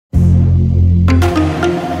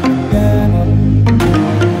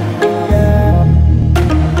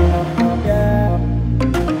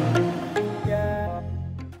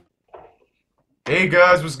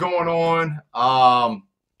Guys, what's going on?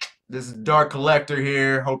 This is Dark Collector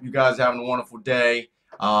here. Hope you guys are having a wonderful day.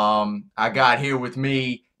 I got here with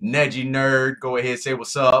me NejiNerd. Go ahead, say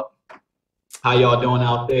what's up. How y'all doing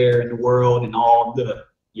out there in the world and all the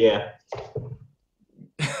yeah.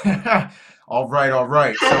 All right, all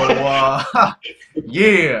right. So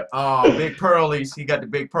yeah, Big Pearlies. He got the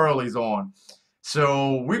Big Pearlies on.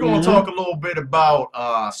 So we're gonna talk a little bit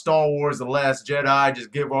about Star Wars: The Last Jedi.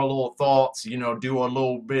 Just give our little thoughts. Do a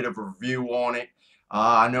little bit of a review on it.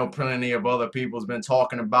 I know plenty of other people's been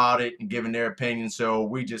talking about it and giving their opinion. So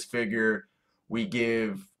we just figure we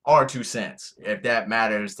give our 2 cents if that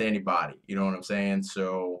matters to anybody. You know what I'm saying?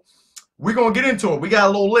 So we're gonna get into it. We got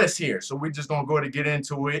a little list here, so we're just gonna go ahead and get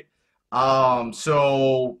into it.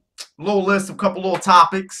 So little list, a couple little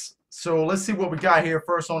topics. So let's see what we got here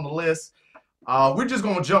first on the list. We're just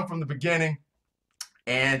gonna jump from the beginning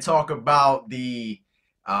and talk about the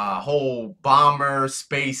whole bomber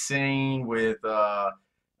space scene with Poe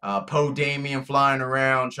Dameron flying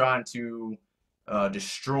around trying to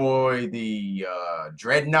destroy the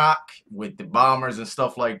dreadnought with the bombers and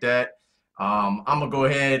stuff like that. I'm gonna go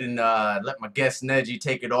ahead and let my guest Neji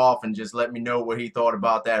take it off and just let me know what he thought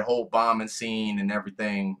about that whole bombing scene and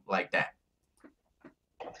everything like that.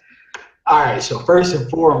 All right, so first and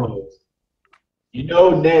foremost, you know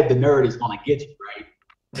Ned the nerd is gonna get you, right?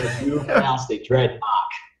 Because you pronounced it dreadnought.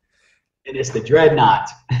 And it's the dreadnought.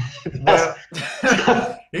 Well,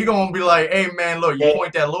 he gonna be like, hey man, look, you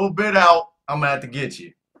point that little bit out, I'm gonna have to get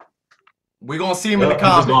you. We're gonna see him in the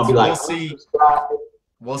comments. Gonna be like,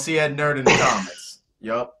 we'll see that nerd in the comments.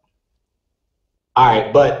 Yup. All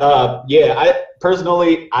right, but yeah, I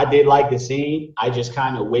personally did like the scene. I just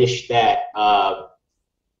kind of wish that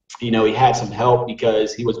he had some help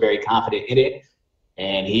because he was very confident in it,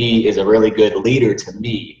 and he is a really good leader to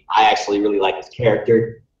me. I actually really like his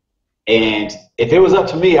character, and if it was up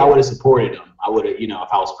to me, I would have supported him. I would have, if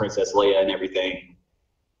I was Princess Leia and everything.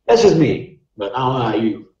 That's just me, but I don't know how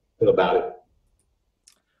you feel about it.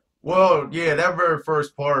 Well, yeah, that very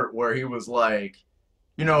first part where he was like,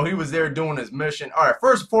 he was there doing his mission. All right,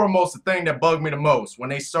 first and foremost, the thing that bugged me the most when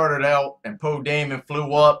they started out and Poe Dameron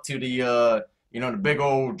flew up to the, the big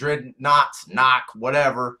old dreadnought,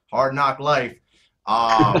 whatever, hard knock life.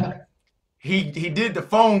 He did the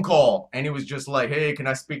phone call and he was just like, hey, can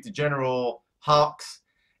I speak to General Hawks?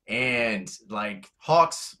 And like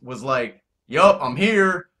Hawks was like, yup, I'm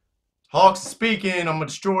here. Hawks is speaking. I'm gonna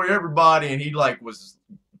destroy everybody. And he like was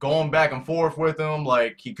going back and forth with him,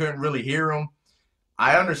 like he couldn't really hear him.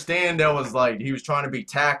 I understand that was like he was trying to be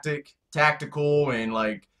tactical and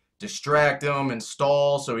like distract him and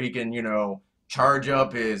stall so he can, charge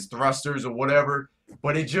up his thrusters or whatever.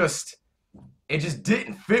 But it just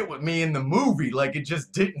didn't fit with me in the movie. Like it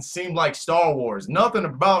just didn't seem like Star Wars. Nothing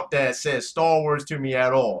about that says Star Wars to me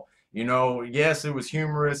at all. Yes, it was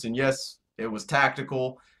humorous and yes, it was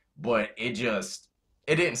tactical, but it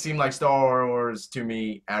didn't seem like Star Wars to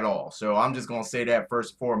me at all. So I'm just gonna say that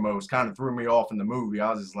first and foremost kind of threw me off in the movie.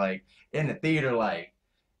 I was just like in the theater, like,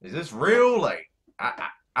 is this real? Like,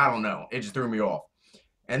 I don't know. It just threw me off.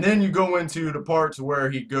 And then you go into the parts where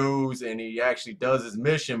he goes and he actually does his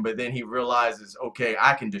mission, but then he realizes, okay,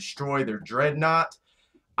 I can destroy their dreadnought.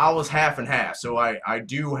 I was half and half. So I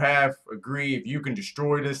do half agree if you can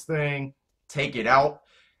destroy this thing, take it out.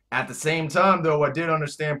 At the same time, though, I did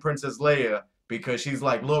understand Princess Leia because she's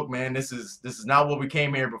like, look, man, this is not what we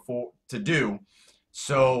came here before to do.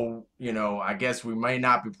 So, I guess we may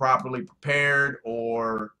not be properly prepared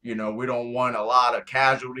or, we don't want a lot of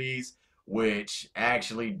casualties, which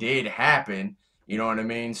actually did happen. You know what I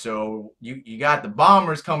mean? So you got the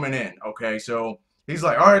bombers coming in. Okay, so he's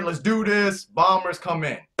like, all right, let's do this. Bombers come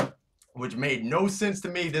in, which made no sense to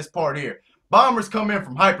me, this part here. Bombers come in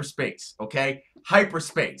from hyperspace, okay?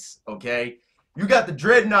 Hyperspace, okay? You got the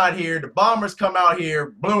dreadnought here. The bombers come out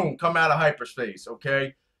here. Boom, come out of hyperspace,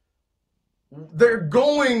 okay? They're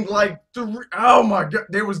going like, oh my God,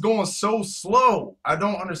 they was going so slow. I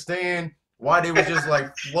don't understand why they were just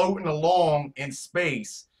like floating along in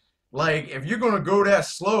space. Like, if you're going to go that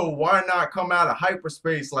slow, why not come out of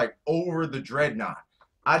hyperspace like over the dreadnought?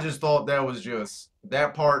 I just thought that was just,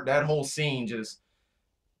 that part, that whole scene just,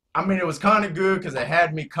 I mean, it was kind of good because it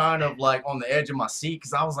had me kind of like on the edge of my seat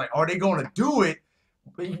because I was like, are they going to do it?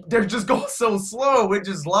 But they're just going so slow. It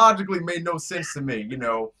just logically made no sense to me,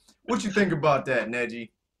 What you think about that, Neji?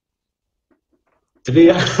 To be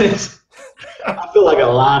honest, I feel like a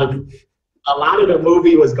lot of the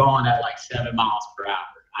movie was going at like 7 miles per hour.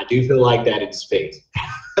 I do feel like that in space.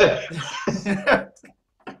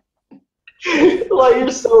 Like,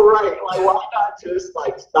 you're so right. Like, why not just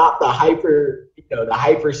like stop the hyper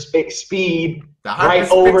speed the right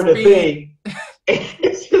hyperspace over the speed. thing. And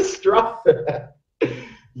it's just dropped.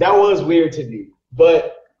 That was weird to me.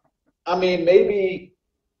 But I mean, maybe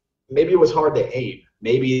it was hard to aim.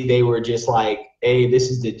 Maybe they were just like, hey, this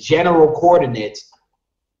is the general coordinates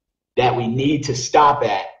that we need to stop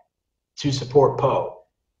at to support Poe.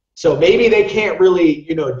 So maybe they can't really,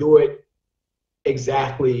 do it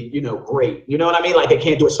exactly, great. You know what I mean? Like they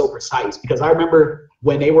can't do it so precise. Because I remember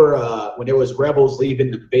when there was rebels leaving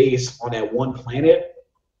the base on that one planet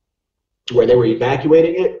where they were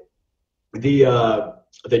evacuating it,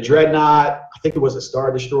 the dreadnought, I think it was a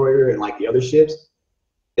Star Destroyer and like the other ships,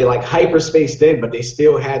 they like hyperspaced in, but they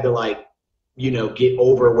still had to like, get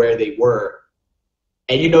over where they were.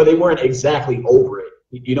 And they weren't exactly over it.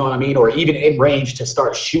 You know what I mean? Or even in range to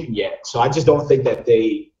start shooting yet. So I just don't think that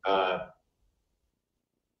they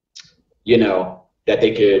that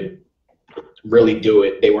they could really do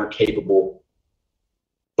it. They weren't capable.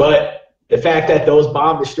 But the fact that those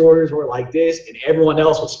bomb destroyers were like this and everyone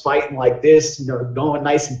else was fighting like this, going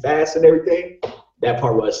nice and fast and everything, that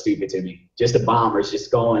part was stupid to me. Just the bombers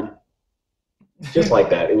just going just like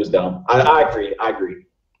that. It was dumb. I agree. I agree.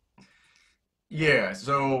 Yeah,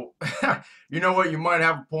 so you know what? You might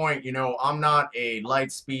have a point. I'm not a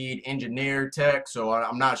light speed engineer tech, so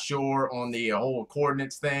I'm not sure on the whole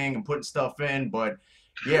coordinates thing and putting stuff in. But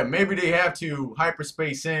yeah, maybe they have to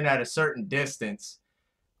hyperspace in at a certain distance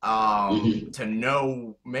Mhm. to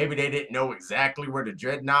know. Maybe they didn't know exactly where the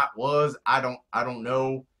dreadnought was. I don't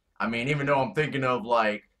know. I mean, even though I'm thinking of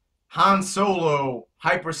like Han Solo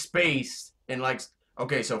hyperspace and like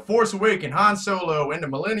okay, so Force Awaken, Han Solo and the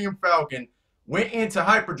Millennium Falcon went into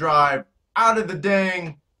hyperdrive out of the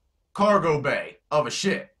dang cargo bay of a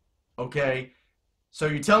ship. Okay, so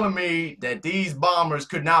you're telling me that these bombers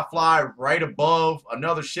could not fly right above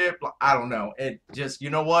another ship? I don't know. It just, you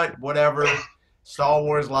know what? Whatever. Star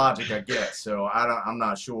Wars logic, I guess. So I'm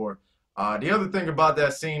not sure. The other thing about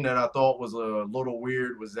that scene that I thought was a little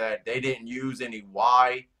weird was that they didn't use any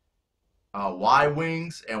Y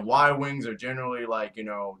wings, and Y wings are generally like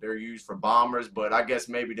they're used for bombers, but I guess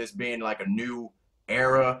maybe this being like a new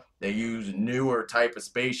era, they use newer type of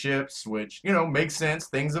spaceships, which makes sense.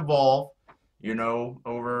 Things evolve,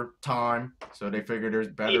 over time, so they figure there's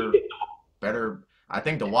better. I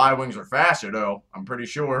think the Y wings were faster though. I'm pretty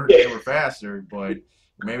sure they were faster, but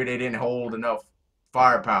maybe they didn't hold enough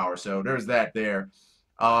firepower. So there's that there.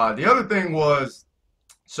 The other thing was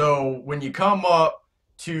so when you come up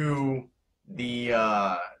to they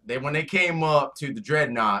when they came up to the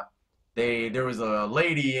dreadnought, there was a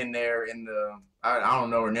lady in there in the I don't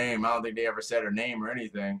know her name. I don't think they ever said her name or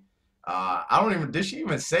anything. I don't even did she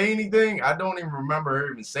even say anything? I don't even remember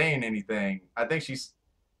her even saying anything. I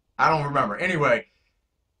don't remember. Anyway,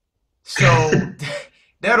 so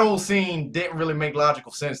that whole scene didn't really make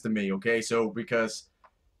logical sense to me. Okay, so because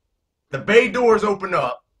the bay doors open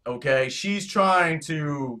up. Okay, she's trying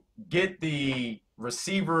to get the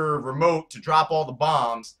receiver remote to drop all the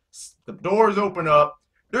bombs. The doors open up.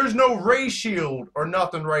 There's no ray shield or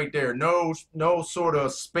nothing right there. No sort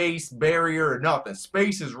of space barrier or nothing.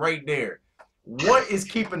 Space is right there. What is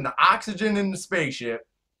keeping the oxygen in the spaceship?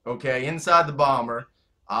 Okay, inside the bomber.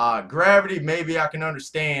 Gravity, maybe I can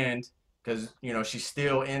understand because she's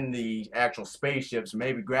still in the actual spaceship, so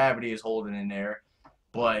maybe gravity is holding in there.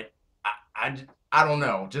 But I don't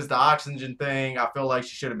know. Just the oxygen thing. I feel like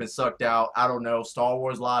she should have been sucked out. I don't know. Star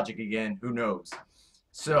Wars logic again. Who knows?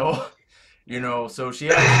 So, so she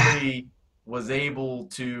actually was able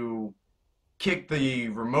to kick the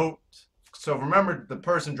remote. So remember, the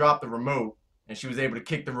person dropped the remote, and she was able to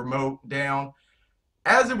kick the remote down.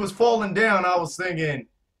 As it was falling down, I was thinking,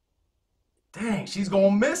 dang, she's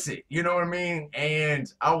gonna miss it. You know what I mean?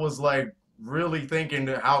 And I was like really thinking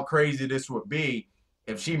how crazy this would be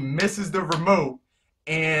if she misses the remote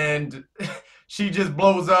and she just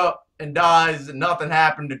blows up and dies and nothing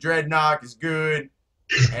happened. The dreadnought is good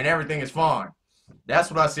and everything is fine. That's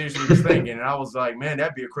what I seriously was thinking, and I was like, man,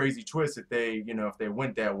 that'd be a crazy twist if they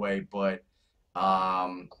went that way. But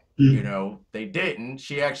um, they didn't.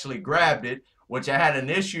 She actually grabbed it, which I had an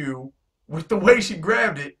issue with the way she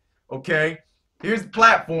grabbed it. Okay, here's the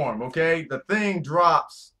platform. Okay, the thing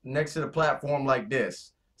drops next to the platform like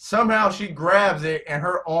this. Somehow she grabs it and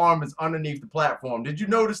her arm is underneath the platform. Did you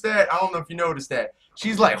notice that? I don't know if you noticed that.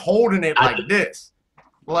 She's like holding it like this.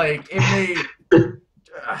 Like it made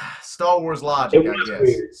Star Wars logic, It I was guess.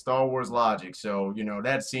 weird. Star Wars logic. So,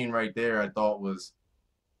 that scene right there I thought was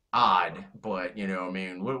odd. But, I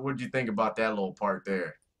mean, what did you think about that little part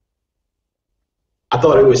there? I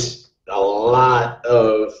thought it was a lot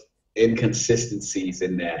of inconsistencies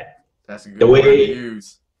in that. That's a The good word to way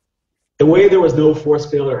use. the way there was no force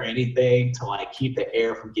field or anything to like keep the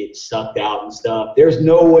air from getting sucked out and stuff, there's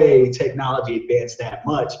no way technology advanced that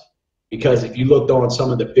much. Because if you looked on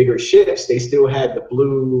some of the bigger ships, they still had the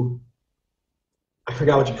blue, I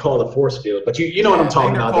forgot what you call the force field, but you know what I'm Yeah, I think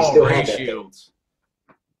talking they're about. They called still ray had that thing. shields.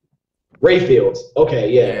 Ray fields.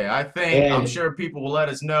 Okay, yeah. Yeah, I'm And sure people will let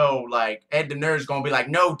us know, like, Ed the Nerd's gonna be like,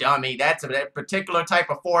 no, dummy, that's that particular type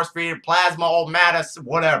of force field, plasma, all matter,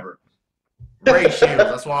 whatever. Ray shields,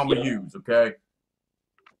 that's what I'm gonna yeah, use, okay?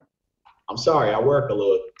 I'm sorry, I work a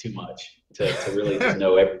little too much to really just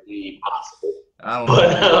know everything possible. I don't know, But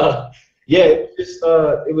man. yeah,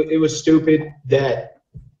 it was stupid that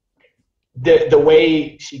the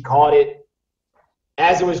way she caught it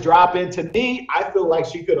as it was dropping. To me, I feel like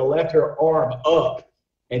she could have left her arm up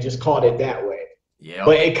and just caught it that way.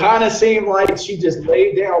 But Yep. it kind of seemed like she just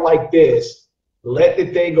laid down like this, let the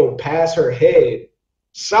thing go past her head,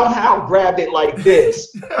 somehow grabbed it like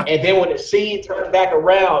this, and then when the scene turned back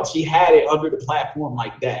around, she had it under the platform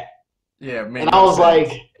like that. Yeah, it And made I no was like,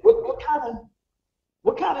 sense.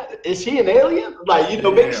 what kind of is she an alien? Like,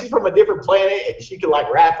 maybe Yeah, she's from a different planet and she can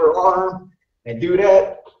like wrap her arm and do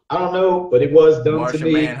that. I don't know, but it was dumb to Martian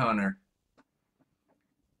me. Manhunter.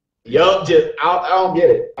 Yeah, Yup, just I don't get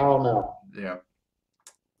it. I don't know. yeah,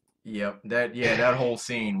 yep. That whole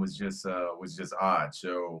scene was just odd.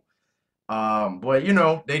 So, but you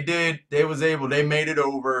know, they made it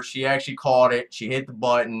over. She actually caught it. She hit the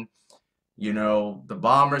button. You know, the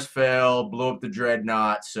bombers fell, blew up the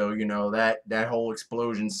dreadnought. So, you know, that whole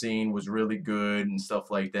explosion scene was really good and stuff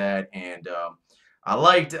like that. And I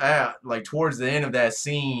liked like towards the end of that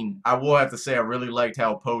scene, I will have to say I really liked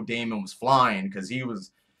how Poe Dameron was flying because he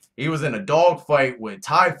was in a dogfight with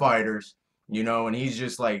TIE fighters, you know, and he's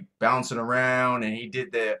just like bouncing around and he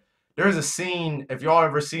did the there's a scene, if y'all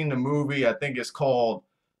ever seen the movie, I think it's called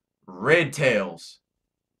Red Tails.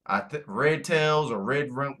 Red Tails or Red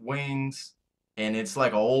Wings, and it's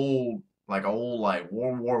like a old like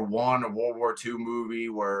World War I or World War II movie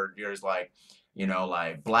where there's like, you know,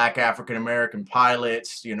 like black African American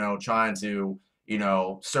pilots, you know, trying to, you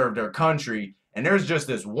know, serve their country. And there's just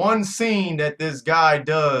this one scene that this guy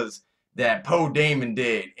does that Poe Dameron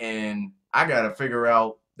did, and I gotta figure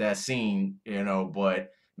out that scene, you know,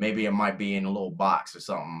 but maybe it might be in a little box or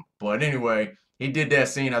something. But anyway, he did that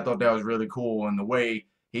scene. I thought that was really cool, and the way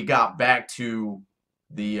he got back to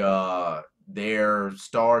their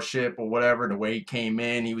starship or whatever, the way he came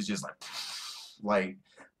in, he was just like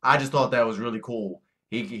I just thought that was really cool.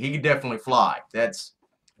 He could definitely fly. That's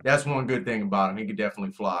one good thing about him. He could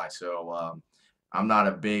definitely fly. So I'm not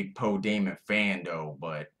a big Poe Dameron fan though,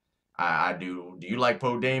 but I do. Do you like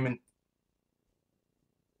Poe Dameron?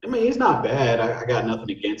 I mean, he's not bad. I got nothing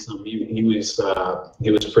against him. He was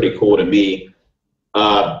pretty cool to me.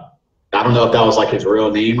 Uh, I don't know if that was like his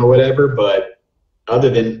real name or whatever, but other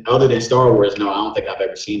than Star Wars, no, I don't think I've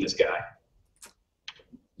ever seen this guy.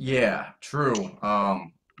 Yeah, true.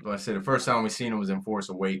 Like I said, the first time we seen him was in Force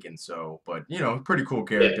Awakens. So, but you know, pretty cool Yeah,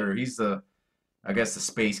 character. He's I guess the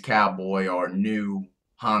space cowboy or new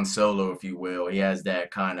Han Solo, if you will. He has that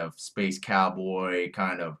kind of space cowboy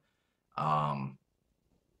kind of um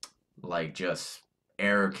like just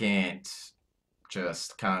arrogant,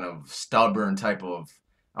 just kind of stubborn type of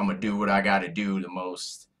I'm gonna do what I gotta do the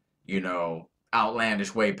most, you know,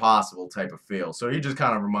 outlandish way possible type of feel. So he just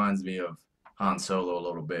kind of reminds me of Han Solo a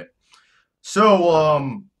little bit.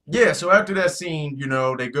 So yeah, so after that scene, you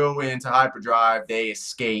know, they go into hyperdrive, they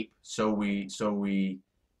escape, so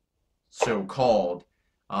called.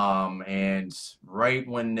 And right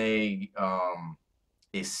when they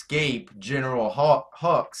escape, General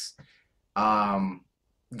Hux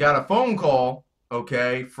got a phone call,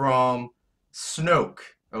 okay, from Snoke,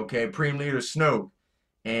 okay, Supreme Leader Snoke,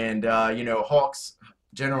 and you know,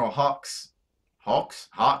 General Hawks,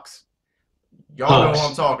 y'all know who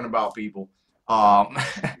I'm Hux. talking about, people. Um,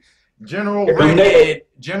 Here come Nate.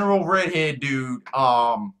 General Redhead dude,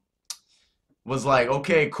 was like,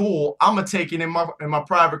 okay, cool, I'm gonna take it in my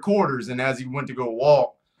private quarters, and as he went to go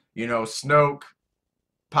walk, you know, Snoke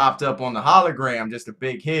popped up on the hologram, just a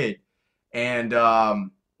big head. And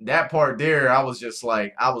that part there, I was just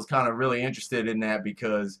like, I was kind of really interested in that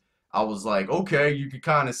because I was like, okay, you could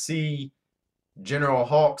kind of see General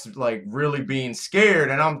Hawks like really being scared.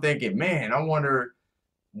 And I'm thinking, man, I wonder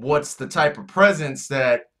what's the type of presence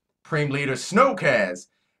that Supreme Leader Snoke has.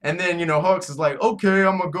 And then, you know, Hawks is like, okay,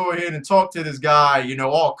 I'm going to go ahead and talk to this guy, you know,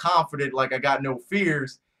 all confident, like I got no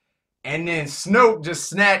fears. And then Snoke just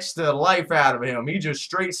snatched the life out of him. He just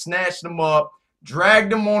straight snatched him up,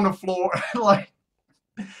 dragged him on the floor. Like,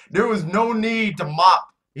 there was no need to mop.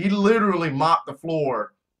 He literally mopped the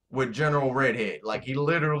floor with General Redhead. Like he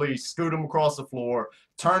literally scooted him across the floor,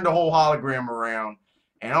 turned the whole hologram around,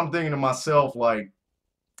 and I'm thinking to myself like,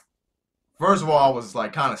 first of all, I was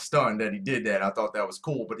like kind of stunned that he did that. I thought that was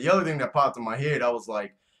cool. But the other thing that popped in my head, I was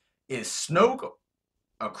like, is Snoke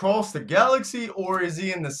across the galaxy or is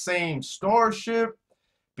he in the same starship?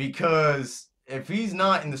 Because if he's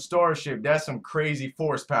not in the starship, that's some crazy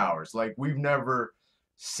force powers. Like we've never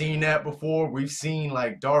seen that before. We've seen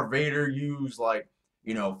like Darth Vader use like,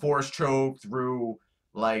 force choke through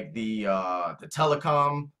like the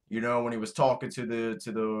telecom, when he was talking to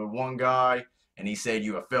the one guy and he said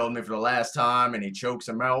you have failed me for the last time and he chokes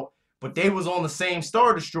him out. But they was on the same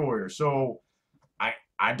Star Destroyer. So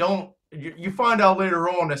I don't. You find out later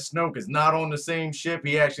on that Snoke is not on the same ship.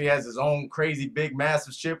 He actually has his own crazy big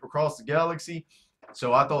massive ship across the galaxy.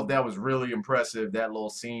 So I thought that was really impressive. That little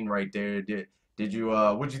scene right there. Did you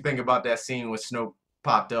what'd you think about that scene when Snoke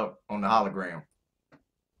popped up on the hologram?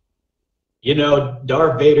 You know,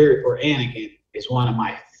 Darth Vader or Anakin is one of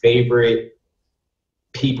my favorite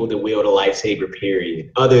people to wield a lightsaber,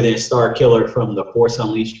 period. Other than Star Killer from the Force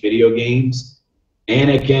Unleashed video games,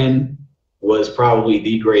 Anakin was probably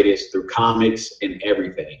the greatest through comics and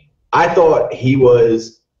everything. I thought he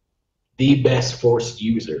was the best Force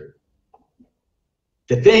user.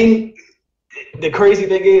 The thing, the crazy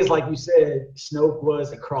thing is, like you said, Snoke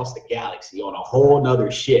was across the galaxy on a whole nother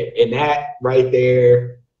ship. And that right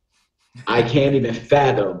there, I can't even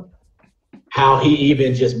fathom how he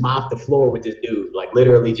even just mopped the floor with this dude. Like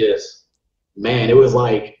literally just, man, it was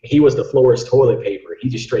like he was the floor's toilet paper. He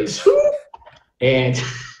just straight swoop. And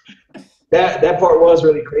that part was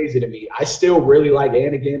really crazy to me. I still really like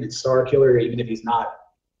Anakin and Star Killer, even if he's not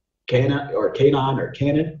canon or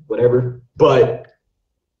whatever. But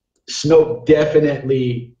Snoke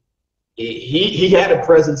definitely he had a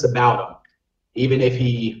presence about him, even if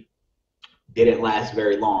he didn't last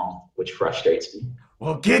very long, which frustrates me.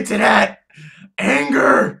 We'll get to that.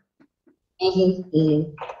 Anger.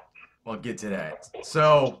 Mm-hmm. We'll get to that.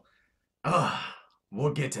 So, uh,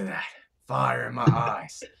 we'll get to that. Fire in my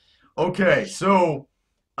eyes. Okay, so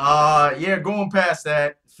yeah, going past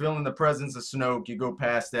that, feeling the presence of Snoke, you go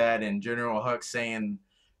past that, and General Hux saying,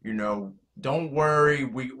 don't worry,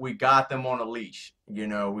 we got them on a leash. We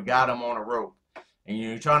got them on a rope. And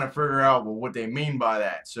you're trying to figure out well what they mean by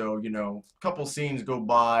that. So, a couple scenes go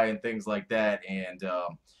by and things like that, and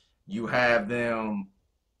you have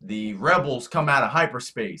the rebels come out of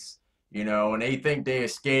hyperspace, and they think they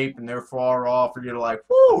escaped and they're far off, and you're like,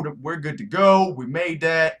 whoo, we're good to go. We made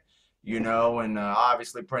that. And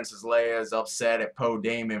obviously Princess Leia is upset at Poe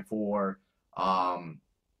Dameron for,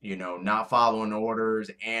 not following orders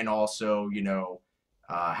and also,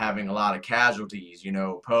 having a lot of casualties.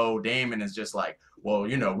 Poe Dameron is just like, well,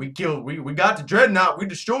 we got the dreadnought, we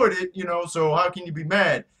destroyed it, so how can you be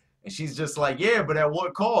mad? And she's just like, yeah, but at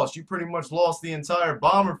what cost? You pretty much lost the entire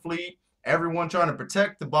bomber fleet, everyone trying to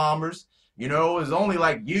protect the bombers. It was only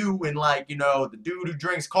like you and like, the dude who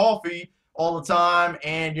drinks coffee all the time,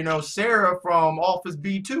 and Sarah from Office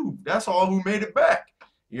B2. That's all who made it back.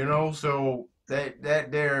 So that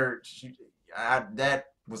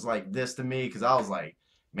was like this to me because I was like,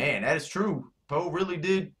 man, that is true. Poe really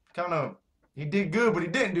did he did good, but he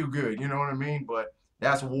didn't do good. You know what I mean? But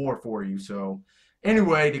that's war for you. So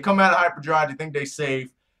anyway, they come out of hyperdrive. They think they safe,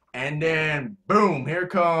 and then boom, here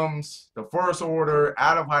comes the First Order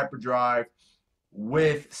out of hyperdrive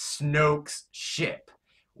with Snoke's ship,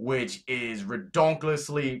 which is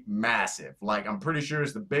redonkulously massive. Like, I'm pretty sure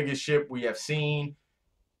it's the biggest ship we have seen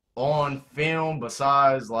on film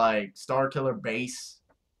besides, like, Starkiller Base.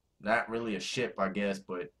 Not really a ship, I guess,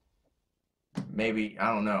 but maybe,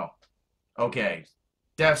 I don't know. Okay,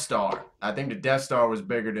 Death Star. I think the Death Star was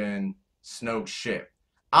bigger than Snoke's ship.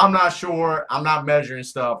 I'm not sure. I'm not measuring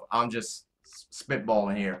stuff. I'm just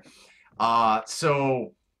spitballing here.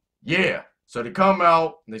 So, yeah. So they come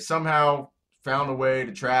out. They somehow found a way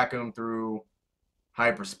to track him through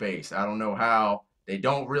hyperspace. I don't know how. They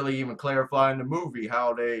don't really even clarify in the movie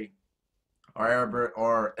how they are ever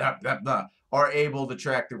are able to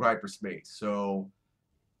track through hyperspace. So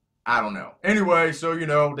I don't know. Anyway, so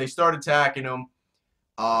they start attacking him,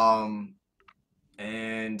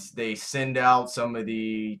 and they send out some of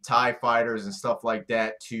the TIE fighters and stuff like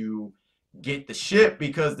that to get the ship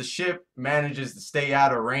because the ship manages to stay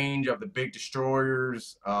out of range of the big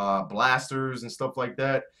destroyers, blasters, and stuff like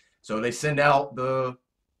that. So they send out the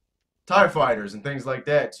TIE fighters and things like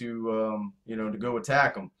that to to go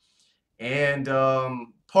attack them. And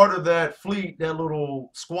part of that fleet, that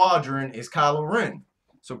little squadron, is Kylo Ren.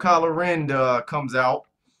 So Kylo Ren comes out,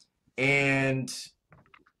 and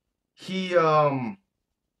he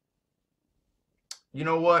you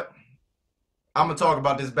know what? I'm gonna talk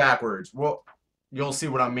about this backwards. Well, you'll see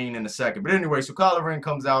what I mean in a second. But anyway, so Kylo Ren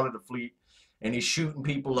comes out of the fleet and he's shooting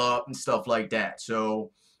people up and stuff like that.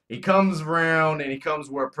 So he comes around and he comes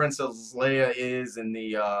where Princess Leia is in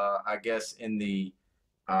the I guess in the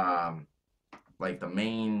um like the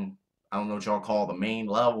main, I don't know what y'all call the main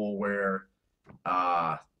level where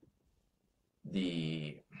uh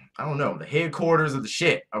the I don't know, the headquarters of the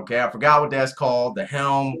ship. Okay, I forgot what that's called, the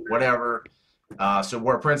helm, whatever. So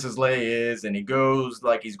where Princess Leia is, and he goes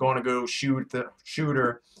like he's going to go shoot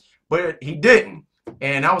her, but he didn't,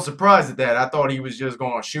 and I was surprised at that. I thought he was just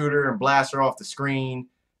going to shoot her and blast her off the screen,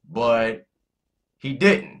 but he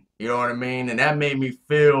didn't. You know what I mean? And that made me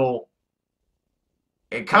feel.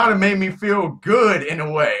 It kind of made me feel good in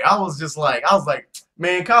a way. I was like,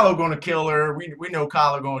 man, Kylo gonna kill her. We know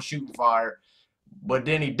Kylo gonna shoot and fire, but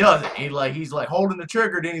then he doesn't. He's like holding the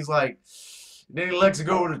trigger. Then he lets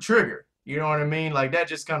go of the trigger. You know what I mean? Like that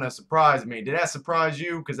just kind of surprised me. Did that surprise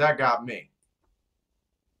you? Because that got me.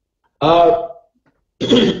 Uh,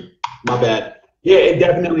 my bad. Yeah, it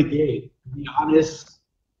definitely did. To be honest,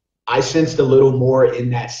 I sensed a little more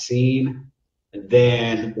in that scene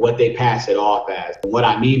than what they pass it off as. And what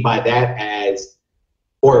I mean by that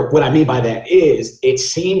what I mean by that is, it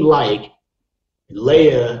seemed like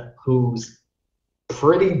Leia, who's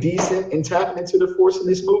pretty decent in tapping into the Force in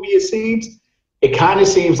this movie, it kind of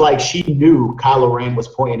seems like she knew Kylo Ren was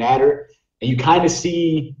pointing at her, and you kind of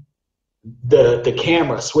see the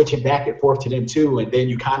camera switching back and forth to them too, and then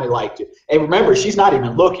you kind of like, and remember, she's not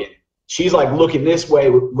even looking. She's like looking this way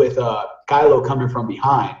with Kylo coming from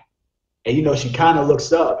behind. And, she kind of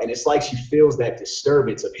looks up, and it's like she feels that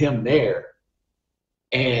disturbance of him there.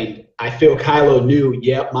 And I feel Kylo knew,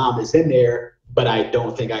 yep, Mom is in there, but I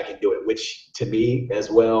don't think I can do it, which to me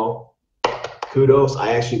as well, kudos.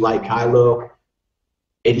 I actually like Kylo.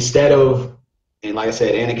 Instead of, and like I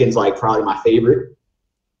said, Anakin's like probably my favorite.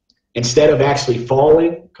 Instead of actually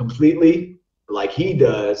falling completely like he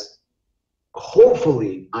does,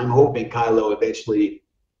 hopefully, I'm hoping Kylo eventually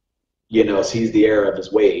sees the error of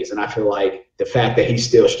his ways. And I feel like the fact that he's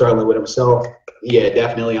still struggling with himself, yeah,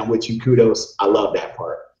 definitely, I'm with you. Kudos. I love that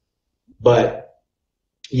part. But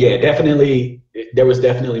yeah, definitely, there was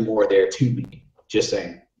definitely more there to me. Just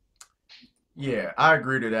saying. Yeah, I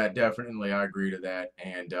agree to that. Definitely, I agree to that.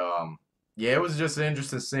 And yeah, it was just an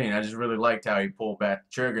interesting scene. I just really liked how he pulled back the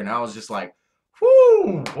trigger, and I was just like,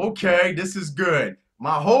 "Whoo, okay, this is good."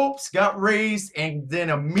 My hopes got raised, and then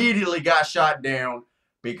immediately got shot down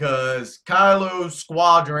because Kylo's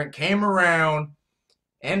squadron came around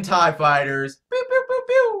and TIE fighters, pew, pew, pew,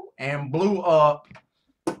 pew, and blew up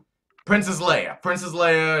Princess Leia. Princess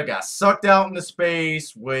Leia got sucked out into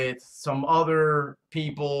space with some other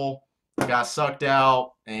people, got sucked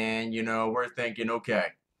out, and we're thinking, okay,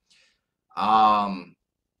 um,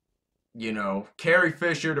 Carrie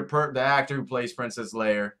Fisher, the actor who plays Princess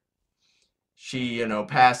Leia, she,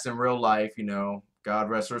 passed in real life, God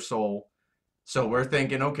rest her soul. So we're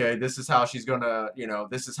thinking, okay, this is how she's gonna,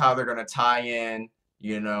 this is how they're gonna tie in,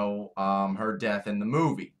 her death in the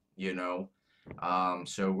movie,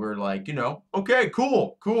 So we're like, okay,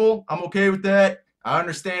 cool, cool. I'm okay with that. I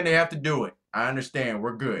understand they have to do it. I understand.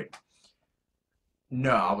 We're good.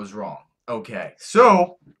 No, I was wrong. Okay,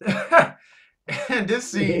 so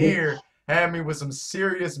this scene here had me with some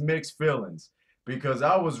serious mixed feelings because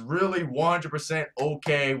I was really 100%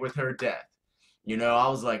 okay with her death. I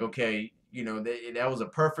was like, okay, that was a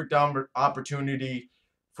perfect opportunity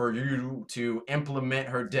for you to implement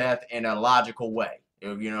her death in a logical way.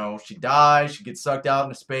 She dies, she gets sucked out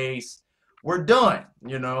into space. We're done.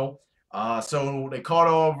 So they caught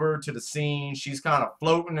over to the scene. She's kind of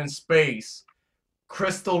floating in space,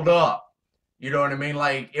 crystalled up. You know what I mean?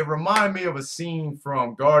 Like it reminded me of a scene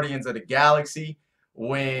from Guardians of the Galaxy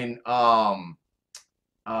when uh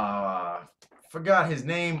forgot his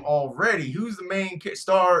name already. Who's the main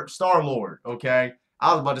Star Lord? Okay,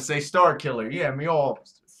 I was about to say Star Killer. Yeah, me all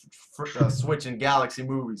switching galaxy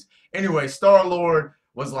movies. Anyway, Star Lord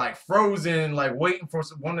was like frozen, like waiting for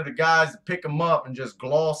one of the guys to pick him up, and just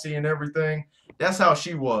glossy and everything. That's how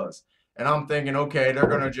she was. And I'm thinking, okay, they're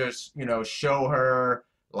gonna just show her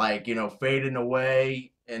like fading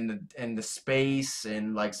away in the space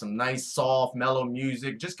and like some nice soft mellow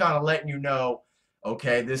music, just kind of letting you know,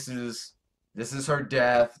 okay, this is her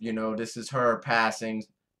death, this is her passing,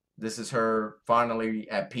 this is her finally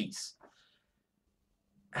at peace.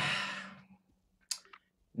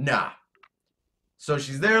 Nah. So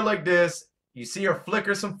she's there like this. You see her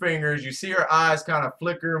flicker some fingers. You see her eyes kind of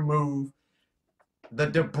flicker and move. The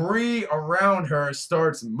debris around her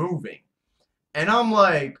starts moving. And I'm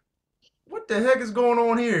like, what the heck is going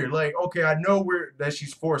on here? Like, okay, I know that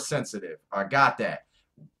she's force sensitive. I got that.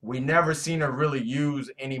 We never seen her really use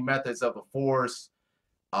any methods of the force,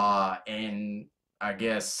 and I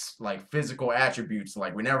guess like physical attributes.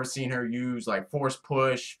 Like we never seen her use like force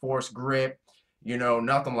push, force grip,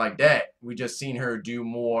 nothing like that. We just seen her do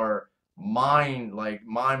more mind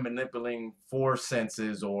manipulating force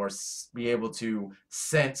senses, or be able to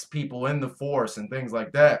sense people in the force and things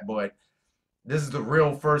like that. But this is the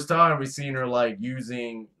real first time we've seen her like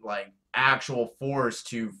using like actual force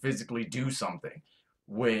to physically do something,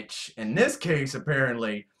 which in this case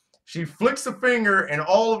apparently she flicks a finger and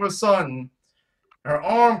all of a sudden her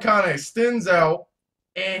arm kind of extends out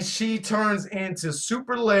and she turns into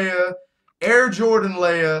Super Leia, Air Jordan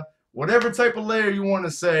Leia, whatever type of Leia you want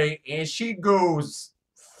to say, and she goes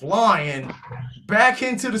flying back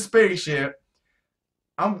into the spaceship.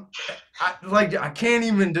 I can't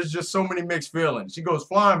even, there's just so many mixed feelings. She goes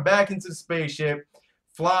flying back into the spaceship,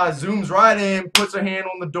 flies, zooms right in, puts her hand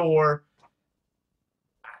on the door.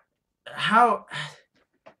 How,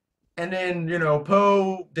 and then,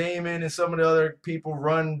 Poe, Damon, and some of the other people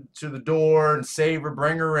run to the door and save her,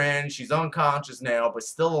 bring her in. She's unconscious now, but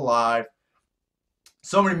still alive.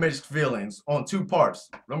 So many mixed feelings on two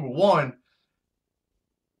parts. Number one,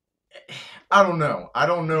 I don't know. I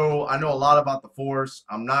don't know. I know a lot about the Force.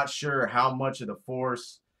 I'm not sure how much of the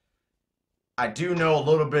Force. I do know a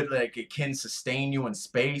little bit like it can sustain you in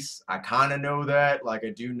space. I kind of know that. Like I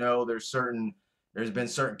do know there's been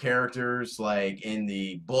certain characters like in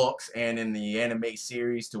the books and in the anime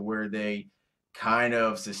series to where they kind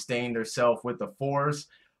of sustain themselves with the Force,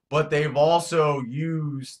 but they've also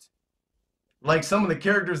used like some of the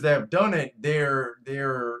characters that have done it, they're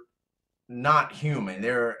not human.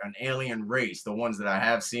 They're an alien race, the ones that I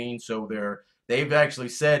have seen. So they've actually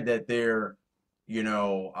said that they're,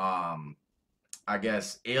 I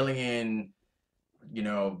guess alien,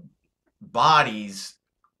 bodies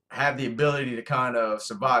have the ability to kind of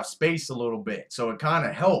survive space a little bit. So it kind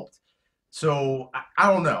of helped. So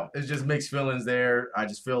I don't know. It's just mixed feelings there. I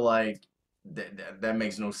just feel like that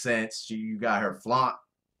makes no sense. You got her flaunt.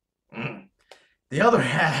 The other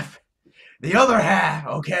half,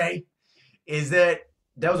 okay, is that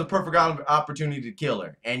was a perfect opportunity to kill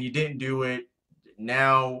her, and you didn't do it.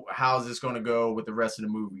 Now, how's this going to go with the rest of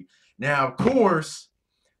the movie? Now, of course,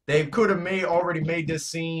 they could have already made this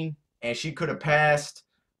scene, and she could have passed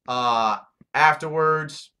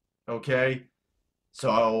afterwards, okay?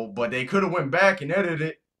 So, but they could have went back and edited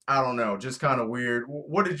it. I don't know, just kind of weird.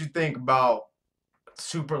 What did you think about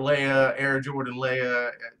Super Leia, Air Jordan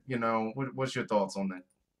Leia? What's your thoughts on that?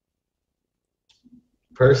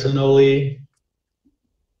 Personally,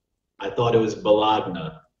 I thought it was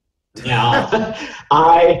Bologna. Now,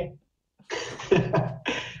 I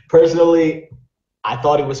personally, I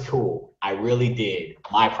thought it was cool. I really did.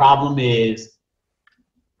 My problem is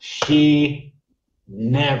she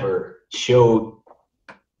never showed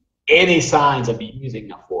any signs of using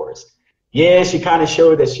the Force. Yeah, she kind of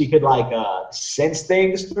showed that she could like sense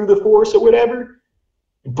things through the Force or whatever.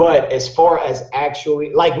 But as far as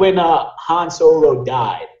actually, like when Han Solo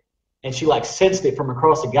died, and she like sensed it from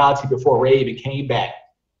across the galaxy before Rey even came back.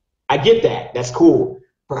 I get that. That's cool.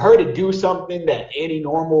 For her to do something that any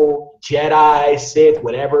normal Jedi, Sith,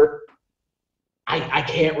 whatever, I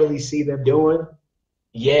can't really see them doing.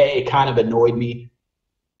 Yeah, it kind of annoyed me.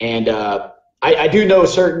 And I do know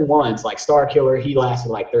certain ones, like Starkiller, he lasted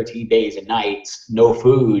like 13 days and nights, no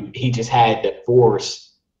food. He just had the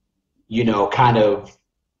Force, kind of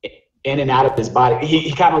in and out of his body.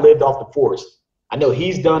 He kind of lived off the Force. I know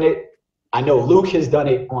he's done it. I know Luke has done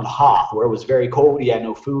it on Hoth, where it was very cold. He had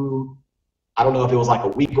no food. I don't know if it was like a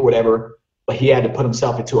week or whatever, but he had to put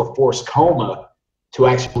himself into a forced coma to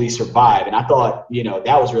actually survive. And I thought,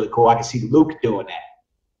 that was really cool. I could see Luke doing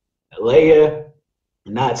that. Leia,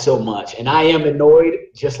 not so much. And I am annoyed,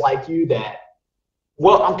 just like you,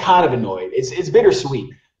 I'm kind of annoyed. It's bittersweet.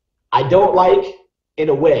 I don't like, in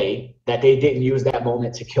a way, that they didn't use that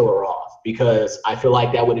moment to kill her off, because I feel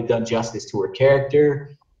like that would have done justice to her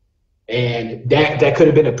character. And that could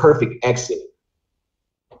have been a perfect exit.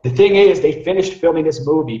 The thing is, they finished filming this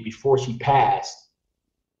movie before she passed.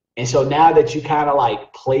 And so now that you kind of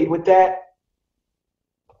like played with that,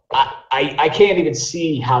 I can't even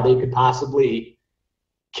see how they could possibly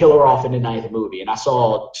kill her off in the ninth movie. And I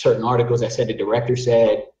saw certain articles that said the director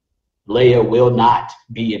said Leia will not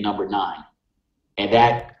be in number 9. And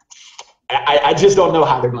that, I just don't know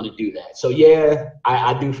how they're going to do that. So yeah,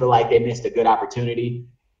 I do feel like they missed a good opportunity.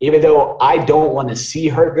 Even though I don't want to see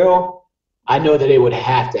her go, I know that it would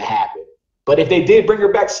have to happen. But if they did bring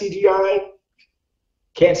her back CGI,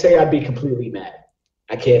 can't say I'd be completely mad.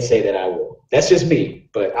 I can't say that I will. That's just me,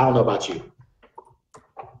 but I don't know about you.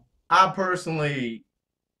 I personally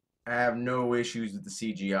have no issues with the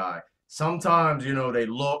CGI. Sometimes, they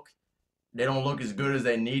don't look as good as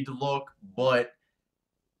they need to look, but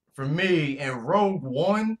for me, in Rogue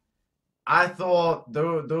One, I thought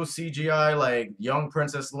those CGI like young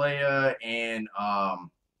Princess Leia and ah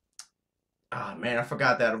man, I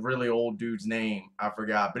forgot that really old dude's name. I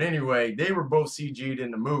forgot. But anyway, they were both CG'd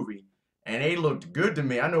in the movie and they looked good to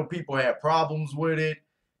me. I know people had problems with it.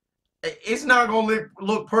 It's not gonna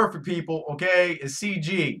look perfect, people. Okay, it's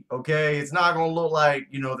CG. Okay, it's not gonna look like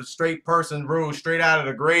the straight person rose straight out of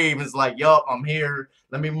the grave. And it's like, yup, I'm here.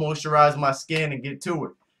 Let me moisturize my skin and get to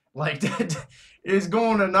it. Like that, it's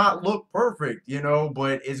going to not look perfect,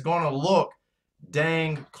 but it's gonna look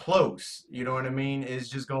dang close. You know what I mean? It's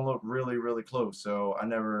just gonna look really, really close. So I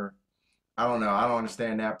don't know. I don't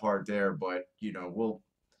understand that part there, but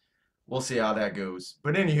we'll see how that goes.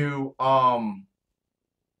 But anywho,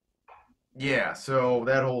 yeah, so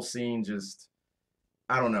that whole scene just,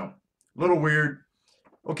 I don't know, a little weird.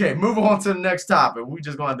 Okay, move on to the next topic. We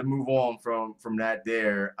just gonna have to move on from that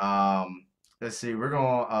there. Let's see, we're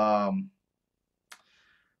gonna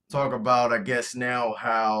talk about, I guess now,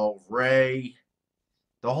 how Ray,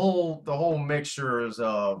 the whole mixtures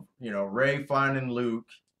of Ray finding Luke,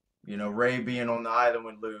 Ray being on the island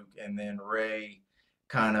with Luke, and then Ray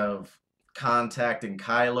kind of contacting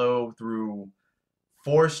Kylo through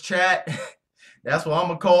Force chat. That's what I'm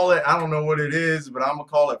gonna call it. I don't know what it is, but I'm gonna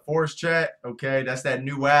call it Force Chat. Okay, that's that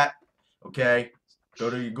new app. Okay, go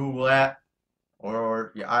to your Google app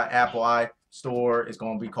or your Apple iStore. It's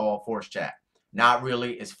gonna be called Force Chat. Not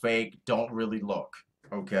really. It's fake. Don't really look.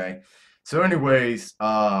 Okay. So, anyways,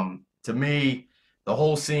 to me, the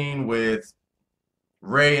whole scene with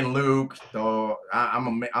Ray and Luke, though,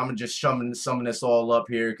 I'm just summing this all up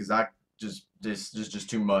here because I just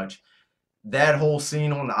too much. That whole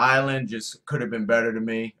scene on the island just could have been better to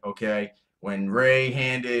me. Okay, when Ray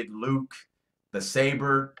handed Luke the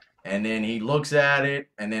saber and then he looks at it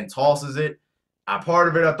and then tosses it. Part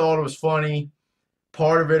of it I thought it was funny.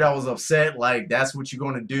 Part of it I was upset. Like that's what you're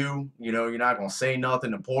gonna do. You're not gonna say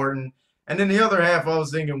nothing important. And then the other half I was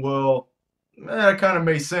thinking, well, that kind of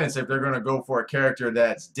makes sense if they're going to go for a character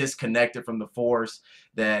that's disconnected from the Force,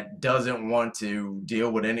 that doesn't want to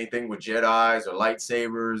deal with anything with Jedis or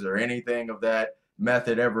lightsabers or anything of that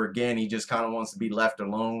method ever again. He just kind of wants to be left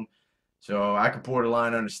alone. So I could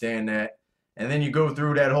borderline understand that. And then you go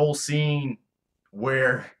through that whole scene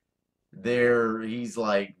where he's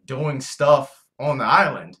like doing stuff on the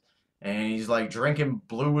island and he's like drinking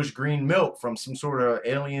bluish green milk from some sort of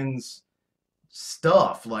alien's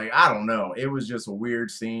stuff. Like, I don't know. It was just a weird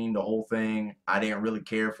scene, the whole thing. I didn't really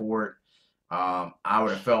care for it. I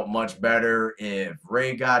would have felt much better if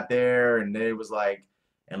Ray got there and they was like,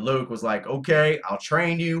 and Luke was like, okay, I'll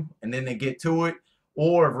train you, and then they get to it.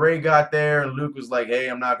 Or if Ray got there and Luke was like, hey,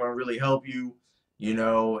 I'm not gonna really help you,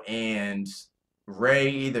 and Ray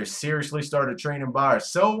either seriously started training by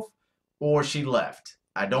herself or she left.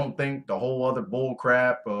 I don't think the whole other bull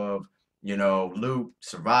crap of, Luke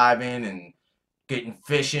surviving and getting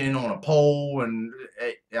fishing on a pole and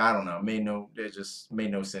I don't know, it just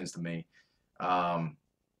made no sense to me. Um,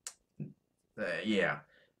 yeah,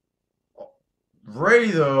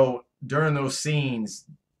 Ray though during those scenes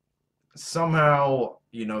somehow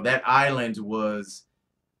that island was,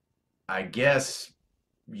 I guess,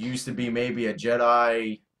 used to be maybe a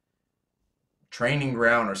Jedi training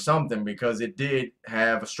ground or something because it did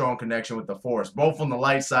have a strong connection with the Force, both on the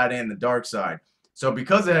light side and the dark side. So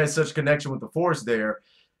because it had such connection with the Force there,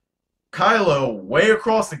 Kylo, way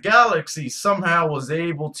across the galaxy, somehow was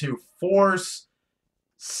able to force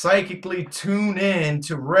psychically tune in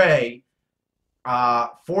to Rey,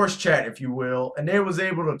 force chat, if you will, and they was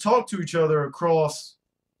able to talk to each other across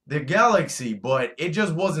the galaxy. But it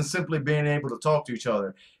just wasn't simply being able to talk to each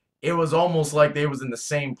other. It was almost like they was in the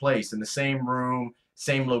same place, in the same room,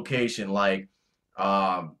 same location. Like,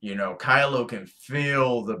 Kylo can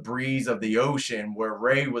feel the breeze of the ocean where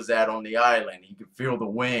Ray was at on the island. He could feel the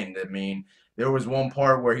wind. I mean, there was one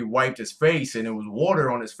part where he wiped his face and it was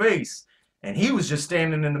water on his face. And he was just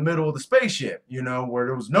standing in the middle of the spaceship, where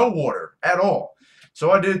there was no water at all.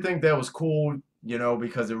 So I did think that was cool,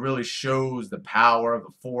 because it really shows the power of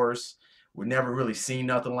the Force. We've never really seen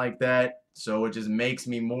nothing like that. So it just makes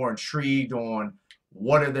me more intrigued on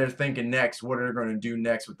what are they thinking next? What are they going to do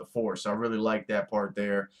next with the Force? So I really like that part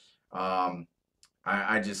there.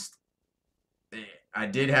 I just I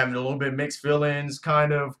did have a little bit mixed feelings,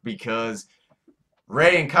 kind of, because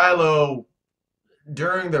Rey and Kylo,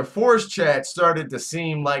 during their force chat started to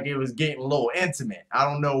seem like it was getting a little intimate. I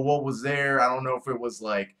don't know what was there. I don't know if it was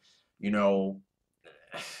like, you know,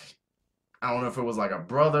 I don't know if it was like a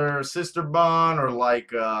brother sister bond or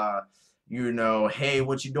like hey,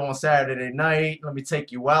 what you doing Saturday night? Let me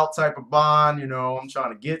take you out type of bond, I'm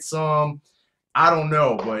trying to get some. I don't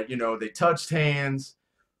know, but they touched hands,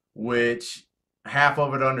 which half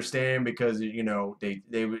of it I understand because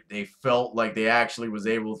they felt like they actually was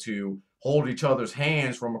able to hold each other's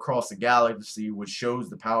hands from across the galaxy, which shows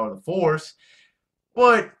the power of the Force.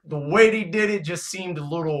 But the way they did it just seemed a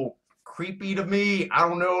little creepy to me. I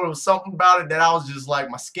don't know. There was something about it that I was just like,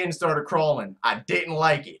 my skin started crawling. I didn't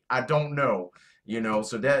like it. I don't know.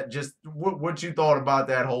 So that just what you thought about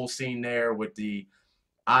that whole scene there with the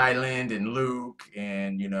island and Luke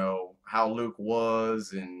and, how Luke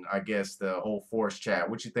was and I guess the whole Force chat.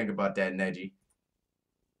 What you think about that, Neji?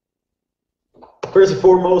 First and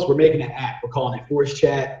foremost, we're making an app. We're calling it Force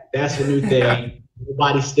Chat. That's the new thing.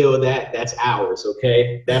 Nobody steal that. That's ours.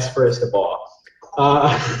 Okay. That's first of all.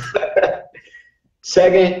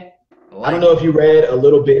 Second, I don't know if you read a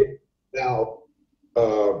little bit about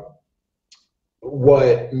uh,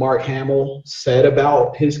 what Mark Hamill said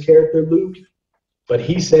about his character Luke, but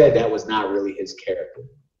he said that was not really his character,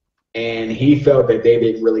 and he felt that they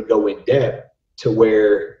didn't really go in depth to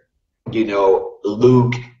where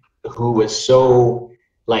Luke, who was so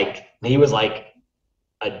like he was like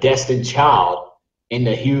a destined child in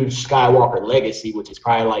the huge Skywalker legacy, which is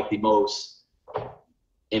probably like the most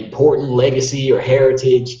important legacy or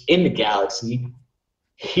heritage in the galaxy.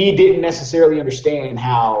 He didn't necessarily understand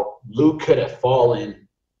how Luke could have fallen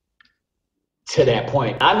to that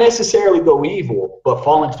point. Not necessarily go evil, but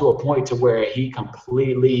falling to a point to where he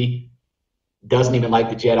completely doesn't even like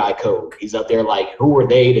the Jedi code. He's up there like, who are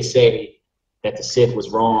they to say that the Sith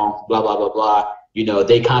was wrong, blah, blah, blah, blah.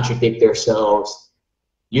 They contradict themselves.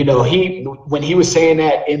 When he was saying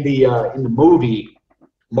that in the movie,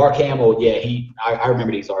 Mark Hamill, yeah, I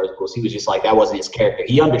remember these articles. He was just like, that wasn't his character.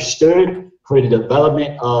 He understood for the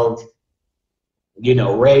development of,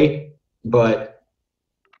 Rey, but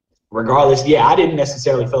regardless, yeah, I didn't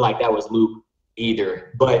necessarily feel like that was Luke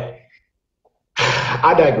either. But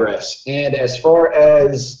I digress. And as far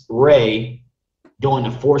as Rey doing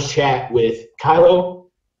the Force chat with Kylo,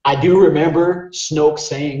 I do remember Snoke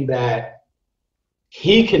saying that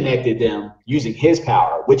he connected them using his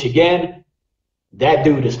power, which again, that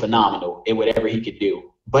dude is phenomenal in whatever he could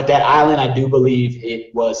do. But that island, I do believe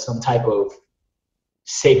it was some type of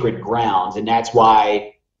sacred grounds, and that's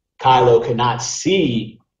why Kylo could not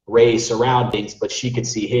see Rey's surroundings, but she could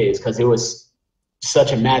see his, because it was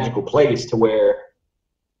such a magical place to where,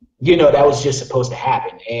 that was just supposed to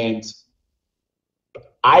happen. And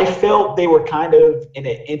I felt they were kind of in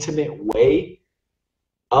an intimate way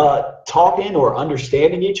talking or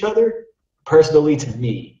understanding each other, personally to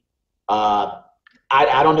me.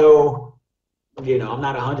 I don't know, I'm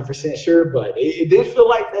not 100% sure, but it did feel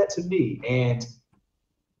like that to me. And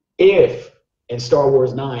if in Star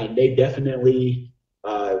Wars 9, they definitely,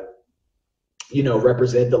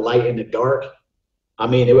 represent the light and the dark, I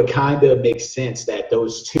mean, it would kind of make sense that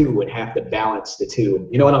those two would have to balance the two.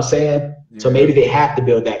 You know what I'm saying? Yeah. So maybe they have to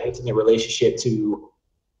build that intimate relationship to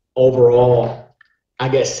overall, I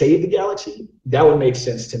guess, save the galaxy. That would make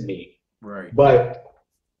sense to me. Right. But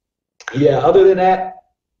yeah, other than that,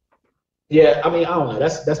 yeah, I mean, I don't know.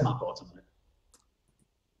 That's my thoughts on it.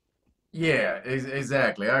 Yeah,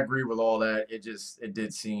 exactly. I agree with all that. It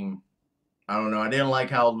did seem, I don't know. I didn't like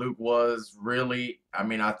how Luke was really. I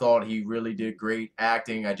mean, I thought he really did great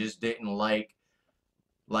acting. I just didn't like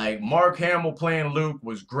Mark Hamill playing Luke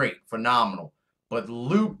was great, phenomenal. But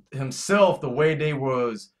Luke himself, the way they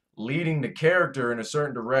was leading the character in a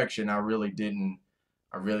certain direction, I really didn't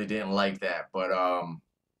like that. But I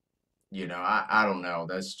don't know.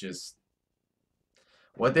 That's just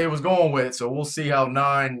what they was going with. So we'll see how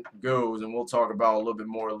 9 goes, and we'll talk about a little bit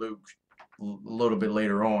more Luke a little bit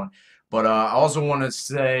later on. But I also want to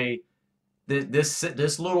say that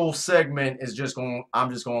this little segment is I'm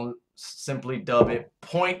just going to simply dub it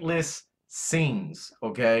pointless scenes.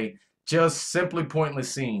 Okay, just simply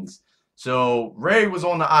pointless scenes. So Rey was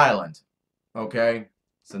on the island. Okay,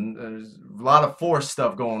 so there's a lot of Force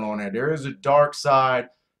stuff going on there. There is a dark side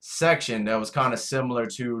section that was kind of similar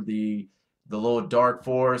to the little dark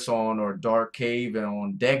forest or dark cave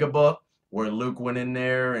on Dagobah, where Luke went in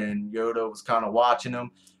there and Yoda was kind of watching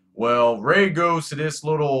him. Well, Rey goes to this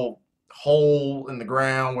little hole in the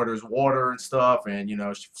ground where there's water and stuff, and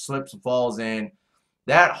she slips and falls in.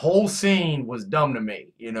 That whole scene was dumb to me.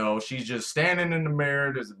 She's just standing in the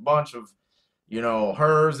mirror. There's a bunch of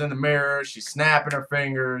hers in the mirror. She's snapping her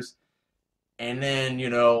fingers. And then,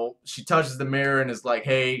 you know, she touches the mirror and is like,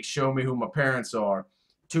 hey, show me who my parents are.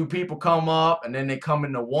 Two people come up and then they come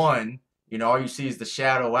into one. You know, all you see is the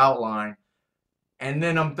shadow outline. And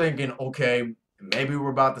then I'm thinking, okay, maybe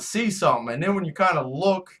we're about to see something. And then when you kind of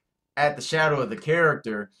look at the shadow of the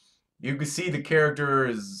character, you can see the character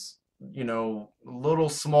is, you know, a little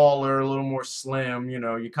smaller, a little more slim. You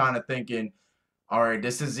know, you're kind of thinking, all right,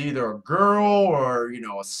 this is either a girl or, you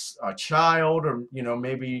know, a child or, you know,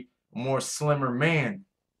 maybe a more slimmer man.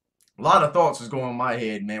 A lot of thoughts was going in my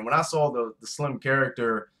head, man. When I saw the slim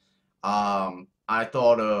character, I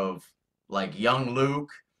thought of like young Luke.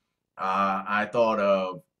 I thought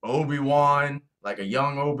of Obi-Wan, like a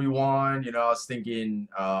young Obi-Wan. You know, I was thinking,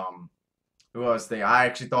 who else? I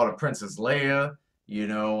actually thought of Princess Leia. You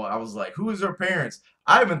know, I was like, who is her parents?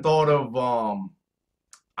 I even thought of,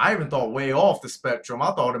 I even thought way off the spectrum.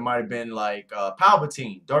 I thought it might have been like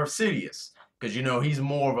Palpatine, Darth Sidious, because you know he's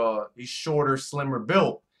shorter, slimmer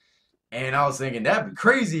built. And I was thinking that'd be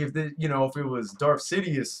crazy if you know, if it was Darth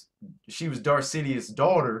Sidious, she was Darth Sidious'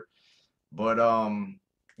 daughter. But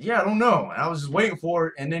yeah, I don't know. I was just waiting for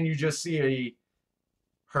it, and then you just see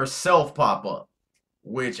herself pop up,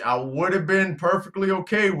 which I would have been perfectly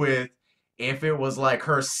okay with if it was like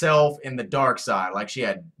herself in the dark side. Like she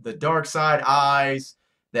had the dark side eyes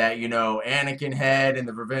that, you know, Anakin had in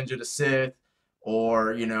the Revenge of the Sith,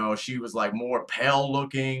 or, you know, she was like more pale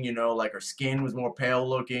looking, you know, like her skin was more pale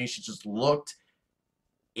looking. She just looked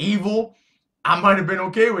evil. I might have been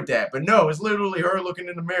okay with that. But no, it's literally her looking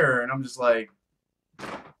in the mirror, and I'm just like,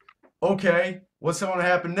 okay, what's going to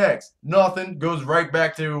happen next? Nothing. Goes right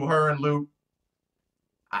back to her and Luke.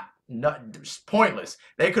 Not just pointless.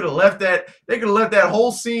 They could have left that. They could have left that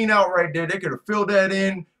whole scene out right there. They could have filled that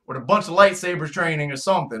in with a bunch of lightsabers training or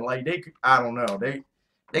something. Like they could, I don't know. They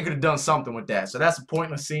could have done something with that. So that's a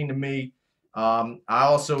pointless scene to me. I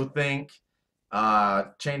also think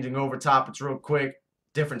changing over topics real quick,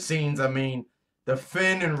 different scenes. I mean, the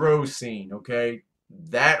Finn and Rose scene. Okay,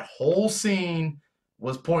 that whole scene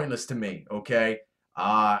was pointless to me. Okay,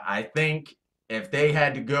 I think if they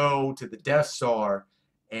had to go to the Death Star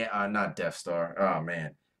not Death Star. Oh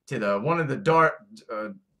man, to the one of the Dark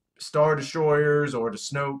Star Destroyers or the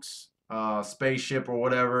Snoke's spaceship or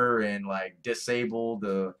whatever, and like disable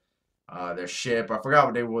their ship. I forgot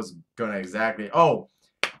what they was gonna exactly. Oh,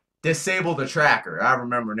 disable the tracker. I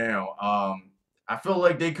remember now. I feel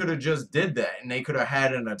like they could have just did that, and they could have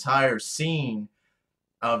had an entire scene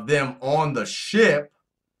of them on the ship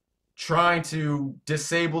trying to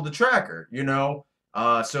disable the tracker, you know?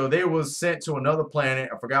 So they was sent to another planet.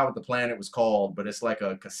 I forgot what the planet was called, but it's like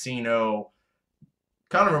a casino.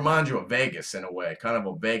 Kind of reminds you of Vegas in a way. Kind of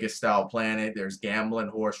a Vegas style planet. There's gambling,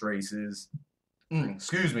 horse races.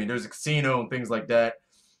 Excuse me. There's a casino and things like that.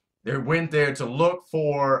 They went there to look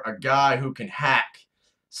for a guy who can hack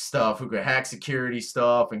stuff, who can hack security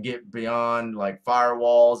stuff and get beyond like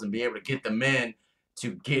firewalls and be able to get them in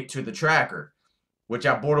to get to the tracker, which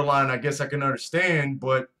I borderline, I guess I can understand,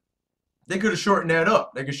 but they could have shortened that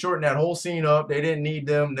up. They could shorten that whole scene up. They didn't need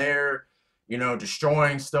them there, you know,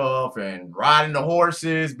 destroying stuff and riding the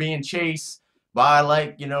horses, being chased by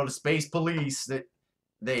like, you know, the space police. That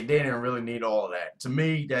they didn't really need all of that. To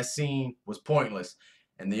me, that scene was pointless.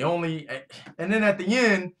 And then at the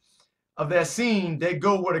end of that scene, they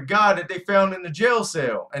go with a guy that they found in the jail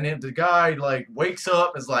cell. And then the guy like wakes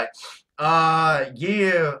up and is like,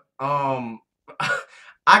 yeah,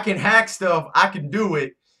 I can hack stuff. I can do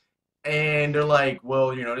it. And they're like,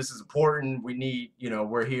 well, you know, this is important. We need, you know,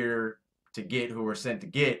 we're here to get who we're sent to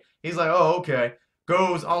get. He's like, oh, okay.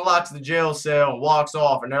 Goes, unlocks the jail cell, and walks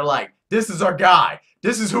off. And they're like, this is our guy.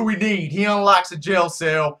 This is who we need. He unlocks the jail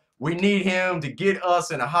cell. We need him to get us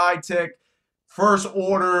in a high-tech first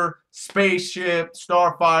order spaceship,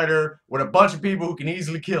 starfighter, with a bunch of people who can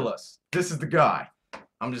easily kill us. This is the guy.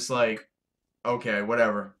 I'm just like, okay,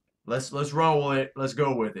 whatever. Let's roll with it. Let's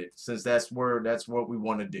go with it, since that's what we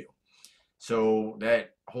want to do. So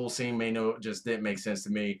that whole scene just didn't make sense to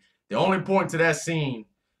me. The only point to that scene,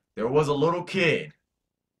 there was a little kid.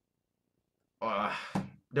 Uh,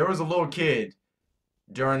 there was a little kid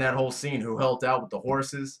during that whole scene who helped out with the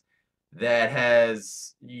horses. That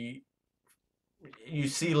has you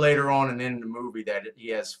see later on and in the movie that he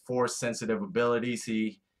has force sensitive abilities.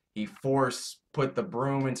 He force put the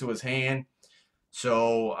broom into his hand.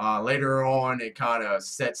 So later on, it kind of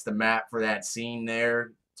sets the map for that scene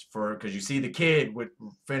there, because you see the kid with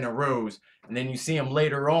Finn and Rose, and then you see him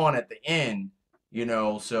later on at the end, you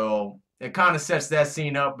know. So it kind of sets that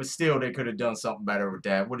scene up, but still, they could have done something better with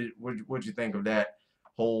that. What'd you think of that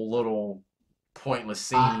whole little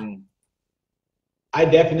pointless I, scene? I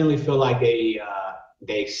definitely feel like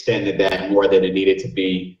they extended that more than it needed to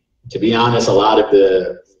be. To be honest, a lot of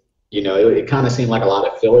the, it kind of seemed like a lot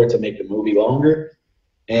of filler to make the movie longer.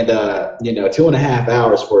 And, 2.5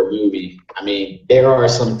 hours for a movie. I mean, there are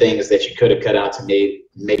some things that you could have cut out to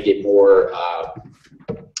make it more,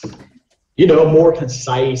 more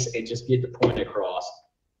concise and just get the point across.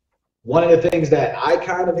 One of the things that I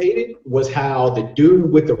kind of hated was how the dude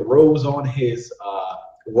with the rose on his,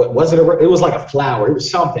 what was it? It was like a flower. It was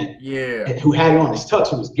something. Yeah. Who had it on his tux,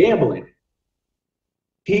 who was gambling.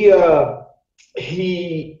 You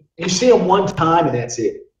see him one time and that's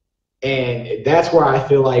it. And that's where I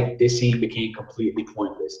feel like this scene became completely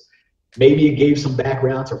pointless. Maybe it gave some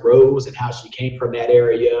background to Rose and how she came from that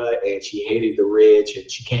area and she hated the rich and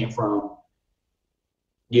she came from,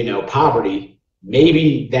 poverty.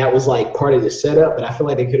 Maybe that was like part of the setup, but I feel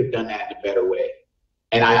like they could have done that in a better way.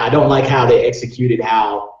 And I don't like how they executed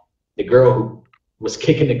how the girl who was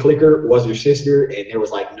kicking the clicker was her sister and there was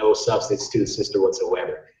like no substance to the sister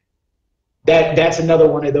whatsoever. That's another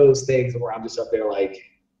one of those things where I'm just up there like,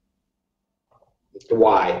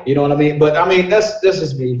 why? You know what I mean? But I mean, that's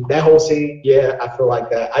just me. That whole scene, yeah, I feel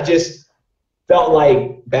like that. I just felt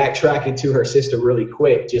like backtracking to her sister really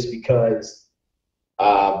quick just because,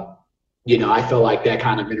 I felt like that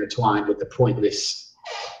kind of intertwined with the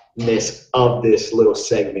pointlessness of this little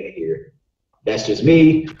segment here. That's just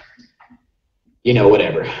me.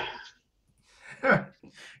 Whatever. Yeah,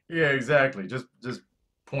 exactly. Just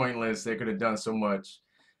pointless. They could have done so much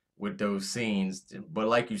with those scenes, but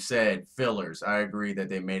like you said, fillers. I agree that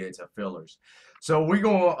they made it to fillers. So we're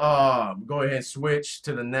gonna go ahead and switch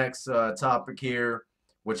to the next topic here,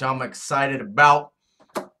 which I'm excited about.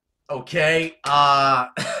 Okay.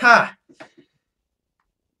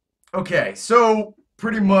 Okay. So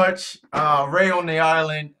pretty much, Ray on the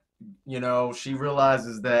island. She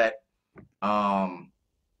realizes that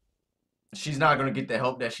she's not gonna get the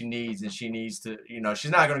help that she needs, and she needs to.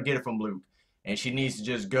 She's not gonna get it from Luke. And she needs to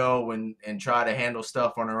just go and try to handle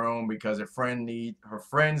stuff on her own because her friends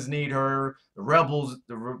need her,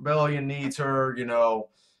 the rebellion needs her,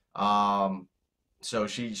 so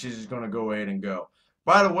she's just gonna go ahead and go.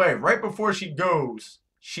 By the way, right before she goes,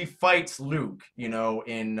 she fights Luke,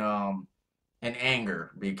 in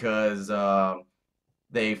anger because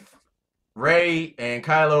they Ray and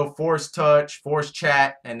Kylo force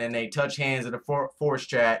chat, and then they touch hands in a force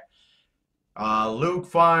chat. Luke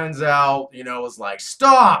finds out, it's like,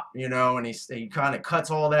 stop, and he kind of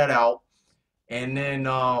cuts all that out. And then,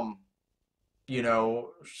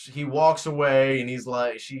 he walks away and he's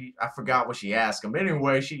like, I forgot what she asked him.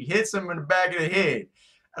 Anyway, she hits him in the back of the head.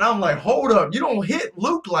 And I'm like, hold up, you don't hit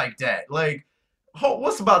Luke like that. Like,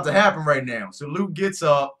 what's about to happen right now? So Luke gets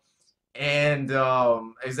up and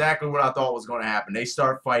exactly what I thought was going to happen. They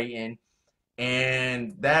start fighting.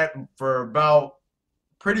 And that for about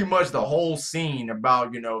pretty much the whole scene,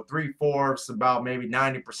 about 3/4, about maybe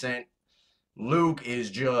 90%, Luke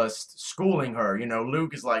is just schooling her.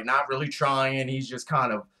 Luke is like not really trying. He's just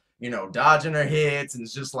kind of dodging her hits, and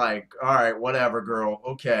it's just like, all right, whatever, girl,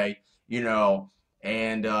 okay,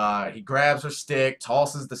 and he grabs her stick,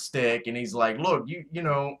 tosses the stick, and he's like, look,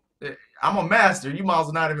 I'm a master, you might as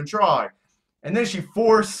well not even try. And then she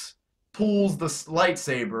force pulls the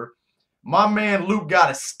lightsaber. My man Luke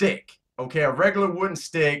got a stick. Okay, a regular wooden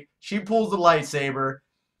stick. She pulls the lightsaber.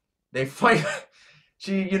 They fight.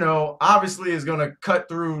 She, obviously is going to cut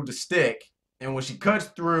through the stick. And when she cuts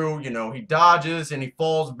through, he dodges and he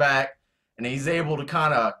falls back. And he's able to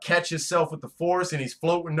kind of catch himself with the force and he's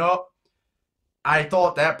floating up. I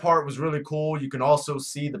thought that part was really cool. You can also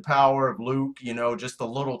see the power of Luke, just the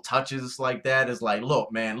little touches like that is like,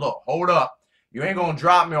 look, man, look, hold up. You ain't going to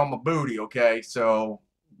drop me on my booty, okay? So,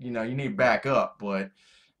 you need to back up. But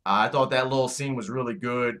I thought that little scene was really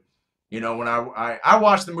good. When I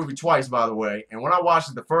watched the movie twice, by the way, and when I watched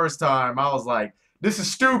it the first time, I was like, this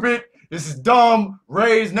is stupid. This is dumb.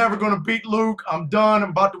 Ray's never going to beat Luke. I'm done. I'm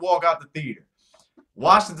about to walk out the theater.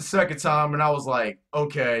 Watched it the second time, and I was like,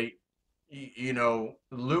 okay,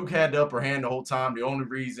 Luke had the upper hand the whole time. The only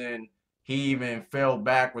reason he even fell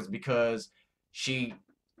back was because she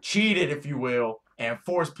cheated, if you will, and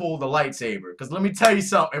force pulled the lightsaber. Because let me tell you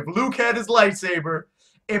something. If Luke had his lightsaber,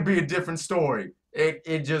 it'd be a different story.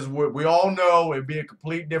 It just would. We all know it'd be a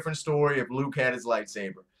complete different story if Luke had his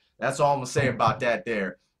lightsaber. That's all I'm gonna say about that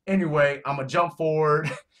there. Anyway, I'm gonna jump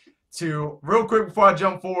forward to real quick before I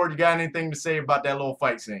jump forward. You got anything to say about that little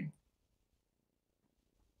fight scene?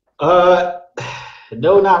 No,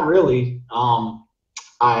 not really.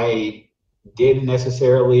 I didn't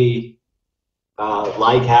necessarily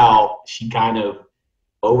like how she kind of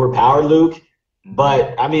overpowered Luke. Hmm.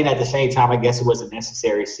 But I mean, at the same time, I guess it was a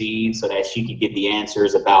necessary scene so that she could get the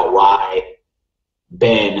answers about why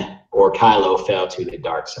Ben or Kylo fell to the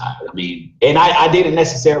dark side. I mean, and I didn't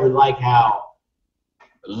necessarily like how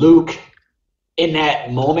Luke, in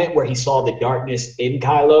that moment where he saw the darkness in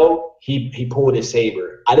Kylo, he pulled his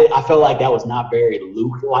saber. I felt like that was not very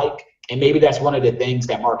Luke like, and maybe that's one of the things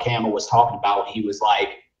that Mark Hamill was talking about. He was like,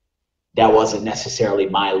 that wasn't necessarily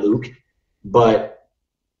my Luke, but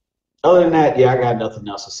other than that, yeah, I got nothing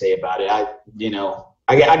else to say about it.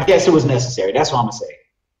 I guess it was necessary. That's what I'm gonna say.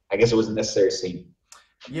 I guess it was a necessary scene.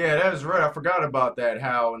 Yeah, that was right. I forgot about that.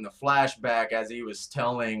 How in the flashback, as he was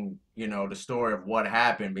telling, the story of what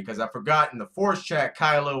happened, because I forgot in the Force chat,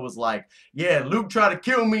 Kylo was like, "Yeah, Luke tried to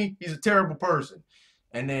kill me. He's a terrible person."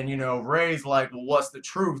 And then, Rey's like, "Well, what's the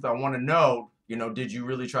truth? I want to know. Did you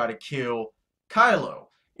really try to kill Kylo?"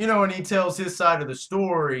 And he tells his side of the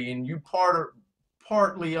story, and you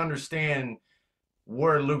partly understand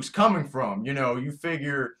where Luke's coming from. You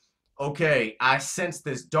figure, okay, I sense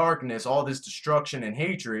this darkness, all this destruction and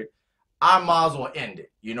hatred. I might as well end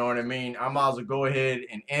it. You know what I mean? I might as well go ahead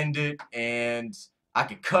and end it, and I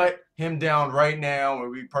could cut him down right now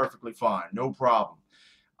and we'd be perfectly fine. No problem.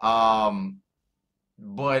 Um,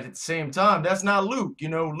 but at the same time, that's not Luke.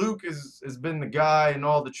 Luke has been the guy in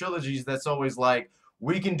all the trilogies that's always like,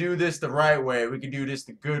 we can do this the right way. We can do this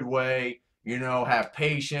the good way. Have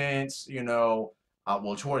patience.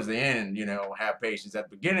 Well, towards the end, have patience. At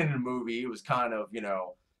the beginning of the movie, it was kind of,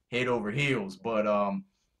 head over heels. But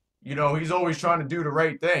he's always trying to do the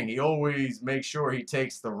right thing. He always makes sure he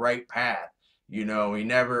takes the right path. He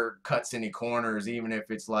never cuts any corners, even if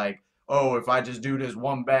it's like, oh, if I just do this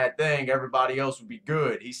one bad thing, everybody else would be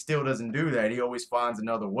good. He still doesn't do that. He always finds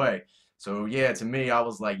another way. So yeah, to me, I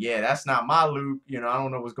was like, yeah, that's not my Luke. I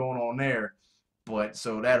don't know what's going on there. But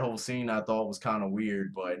so that whole scene I thought was kind of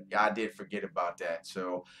weird, but I did forget about that.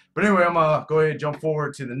 So, but anyway, I'm gonna go ahead and jump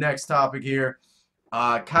forward to the next topic here.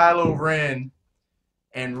 Kylo Ren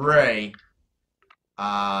and Rey,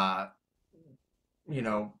 uh, you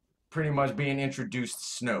know, pretty much being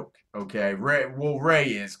introduced to Snoke. Okay, Rey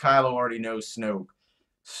is. Kylo already knows Snoke.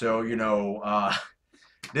 So,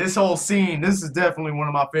 this whole scene, this is definitely one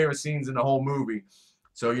of my favorite scenes in the whole movie.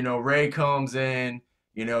 So, Rey comes in,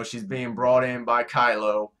 she's being brought in by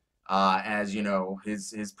Kylo, as,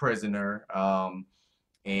 his prisoner.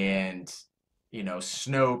 And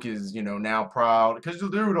Snoke is now proud because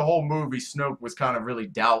through the whole movie Snoke was kind of really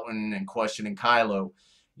doubting and questioning Kylo,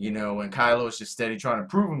 and Kylo's just steady trying to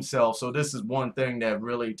prove himself. So this is one thing that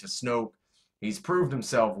really to Snoke he's proved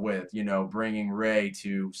himself with, bringing Rey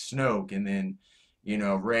to Snoke. And then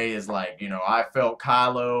Rey is like, I felt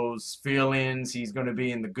Kylo's feelings, he's going to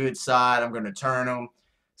be in the good side, I'm going to turn him.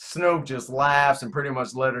 Snoke just laughs and pretty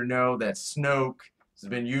much let her know that Snoke has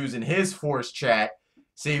been using his force chat.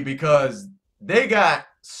 See, because they got,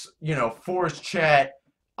 Force Chat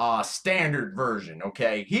standard version,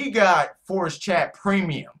 okay? He got Force Chat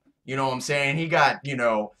premium. You know what I'm saying? He got,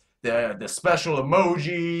 the special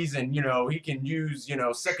emojis and, he can use,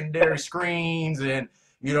 secondary screens and,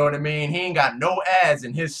 you know what I mean? He ain't got no ads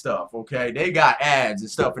in his stuff, okay? They got ads and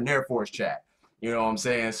stuff in their Force Chat. You know what I'm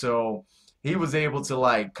saying? So he was able to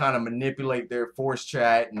like kind of manipulate their Force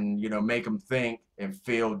Chat and, make them think and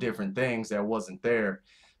feel different things that wasn't there.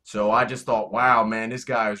 So I just thought, wow, man, this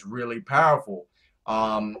guy is really powerful.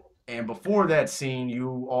 And before that scene,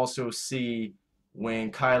 you also see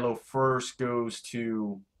when Kylo first goes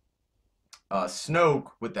to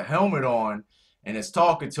Snoke with the helmet on and is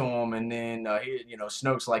talking to him, and then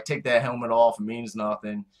Snoke's like, "Take that helmet off; it means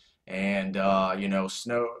nothing." And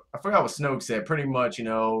Snoke, I forgot what Snoke said. Pretty much,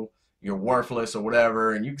 you're worthless or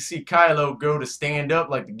whatever. And you can see Kylo go to stand up,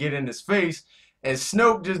 like to get in his face, and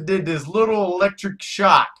Snoke just did this little electric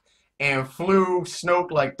shock and flew Snoke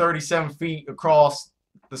like 37 feet across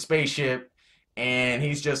the spaceship. And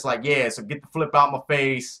he's just like, "Yeah, so get the flip out my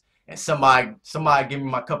face, and somebody give me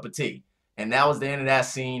my cup of tea." And that was the end of that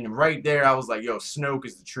scene. And right there, I was like, yo, Snoke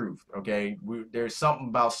is the truth, okay? There's something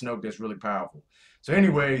about Snoke that's really powerful. So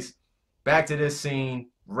anyways, back to this scene.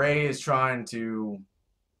 Rey is trying to,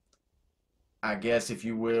 I guess, if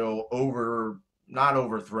you will, not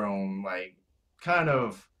overthrown, like, kind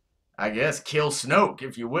of, I guess, kill Snoke,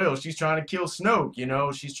 if you will. She's trying to kill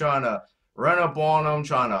Snoke, She's trying to run up on him,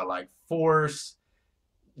 trying to, like,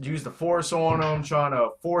 use the force on him, trying to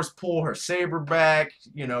force pull her saber back.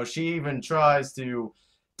 She even tries to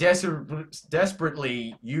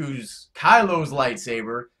desperately use Kylo's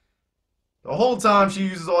lightsaber. The whole time she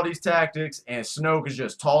uses all these tactics, and Snoke is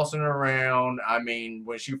just tossing her around. I mean,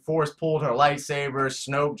 when she force pulled her lightsaber,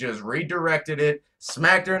 Snoke just redirected it,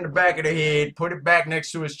 smacked her in the back of the head, put it back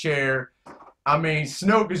next to his chair. I mean,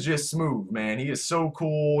 Snoke is just smooth, man. He is so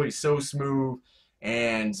cool. He's so smooth.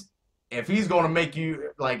 And if he's gonna make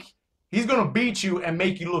you like, he's gonna beat you and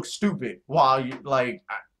make you look stupid while you like.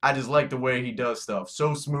 I just like the way he does stuff.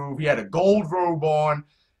 So smooth. He had a gold robe on.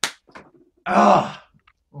 Ah,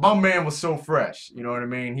 my man was so fresh. You know what I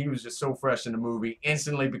mean? He was just so fresh in the movie.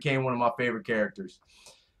 Instantly became one of my favorite characters.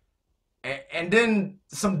 And then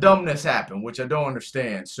some dumbness happened, which I don't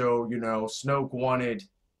understand. So, Snoke wanted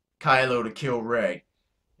Kylo to kill Rey.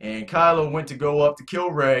 And Kylo went to go up to kill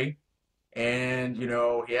Rey. And,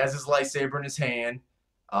 he has his lightsaber in his hand.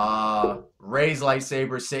 Rey's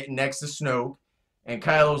lightsaber is sitting next to Snoke. And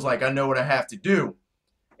Kylo's like, I know what I have to do.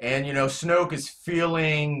 And, Snoke is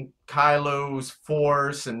feeling Kylo's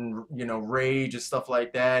force and, rage and stuff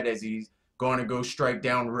like that as he's going to go strike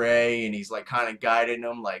down Rey. And he's like kind of guiding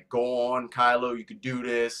him, like, go on, Kylo, you could do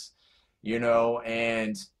this,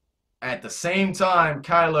 And at the same time,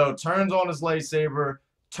 Kylo turns on his lightsaber,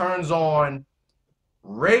 turns on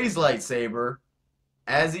Rey's lightsaber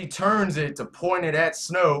as he turns it to point it at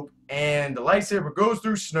Snoke. And the lightsaber goes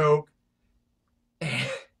through Snoke.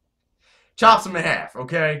 Chops him in half,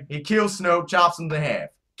 okay? He kills Snoke, chops him in half,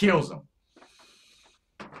 kills him.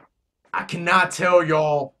 I cannot tell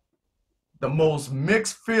y'all the most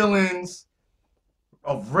mixed feelings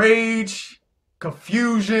of rage,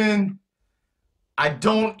 confusion. I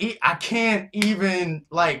can't even,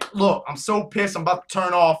 like, look, I'm so pissed I'm about to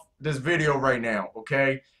turn off this video right now,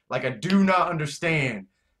 okay? Like, I do not understand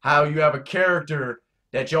how you have a character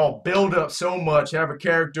that y'all build up so much, have a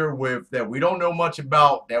character with that we don't know much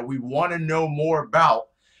about, that we want to know more about.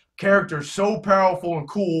 Character so powerful and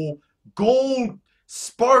cool, gold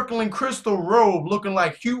sparkling crystal robe looking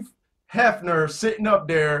like Hugh Hefner sitting up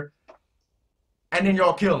there, and then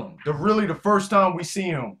y'all kill him. The first time we see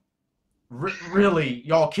him, really,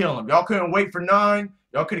 y'all kill him. Y'all couldn't wait for 9.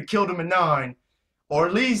 Y'all could have killed him in 9, or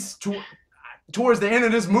at least towards the end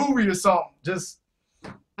of this movie or something. Just,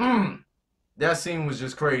 that scene was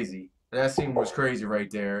just crazy. That scene was crazy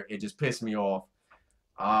right there. It just pissed me off.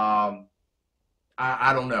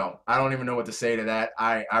 I don't know. I don't even know what to say to that.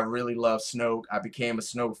 I really love Snoke. I became a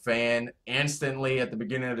Snoke fan instantly at the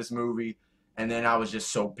beginning of this movie, and then I was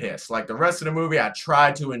just so pissed. Like, the rest of the movie I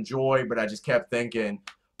tried to enjoy, but I just kept thinking,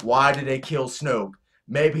 why did they kill Snoke?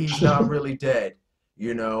 Maybe he's not really dead.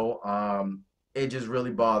 It just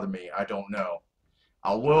really bothered me. I don't know.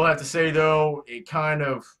 I will have to say, though, they kind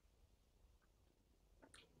of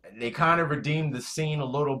redeemed the scene a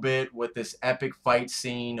little bit with this epic fight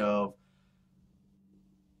scene of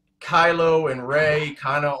Kylo and Rey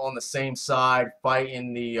kind of on the same side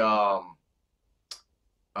fighting the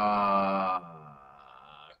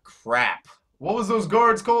crap. What was those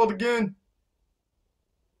guards called again?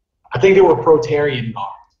 I think they were Protarian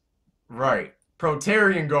guards. Right.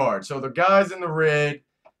 Protarian guards. So the guys in the red,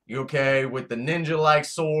 okay, with the ninja-like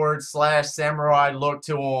sword / samurai look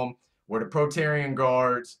to them were the Protarian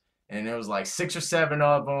guards. And there was like 6 or 7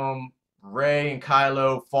 of them. Rey and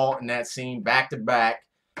Kylo fought in that scene back to back,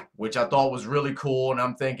 which I thought was really cool. And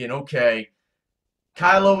I'm thinking, okay,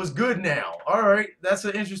 Kylo is good now. All right, that's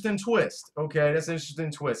an interesting twist. Okay, that's an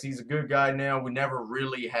interesting twist. He's a good guy now. We never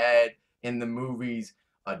really had in the movies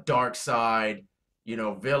a dark side,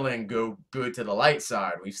 villain go good to the light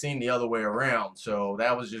side. We've seen the other way around. So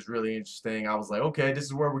that was just really interesting. I was like, okay, this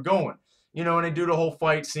is where we're going. And they do the whole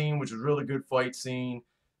fight scene, which was a really good fight scene.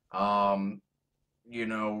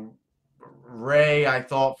 Rey, I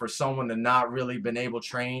thought, for someone to not really be able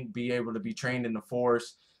to be trained in the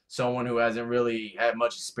Force, someone who hasn't really had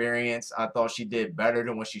much experience, I thought she did better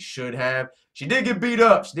than what she should have. She did get beat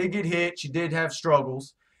up. She did get hit. She did have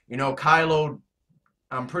struggles. Kylo,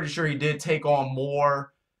 I'm pretty sure he did take on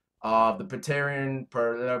more of the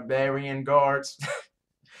Barbarian guards.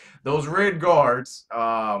 Those red guards,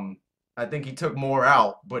 I think he took more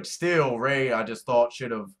out. But still, Rey, I just thought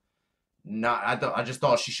should have not. I just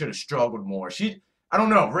thought she should have struggled more. I don't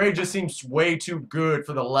know. Rey just seems way too good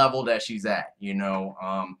for the level that she's at. And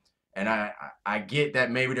I get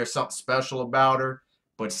that maybe there's something special about her,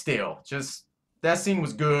 but still, just that scene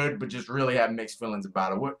was good, but just really had mixed feelings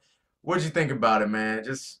about it. What'd you think about it, man?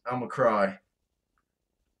 I'm gonna cry.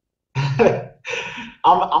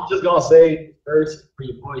 I'm just gonna say first for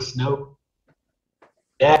your boy Snoke,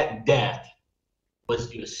 that death was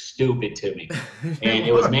just stupid to me, and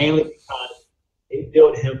it was mainly because they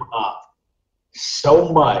built him up so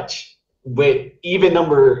much. With even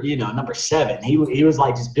number 7, he was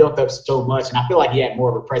like just built up so much, and I feel like he had more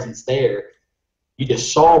of a presence there. You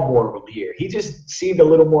just saw more of him here. He just seemed a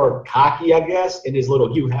little more cocky, I guess, in his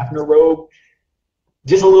little Hugh Hefner robe.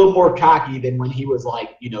 Just a little more cocky than when he was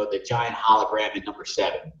like, the giant hologram in number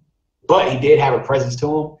 7. but he did have a presence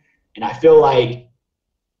to him, and I feel like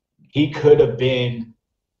he could have been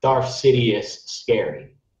Darth Sidious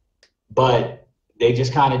scary, but they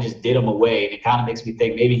just kind of just did him away, and it kind of makes me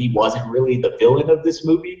think maybe he wasn't really the villain of this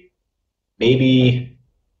movie. Maybe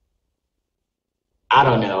I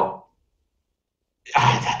don't know.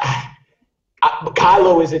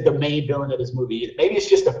 Kylo isn't the main villain of this movie. Maybe it's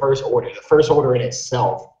just the First Order. The First Order in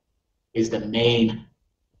itself is the main,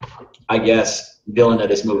 I guess, villain of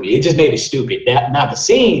this movie. It just made it stupid. Now the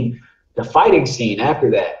scene, the fighting scene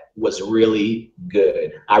after that was really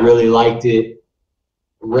good. I really liked it.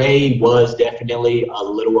 Rey was definitely a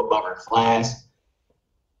little above her class,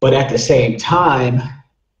 but at the same time,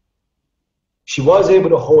 she was able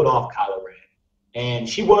to hold off Kylo Ren, and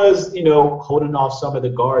she was, holding off some of the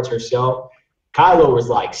guards herself. Kylo was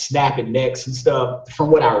like snapping necks and stuff. From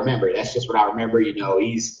what I remember, that's just what I remember.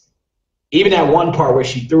 He's even that one part where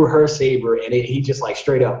she threw her saber and he just like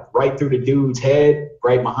straight up right through the dude's head,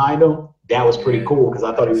 right behind him. That was pretty cool because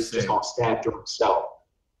I thought he was just gonna stab through himself.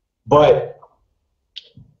 But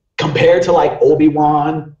compared to like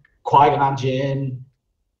Obi-Wan, Qui-Gon Jinn,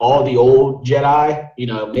 all the old Jedi,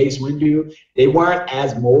 Mace Windu, they weren't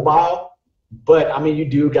as mobile. But I mean, you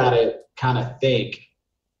do gotta kind of think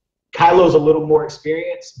Kylo's a little more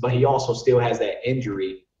experienced, but he also still has that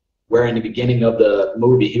injury where in the beginning of the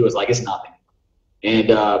movie, he was like, it's nothing. And,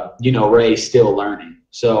 Rey's still learning.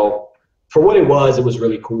 So for what it was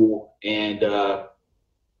really cool. And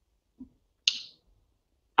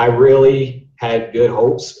I really had good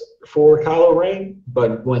hopes for Kylo Ren.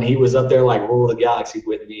 But when he was up there, like, rule the galaxy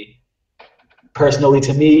with me, personally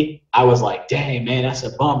to me, I was like, dang, man, that's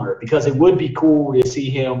a bummer. Because it would be cool to see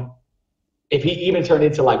him, if he even turned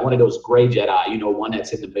into like one of those gray Jedi, one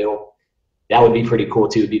that's in the middle, that would be pretty cool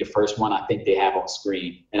too. It'd be the first one I think they have on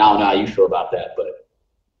screen. And I don't know how you feel about that, but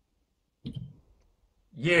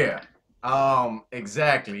Yeah,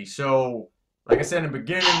 exactly. So, like I said in the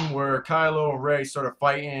beginning, where Kylo and Rey started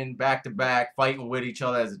fighting back to back, fighting with each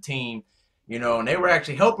other as a team, and they were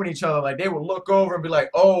actually helping each other. Like they would look over and be like,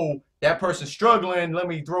 "Oh, that person's struggling. Let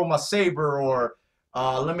me throw my saber," or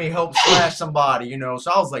let me help slash somebody.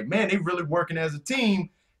 So I was like, man, they really working as a team.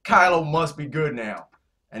 Kylo must be good now.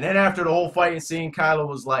 And then after the whole fighting scene, Kylo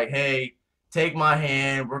was like, hey, take my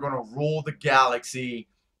hand. We're going to rule the galaxy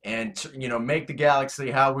and, make the galaxy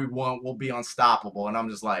how we want. We'll be unstoppable. And I'm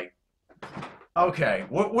just like, okay,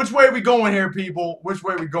 which way are we going here, people? Which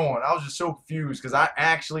way are we going? I was just so confused because I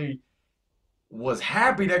actually was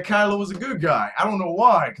happy that Kylo was a good guy. I don't know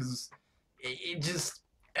why, because it just,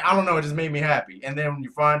 I don't know, it just made me happy. And then when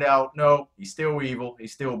you find out, no, he's still evil,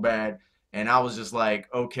 he's still bad. And I was just like,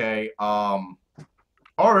 okay, all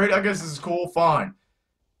right, I guess this is cool, fine.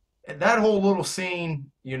 That whole little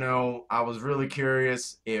scene, I was really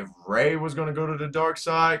curious if Rey was going to go to the dark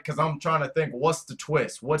side, because I'm trying to think, what's the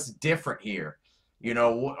twist? What's different here?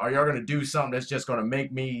 Are y'all going to do something that's just going to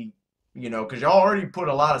make me, because y'all already put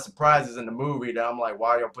a lot of surprises in the movie that I'm like,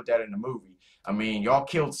 why y'all put that in the movie? I mean, y'all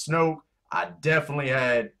killed Snoke. I definitely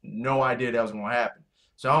had no idea that was going to happen.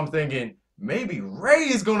 So I'm thinking maybe Rey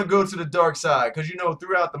is going to go to the dark side, because,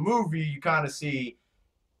 throughout the movie, you kind of see,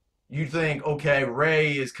 you think, okay,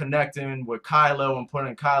 Rey is connecting with Kylo and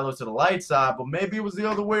putting Kylo to the light side, but maybe it was the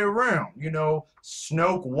other way around.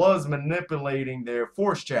 Snoke was manipulating their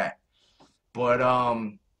force chat. But,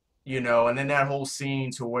 and then that whole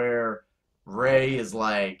scene to where Rey is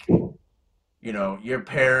like, your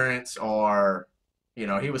parents are,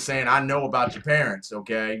 he was saying, I know about your parents,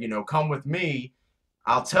 okay? Come with me.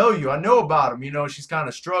 I'll tell you, I know about them. She's kind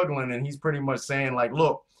of struggling, and he's pretty much saying, like,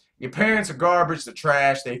 look, your parents are garbage, they're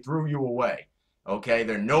trash, they threw you away. Okay,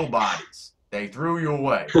 they're nobodies. They threw you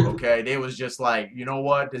away. Okay, they was just like, you know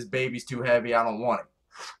what, this baby's too heavy, I don't want it.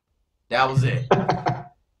 That was it.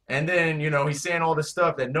 And then, he's saying all this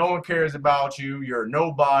stuff that no one cares about you, you're a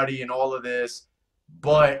nobody and all of this,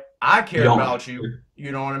 but I care about you.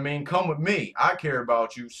 You know what I mean? Come with me. I care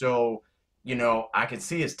about you. So, I could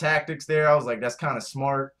see his tactics there. I was like, that's kind of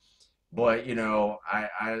smart. But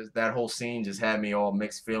I that whole scene just had me all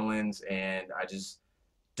mixed feelings, and I just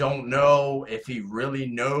don't know if he really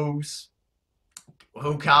knows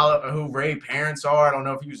who Rey parents are. I don't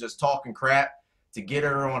know if he was just talking crap to get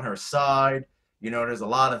her on her side. There's a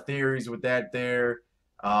lot of theories with that there.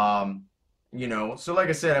 So like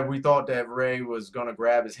I said, we thought that Rey was gonna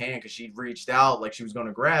grab his hand because she'd reached out like she was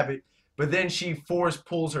gonna grab it, but then she force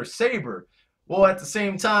pulls her saber. Well, at the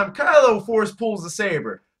same time, Kylo force pulls the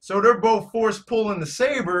saber. So they're both force pulling the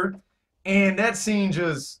saber, and that scene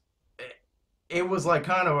just, it was like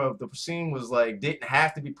kind of the scene was like didn't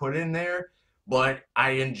have to be put in there, but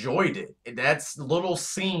I enjoyed it. That's little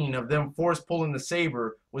scene of them force pulling the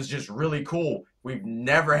saber was just really cool. We've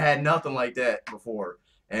never had nothing like that before.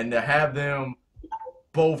 And to have them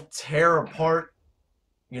both tear apart,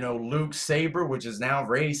 Luke's saber, which is now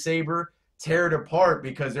Rey's saber, tear it apart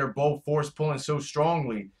because they're both force pulling so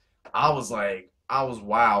strongly. Wow. I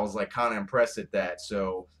was like kind of impressed at that.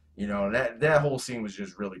 So, that whole scene was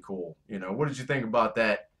just really cool. What did you think about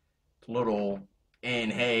that little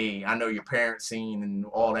and hey, I know your parents scene and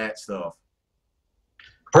all that stuff?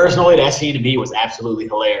 Personally, that scene to me was absolutely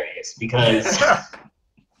hilarious because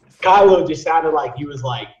Kylo just sounded like he was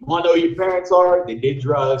like, you want to know who your parents are? They did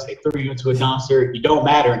drugs. They threw you into a dumpster. You don't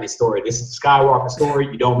matter in this story. This is the Skywalker story.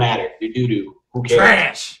 You don't matter. You're doo-doo. Who cares?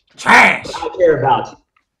 Trash. Trash. But I care about you.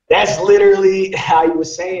 That's literally how he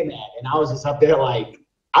was saying that. And I was just up there like,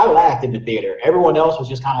 I laughed in the theater. Everyone else was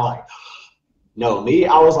just kind of like, no, me,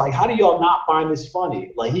 I was like, how do y'all not find this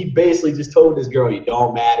funny? Like, he basically just told this girl, you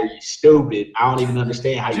don't matter, you stupid. I don't even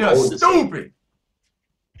understand how you hold this. Stupid.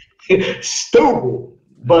 Stupid.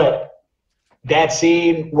 But that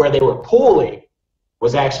scene where they were pulling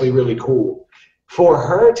was actually really cool. For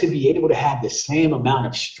her to be able to have the same amount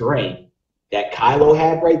of strength that Kylo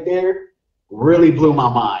had right there really blew my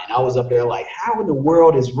mind. I was up there like, how in the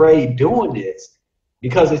world is Rey doing this?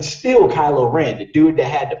 Because it's still Kylo Ren, the dude that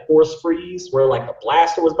had the force freeze where like the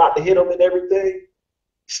blaster was about to hit him and everything,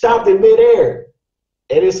 stopped in midair.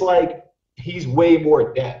 And it's like he's way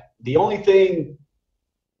more adept. The only thing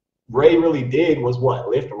Rey really did was what?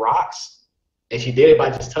 Lift rocks. And she did it by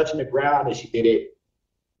just touching the ground, and she did it,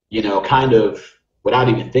 kind of without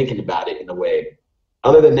even thinking about it in a way.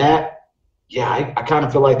 Other than that, yeah, I kind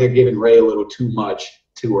of feel like they're giving Rey a little too much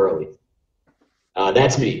too early.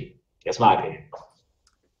 That's me. That's my opinion.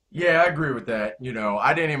 Yeah, I agree with that.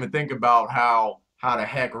 I didn't even think about how the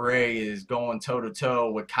heck Rey is going toe to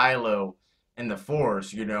toe with Kylo in the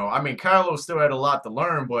Force. I mean, Kylo still had a lot to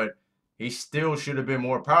learn, but he still should have been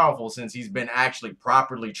more powerful since he's been actually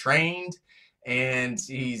properly trained and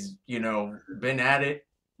he's, been at it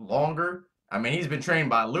longer. I mean, he's been trained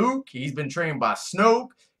by Luke, he's been trained by Snoke,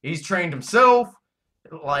 he's trained himself.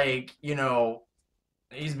 Like,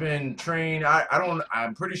 he's been trained.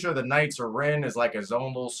 I'm pretty sure the Knights of Ren is like his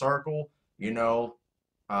own little circle,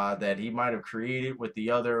 that he might have created with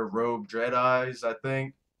the other rogue Jedis, I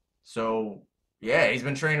think. So yeah, he's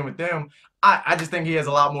been training with them. I just think he has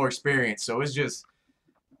a lot more experience. So it's just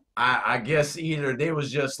I guess either they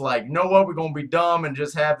was just like, you know what, we're gonna be dumb and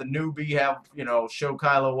just have the newbie have, show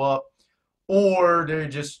Kylo up, or they're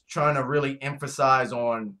just trying to really emphasize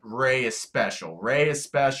on Rey is special. Rey is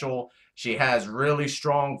special. She has really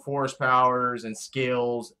strong force powers and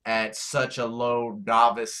skills at such a low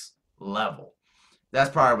novice level. That's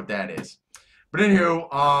probably what that is. But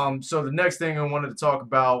anywho, so the next thing I wanted to talk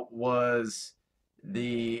about was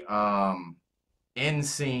the end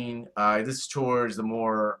scene. This is towards the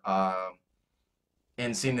more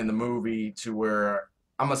end scene in the movie to where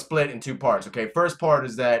I'm gonna split in two parts. Okay, first part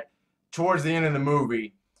is that towards the end of the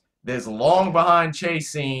movie, there's a long behind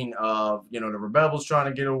chase scene of the rebels trying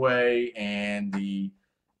to get away and the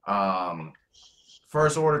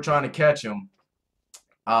First Order trying to catch him,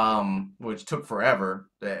 which took forever.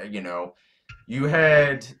 You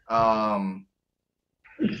had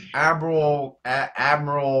Admiral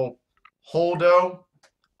Holdo,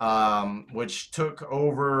 which took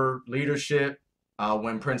over leadership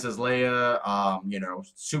when Princess Leia,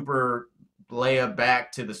 super Leia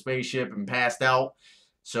back to the spaceship and passed out.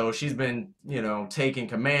 So she's been, taking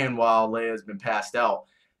command while Leia's been passed out.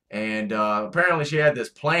 And apparently she had this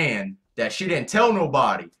plan that she didn't tell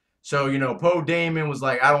nobody. So, Poe Dameron was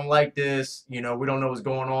like, I don't like this. We don't know what's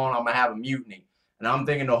going on. I'm going to have a mutiny. And I'm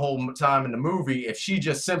thinking the whole time in the movie, if she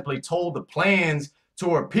just simply told the plans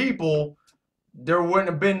to her people, there wouldn't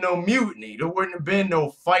have been no mutiny. There wouldn't have been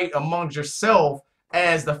no fight amongst yourself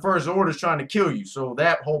as the First Order's trying to kill you. So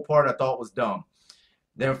that whole part I thought was dumb.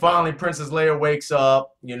 Then finally, Princess Leia wakes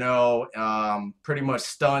up, pretty much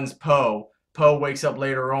stuns Poe. Poe wakes up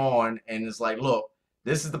later on and is like, look,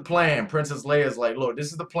 this is the plan. Princess Leia's like, look,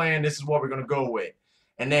 this is the plan. This is what we're going to go with.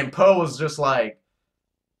 And then Poe is just like,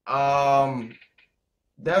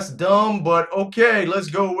 that's dumb, but okay, let's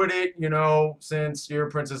go with it, since you're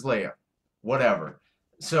Princess Leia. Whatever.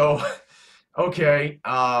 So, okay.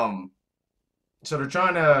 So they're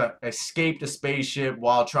trying to escape the spaceship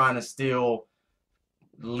while trying to still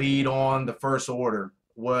lead on the First Order.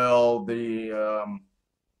 Well, they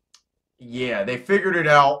figured it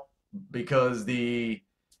out because the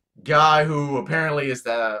guy who apparently is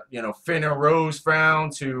the, Finn and Rose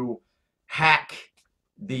found to hack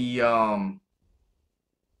the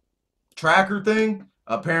tracker thing,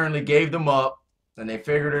 apparently gave them up, and they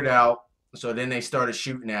figured it out. So then they started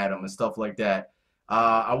shooting at him and stuff like that.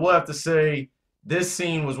 I will have to say this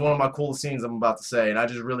scene was one of my coolest scenes I'm about to say, and I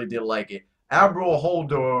just really did like it. Admiral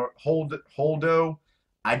Holdo,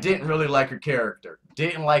 I didn't really like her character.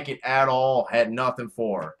 Didn't like it at all. Had nothing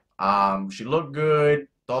for her. She looked good.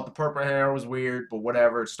 Thought the purple hair was weird, but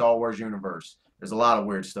whatever. Star Wars universe. There's a lot of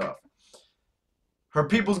weird stuff. Her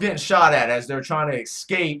people's getting shot at as they're trying to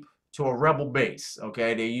escape to a rebel base.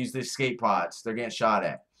 Okay, they use the escape pods. They're getting shot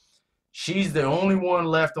at. She's the only one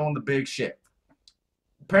left on the big ship.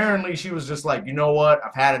 Apparently, she was just like, you know what?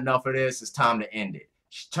 I've had enough of this. It's time to end it.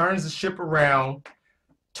 She turns the ship around,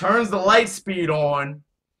 turns the light speed on,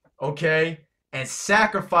 okay, and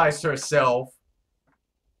sacrificed herself.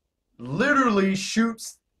 Literally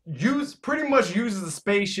pretty much uses the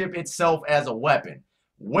spaceship itself as a weapon.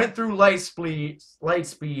 Went through light speed,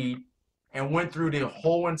 and went through the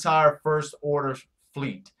whole entire First Order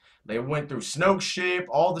fleet. They went through Snoke's ship,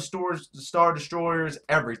 all the Star Destroyers,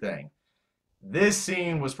 everything. This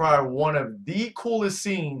scene was probably one of the coolest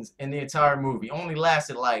scenes in the entire movie. Only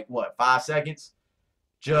lasted like, what, 5 seconds?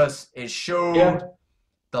 Just, it showed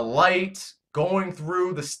the light going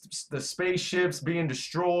through the spaceships being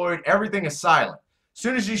destroyed. Everything is silent. As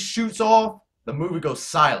soon as she shoots off, the movie goes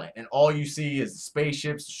silent. And all you see is the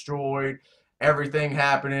spaceships destroyed, everything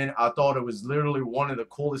happening. I thought it was literally one of the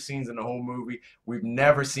coolest scenes in the whole movie. We've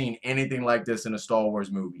never seen anything like this in a Star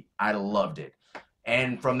Wars movie. I loved it.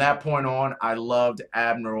 And from that point on, I loved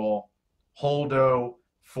Admiral Holdo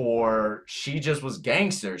she just was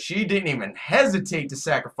gangster. She didn't even hesitate to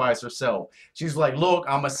sacrifice herself. She's like, look,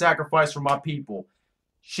 I'm a sacrifice for my people.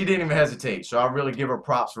 She didn't even hesitate. So I really give her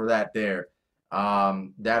props for that there.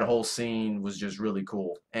 That whole scene was just really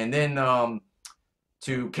cool. And then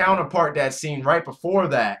to counterpart that scene right before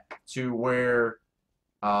that to where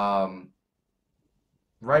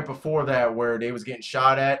where they was getting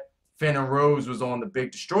shot at, Finn and Rose was on the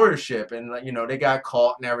big destroyer ship, and you know they got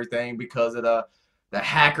caught and everything because of the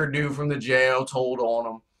hacker dude from the jail told on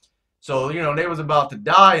them. So you know they was about to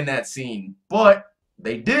die in that scene, but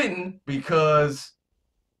they didn't because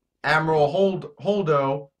Admiral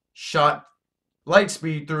Holdo shot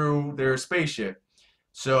Lightspeed through their spaceship.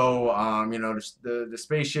 So you know the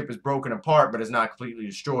spaceship is broken apart, but it's not completely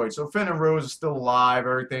destroyed. So Finn and Rose are still alive.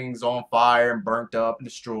 Everything's on fire and burnt up and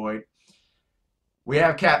destroyed. We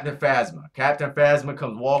have Captain Phasma. Captain Phasma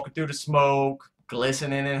comes walking through the smoke,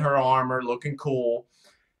 glistening in her armor, looking cool.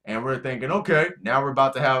 And we're thinking, okay, now we're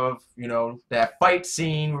about to have, you know, that fight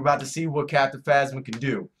scene. We're about to see what Captain Phasma can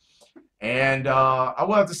do. And I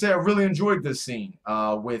will have to say I really enjoyed this scene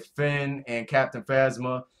with Finn and Captain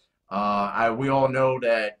Phasma. We all know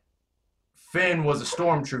that Finn was a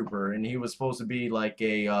stormtrooper, and he was supposed to be like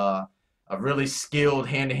a really skilled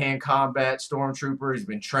hand-to-hand combat stormtrooper. He's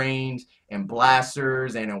been trained in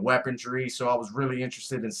blasters and in weaponry, so I was really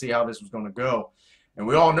interested in see how this was going to go. And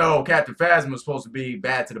we all know Captain Phasma was supposed to be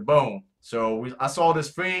bad to the bone. So I saw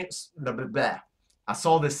this I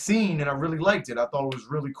saw this scene and I really liked it. I thought it was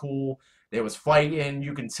really cool. They was fighting.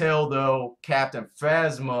 You can tell though Captain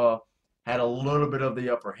Phasma had a little bit of the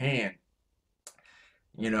upper hand.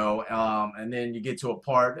 You know, and then you get to a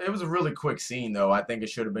part. It was a really quick scene, though. I think it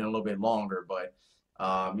should have been a little bit longer, but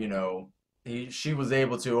you know, she was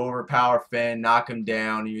able to overpower Finn, knock him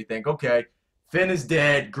down, and you think, okay, Finn is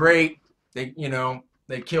dead. Great. You know,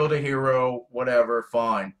 they killed a hero. Whatever,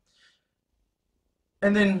 fine.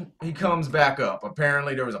 And then he comes back up.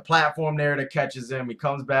 Apparently, there was a platform there that catches him. He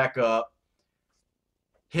comes back up,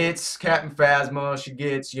 hits Captain Phasma. She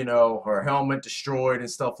gets, you know, her helmet destroyed and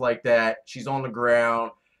stuff like that. She's on the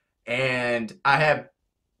ground. And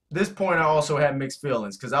this point, I also had mixed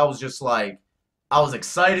feelings because I was just like, I was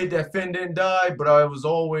excited that Finn didn't die, but I was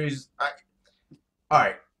always, all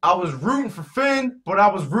right, I was rooting for Finn, but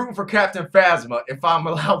I was rooting for Captain Phasma if I'm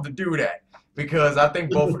allowed to do that because I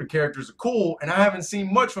think both of the characters are cool, and I haven't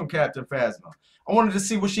seen much from Captain Phasma. I wanted to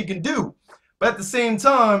see what she can do. But at the same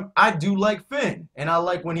time, I do like Finn, and I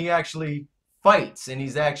like when he actually fights, and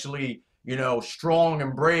he's actually, you know, strong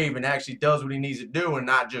and brave and actually does what he needs to do and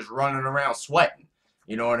not just running around sweating.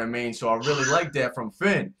 You know what I mean? So I really like that from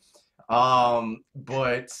Finn.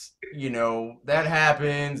 But, you know, that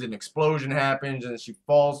happens, an explosion happens, and she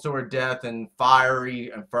falls to her death in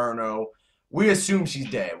fiery inferno. We assume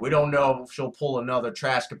she's dead. We don't know if she'll pull another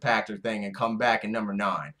trash compactor thing and come back in number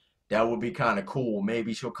 9. That would be kind of cool.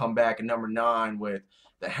 Maybe she'll come back in number 9 with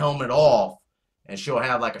the helmet off and she'll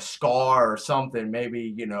have like a scar or something.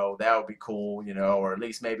 Maybe, you know, that would be cool, you know, or at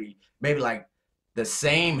least maybe like the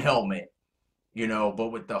same helmet, you know, but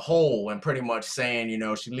with the hole and pretty much saying, you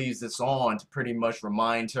know, she leaves this on to pretty much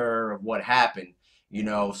remind her of what happened, you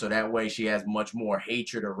know, so that way she has much more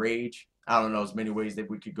hatred or rage. I don't know, there's many ways that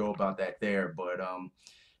we could go about that there, but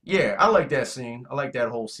yeah, I like that scene. I like that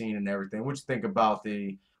whole scene and everything. What you think about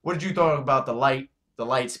what did you think about the light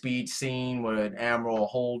speed scene with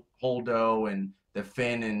Admiral Holdo and the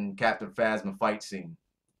Finn and Captain Phasma fight scene?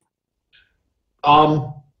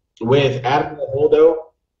 Um, with Admiral Holdo,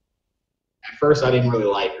 at first I didn't really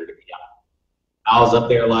like her, to be honest. I was up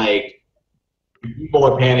there like, people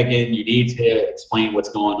are panicking. You need to explain what's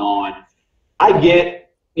going on. I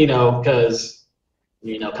get, because,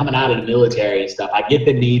 coming out of the military and stuff, I get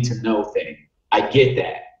the need to know things. I get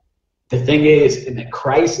that. The thing is, in the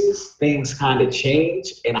crisis, things kind of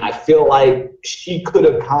change, and I feel like she could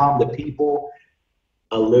have calmed the people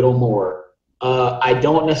a little more. I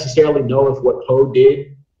don't necessarily know if what Poe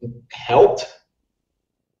did helped.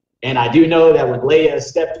 And I do know that when Leia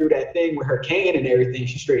stepped through that thing with her cane and everything,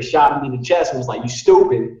 she straight shot him in the chest and was like, "You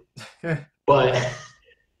stupid." But,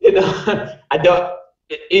 I don't.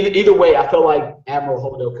 Either way, I feel like Admiral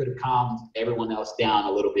Holdo could have calmed everyone else down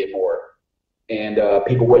a little bit more. And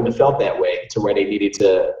people wouldn't have felt that way to where they needed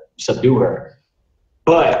to subdue her.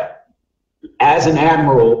 But as an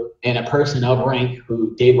admiral and a person of rank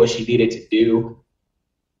who did what she needed to do,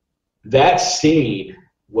 that scene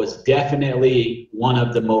was definitely one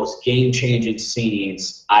of the most game-changing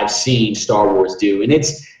scenes I've seen Star Wars do. And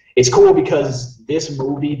it's cool because this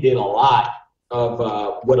movie did a lot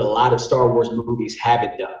of what a lot of Star Wars movies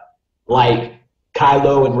haven't done. Like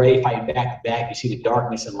Kylo and Rey fighting back to back. You see the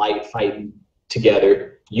darkness and light fighting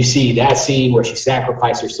together. You see that scene where she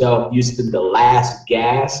sacrificed herself using the last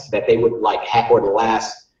gas that they would or the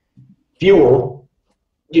last fuel,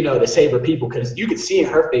 to save her people. Because you could see in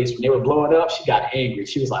her face when they were blowing up, she got angry.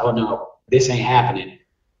 She was like, "Oh no, this ain't happening."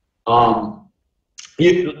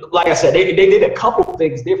 Like I said, they did a couple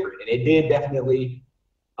things different, and it did definitely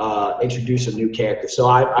introduce a new character. So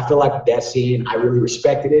I feel like that scene, I really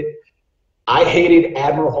respected it. I hated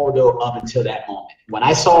Admiral Holdo up until that moment. When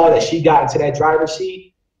I saw that she got into that driver's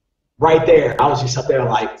seat, right there, I was just up there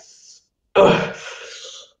like, ugh,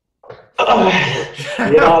 ugh,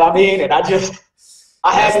 you know what I mean? And I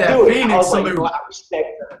had to do it. I was like, I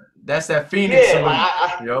respect her. That's that Phoenix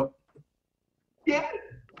salute. Yep. Yeah,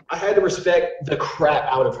 I had to respect the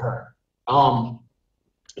crap out of her. And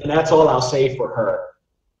that's all I'll say for her.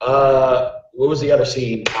 What was the other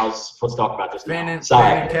scene I was supposed to talk about just now? Finn and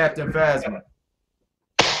Captain Phasma.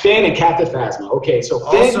 Finn and Captain Phasma. Okay, so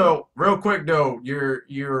Finn. Also, real quick though,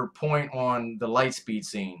 your point on the light speed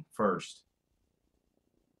scene first,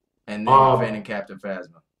 and then Finn and Captain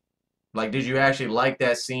Phasma. Like, did you actually like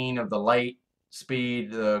that scene of the light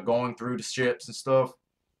speed going through the ships and stuff?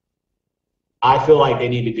 I feel like they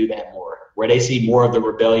need to do that more, where they see more of the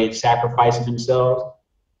rebellion sacrificing themselves,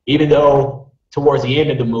 even though towards the end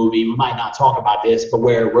of the movie, we might not talk about this, but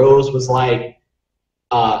where Rose was like,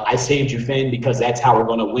 "I saved you, Finn, because that's how we're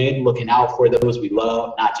going to win, looking out for those we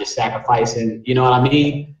love, not just sacrificing." You know what I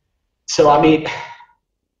mean? So, I mean,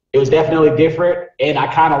 it was definitely different, and I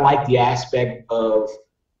kind of like the aspect of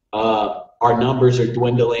our numbers are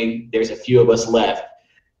dwindling. There's a few of us left.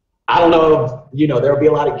 I don't know if, there'll be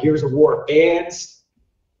a lot of Gears of War fans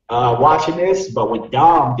watching this, but when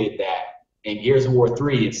Dom did that, in Gears of War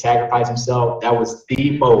 3 and sacrificed himself, that was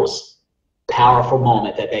the most powerful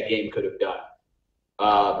moment that game could have done.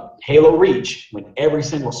 Halo Reach, when every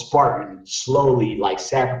single Spartan slowly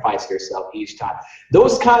sacrificed herself each time.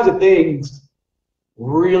 Those kinds of things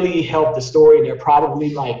really help the story, and they're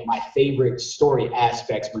probably my favorite story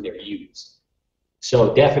aspects when they're used.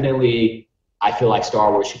 So definitely, I feel like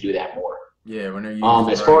Star Wars should do that more. Yeah, when they're used.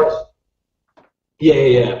 As far as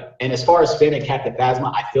and as far as Finn and Captain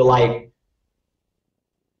Phasma, I feel like,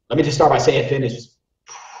 let me just start by saying Finn is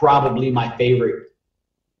probably my favorite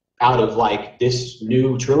out of this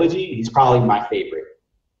new trilogy. He's probably my favorite.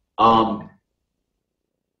 I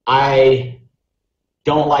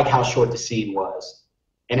don't like how short the scene was.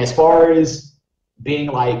 And as far as being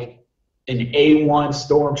an A1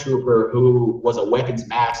 stormtrooper who was a weapons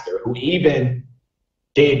master, who even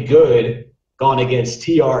did good going against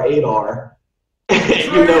TR-8R,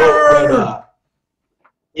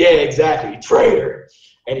 yeah, exactly, traitor.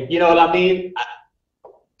 And you know what I mean?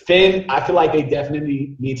 Finn, I feel like they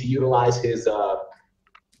definitely need to utilize his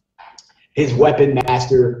weapon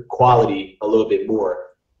master quality a little bit more.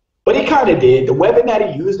 But he kind of did. The weapon that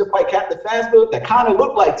he used to fight Captain Phasma, that kind of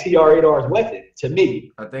looked like TR-8R's weapon to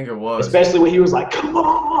me. I think it was. Especially when he was like, "Come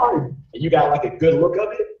on!" And you got a good look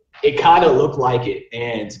of it. It kind of looked like it.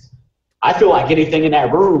 And I feel like anything in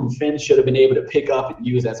that room, Finn should have been able to pick up and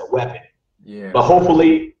use as a weapon. Yeah. But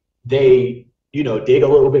hopefully they, dig a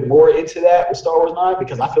little bit more into that with Star Wars 9,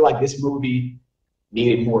 because I feel like this movie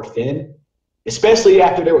needed more Finn, especially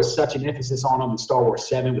after there was such an emphasis on him in Star Wars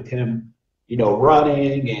 7 with him,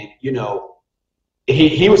 running and,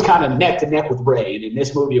 he was kind of neck to neck with Rey. And in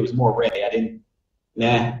this movie, it was more Rey.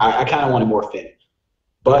 I kind of wanted more Finn.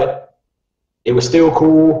 But it was still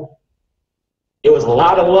cool. It was a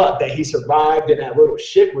lot of luck that he survived and that little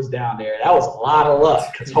ship was down there. That was a lot of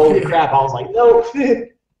luck because holy crap, I was like, no, Finn.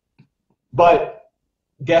 But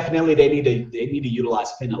definitely they need to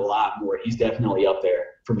utilize Finn a lot more. He's definitely up there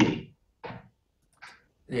for me.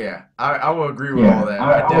 Yeah, I will agree with all that.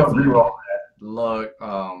 I definitely love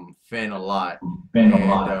Finn a lot.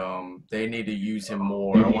 And they need to use him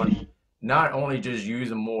more. I want not only just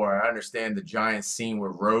use him more. I understand the giant scene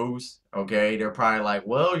with Rose. Okay, they're probably like,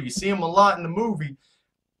 well, you see him a lot in the movie.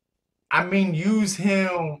 I mean, use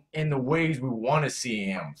him in the ways we want to see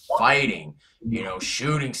him fighting,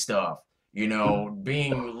 shooting stuff,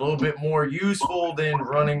 being a little bit more useful than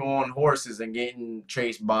running on horses and getting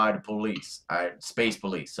chased by the police, space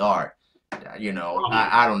police. Sorry, I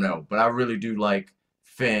don't know, but I really do like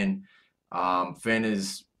Finn. Finn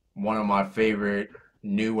is one of my favorite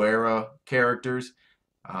new era characters.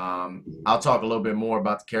 I'll talk a little bit more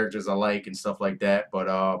about the characters I like and stuff like that, but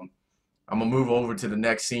I'm gonna move over to the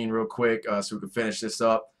next scene real quick so we can finish this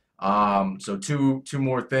up. So two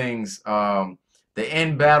more things. The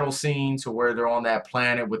end battle scene to where they're on that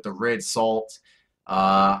planet with the red salt.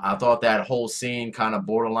 I thought that whole scene kind of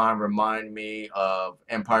borderline reminded me of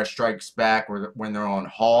Empire Strikes Back, when they're on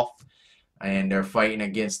Hoth and they're fighting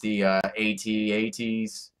against the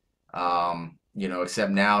AT-ATs.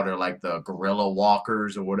 Except now they're like the guerrilla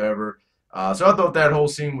walkers or whatever. So I thought that whole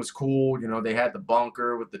scene was cool. They had the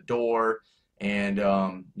bunker with the door, and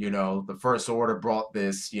the First Order brought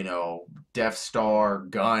this, Death Star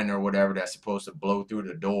gun or whatever that's supposed to blow through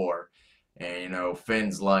the door. And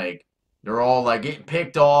Finn's like, they're all like getting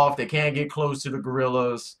picked off. They can't get close to the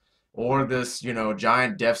guerrillas or this,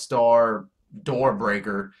 giant Death Star door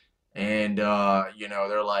breaker. And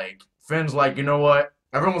they're like, Finn's like, you know what?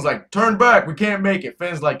 Everyone's like, turn back, we can't make it.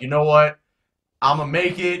 Finn's like, you know what? I'm gonna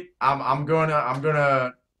make it. I'm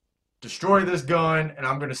gonna destroy this gun and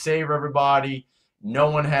I'm gonna save everybody. No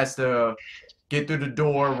one has to get through the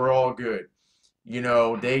door. We're all good.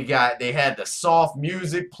 They had the soft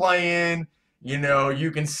music playing.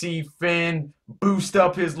 You can see Finn boost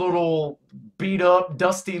up his little beat up,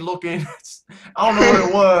 dusty looking. I don't know what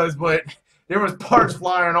it was, but there was parts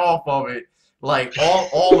flying off of it. Like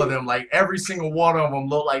all of them, like every single one of them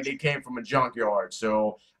looked like they came from a junkyard.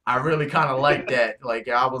 So I really kind of like that. Like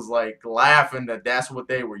I was like laughing that that's what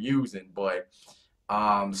they were using. But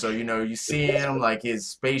so you see him like his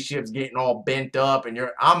spaceship's getting all bent up, and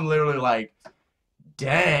I'm literally like,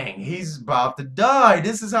 dang, he's about to die.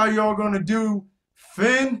 This is how y'all gonna do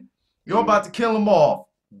Finn? You're about to kill him off.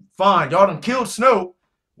 Fine, y'all done killed Snoke.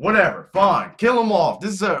 Whatever, fine, kill them off.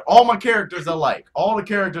 This is all my characters I like. All the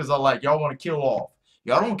characters I like, y'all want to kill off.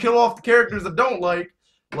 Y'all don't kill off the characters I don't like,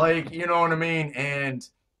 you know what I mean? And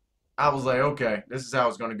I was like, okay, this is how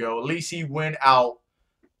it's going to go. At least he went out,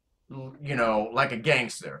 like a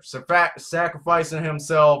gangster. Sacrificing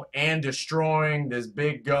himself and destroying this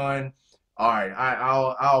big gun. All right,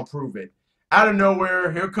 I'll prove it. Out of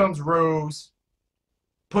nowhere, here comes Rose,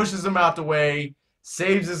 pushes him out the way,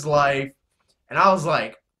 saves his life. And I was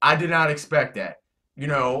like, I did not expect that.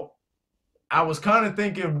 I was kind of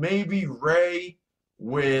thinking maybe Rey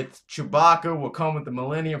with Chewbacca will come with the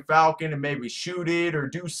Millennium Falcon and maybe shoot it or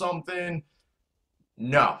do something.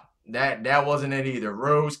 No, that wasn't it either.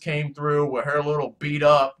 Rose came through with her little beat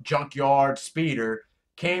up junkyard speeder,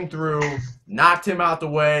 came through, knocked him out the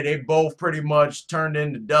way. They both pretty much turned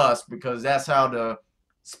into dust because that's how the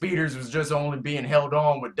speeders was just only being held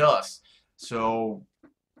on with dust. So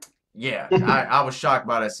yeah, I was shocked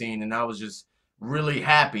by that scene, and I was just really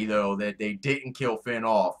happy though that they didn't kill Finn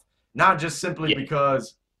off. Not just simply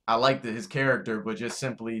because I liked his character, but just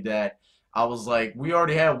simply that I was like, we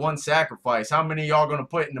already had one sacrifice. How many of y'all gonna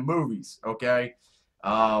put in the movies? Okay,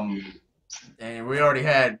 and we already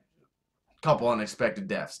had a couple unexpected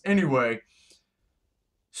deaths. Anyway,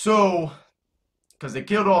 so because they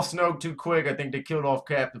killed off Snoke too quick, I think they killed off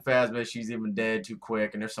Captain Phasma. She's even dead too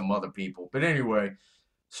quick, and there's some other people. But anyway.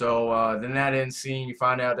 So then that end scene, you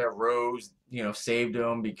find out that Rose, saved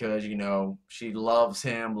him because, she loves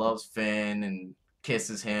him, loves Finn, and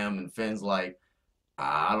kisses him. And Finn's like,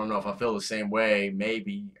 I don't know if I feel the same way.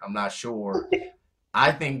 Maybe. I'm not sure.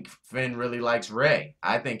 I think Finn really likes Rey.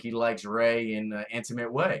 I think he likes Rey in an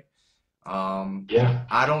intimate way.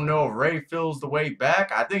 I don't know if Rey feels the way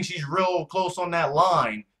back. I think she's real close on that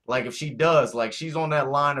line. Like if she does, like she's on that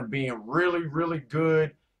line of being really, really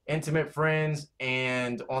good intimate friends,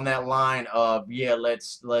 and on that line of yeah,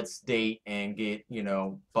 let's date and get,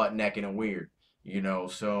 butt naked and weird,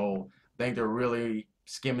 So I think they're really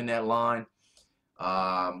skimming that line.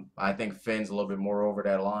 I think Finn's a little bit more over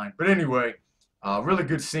that line. But anyway, really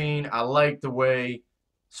good scene. I like the way.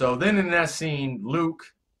 So then in that scene, Luke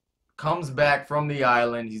comes back from the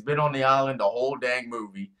island. He's been on the island the whole dang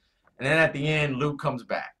movie. And then at the end, Luke comes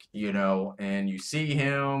back, and you see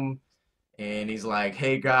him and he's like,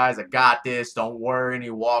 hey guys, I got this. Don't worry. And he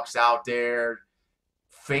walks out there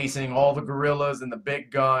facing all the gorillas and the big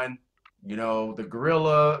gun. The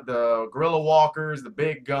gorilla walkers, the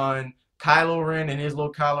big gun, Kylo Ren and his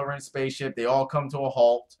little Kylo Ren spaceship, they all come to a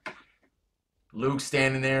halt. Luke's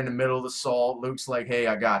standing there in the middle of the salt. Luke's like, hey,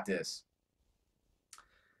 I got this.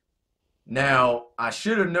 Now, I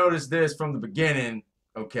should have noticed this from the beginning,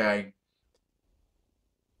 okay?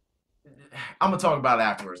 I'm gonna talk about it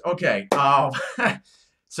afterwards. Okay.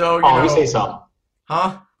 So, Oh, we say something.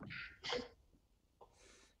 huh?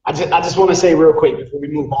 I just want to say real quick before we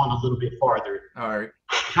move on a little bit farther. All right.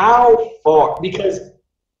 How far? Because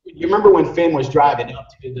you remember when Finn was driving up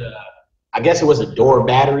to I guess it was a door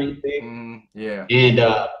battery thing. Yeah. And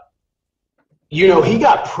he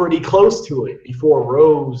got pretty close to it before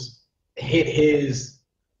Rose hit his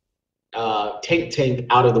tank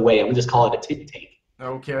out of the way. I'm gonna just call it a tank.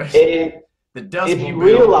 Okay. And the dust. if you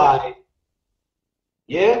realize,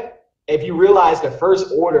 if you realize the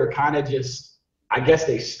First Order kind of just, I guess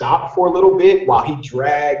they stopped for a little bit while he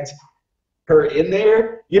dragged her in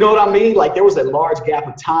there. You know what I mean? Like there was a large gap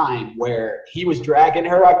of time where he was dragging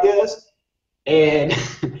her, I guess. And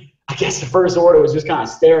I guess the First Order was just kind of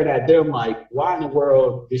staring at them like, why in the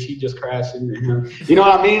world did she just crash into him? You know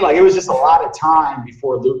what I mean? Like it was just a lot of time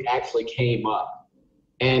before Luke actually came up.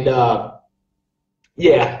 And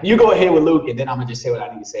you go ahead with Luke, and then I'm going to just say what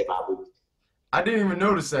I need to say about Luke. I didn't even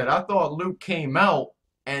notice that. I thought Luke came out,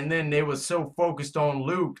 and then they was so focused on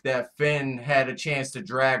Luke that Finn had a chance to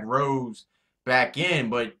drag Rose back in.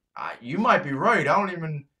 But you might be right. I don't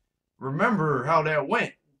even remember how that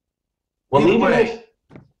went. Well,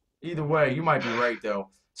 Either way, you might be right though.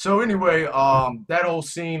 So anyway, that whole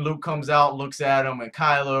scene, Luke comes out, looks at him, and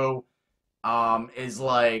Kylo is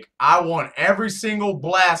like, I want every single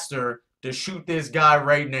blaster to shoot this guy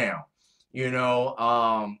right now.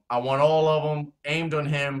 I want all of them aimed on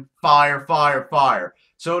him. Fire, fire, fire.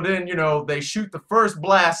 So then, they shoot the first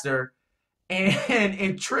blaster, and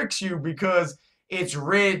it tricks you because it's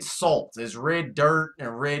red salt, it's red dirt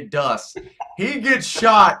and red dust. He gets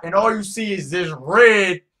shot, and all you see is this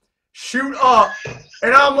red shoot up,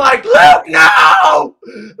 and I'm like, Luke, no!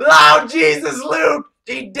 Oh, Jesus, Luke,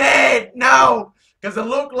 he dead, no! Because it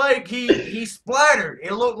looked like he splattered.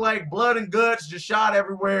 It looked like blood and guts just shot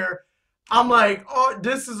everywhere. I'm like, oh,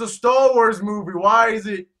 this is a Star Wars movie. Why is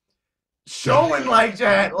it showing like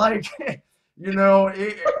that? Like,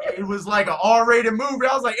 it was like an R-rated movie.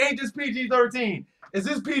 I was like, ain't this PG-13? Is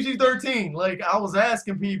this PG-13? Like, I was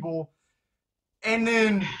asking people. And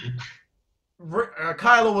then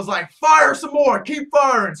Kylo was like, fire some more. Keep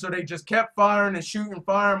firing. So they just kept firing and shooting,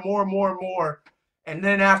 firing more and more and more. And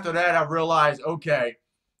then after that, I realized, okay,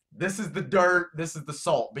 this is the dirt, this is the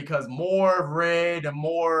salt, because more red and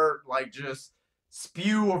more like just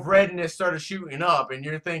spew of redness started shooting up, and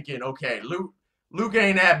you're thinking, okay, Luke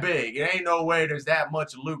ain't that big. It ain't no way there's that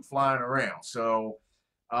much Luke flying around. So,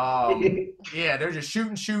 yeah, they're just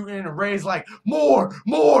shooting, and Rey's like, more,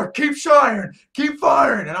 keep firing,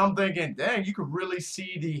 and I'm thinking, dang, you could really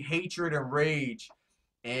see the hatred and rage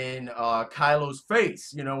in Kylo's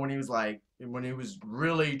face, when he was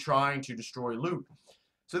really trying to destroy Luke.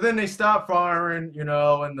 So then they stop firing,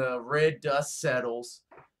 and the red dust settles.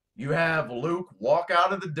 You have Luke walk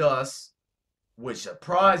out of the dust, which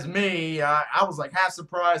surprised me. I was like half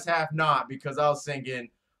surprised, half not, because I was thinking,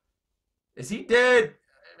 is he dead?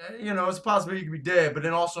 It's possible he could be dead. But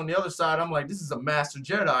then also on the other side, I'm like, this is a master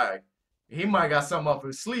Jedi. He might got something up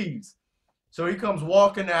his sleeves. So he comes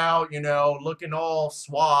walking out, looking all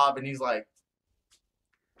suave, and he's like,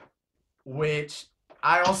 which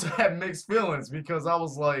I also had mixed feelings, because I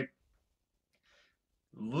was like,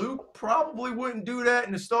 Luke probably wouldn't do that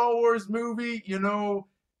in the Star Wars movie,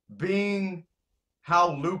 being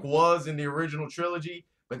how Luke was in the original trilogy.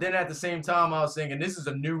 But then at the same time, I was thinking, this is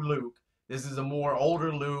a new Luke. This is a more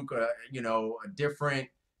older Luke, a different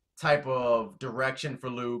type of direction for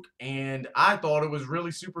Luke. And I thought it was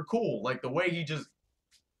really super cool. Like the way he just,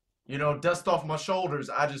 dust off my shoulders.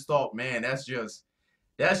 I just thought, man, that's just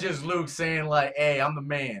Luke saying like, hey, I'm the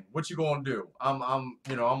man. What you gonna do? I'm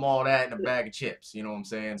all that in a bag of chips. You know what I'm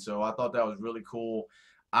saying? So I thought that was really cool.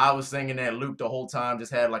 I was thinking that Luke the whole time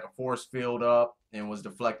just had like a force field up and was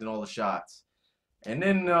deflecting all the shots. And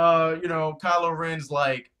then, Kylo Ren's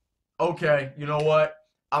like, okay, you know what?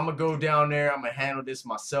 I'm gonna go down there. I'm gonna handle this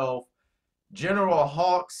myself. General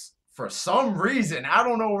Hawks, for some reason, I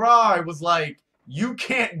don't know why, was like, you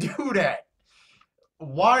can't do that.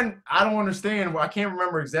 Why? I don't understand. I can't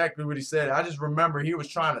remember exactly what he said. I just remember he was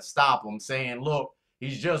trying to stop him, saying, look,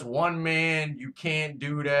 he's just one man. You can't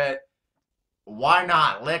do that. Why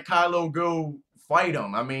not? Let Kylo go fight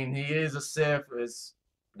him. I mean, he is a Sith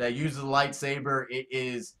that uses a lightsaber. It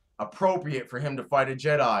is appropriate for him to fight a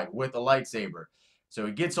Jedi with a lightsaber. So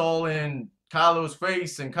he gets all in Kylo's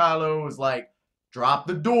face, and Kylo is like, drop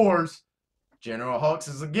the doors. General Hux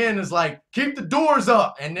is like, keep the doors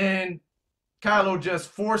up. And then Kylo just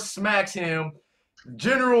force smacks him.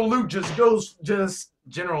 General Luke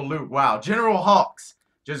General Luke, wow. General Hux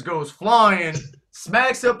just goes flying,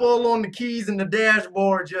 smacks up all on the keys and the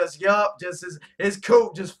dashboard, just his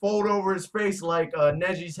coat just fold over his face like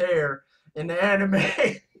Neji's hair in the anime.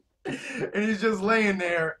 And he's just laying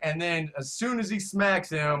there, and then as soon as he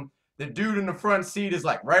smacks him, the dude in the front seat is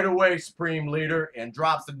like, right away, Supreme Leader, and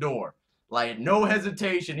drops the door. Like, no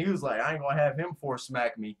hesitation. He was like, I ain't gonna have him force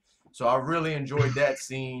smack me. So I really enjoyed that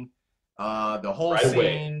scene. The whole Right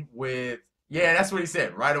away. scene with, yeah, that's what he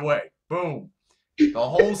said, right away. Boom. The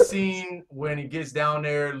whole scene when he gets down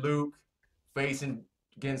there, Luke facing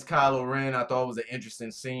against Kylo Ren, I thought was an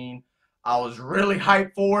interesting scene. I was really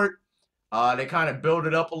hyped for it. They kind of built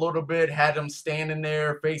it up a little bit, had them standing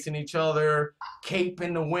there facing each other, cape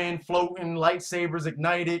in the wind, floating, lightsabers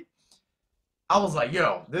ignited. I was like,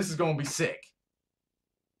 yo, this is going to be sick.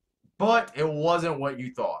 But it wasn't what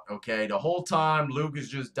you thought, okay? The whole time, Luke is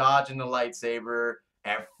just dodging the lightsaber.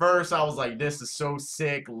 At first, I was like, this is so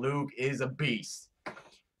sick. Luke is a beast.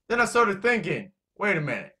 Then I started thinking, wait a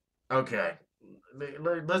minute. Okay,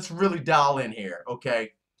 let's really dial in here,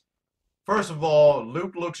 okay? First of all,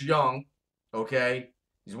 Luke looks young, okay?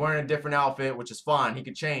 He's wearing a different outfit, which is fine. He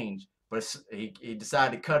could change. But he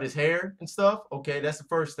decided to cut his hair and stuff. Okay, that's the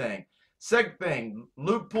first thing. Second thing,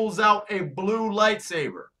 Luke pulls out a blue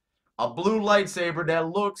lightsaber. A blue lightsaber that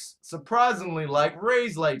looks surprisingly like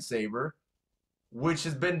Rey's lightsaber, which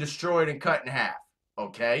has been destroyed and cut in half.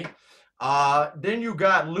 Okay? Then you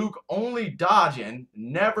got Luke only dodging,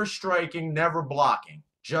 never striking, never blocking,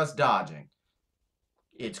 just dodging.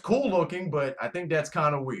 It's cool looking, but I think that's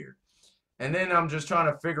kind of weird. And then I'm just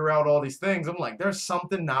trying to figure out all these things. I'm like, there's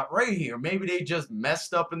something not right here. Maybe they just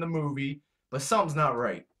messed up in the movie, but something's not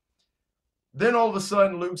right. Then all of a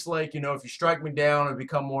sudden, Luke's like, if you strike me down, I'll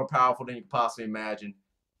become more powerful than you can possibly imagine.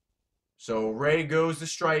 So Rey goes to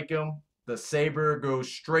strike him. The saber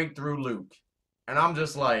goes straight through Luke. And I'm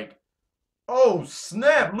just like, oh,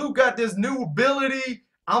 snap. Luke got this new ability.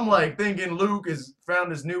 I'm like thinking Luke has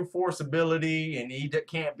found this new force ability and he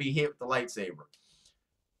can't be hit with the lightsaber.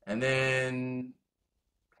 And then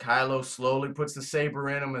Kylo slowly puts the saber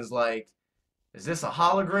in him and is like, is this a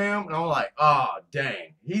hologram? And I'm like, oh,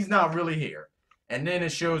 dang, he's not really here. And then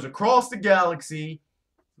it shows across the galaxy,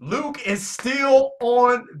 Luke is still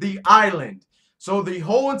on the island. So the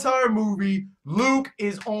whole entire movie, Luke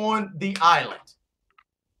is on the island.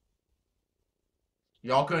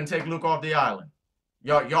 Y'all couldn't take Luke off the island.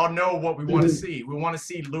 Y'all know what we want to see. We want to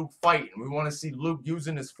see Luke fighting. We want to see Luke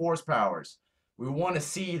using his force powers. We want to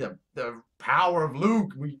see the power of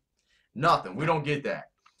Luke. Nothing. We don't get that.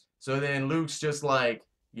 So then Luke's just like,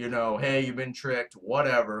 hey, you've been tricked,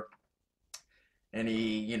 whatever. And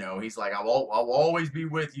he's like, I'll always be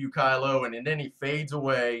with you, Kylo. And then he fades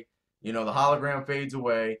away. The hologram fades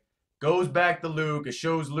away. Goes back to Luke. It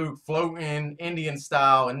shows Luke floating Indian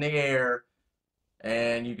style in the air.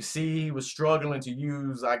 And you can see he was struggling to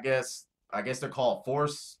use, I guess they're called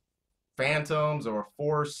force phantoms or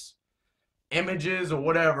force images or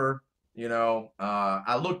whatever.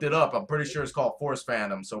 I looked it up. I'm pretty sure it's called Force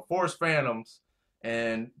Phantoms. So Force Phantoms,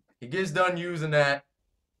 and he gets done using that.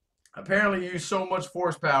 Apparently used so much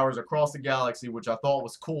force powers across the galaxy, which I thought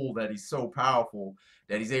was cool that he's so powerful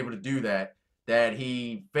that he's able to do that, that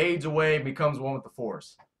he fades away and becomes one with the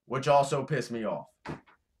force, which also pissed me off.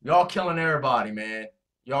 Y'all killing everybody, man.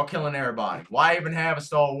 Y'all killing everybody. Why even have a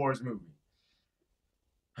Star Wars movie?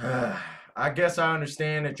 I guess I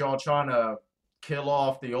understand that y'all trying to kill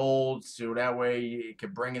off the old so that way you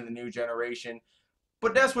can bring in the new generation.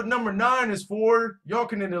 But that's what number 9 is for. Y'all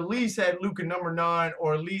can at least have Luke in number 9,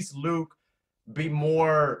 or at least Luke be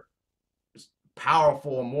more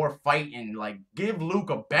powerful, more fighting. Like, give Luke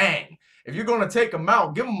a bang. If you're going to take him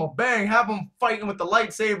out, give him a bang. Have him fighting with the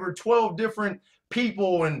lightsaber, 12 different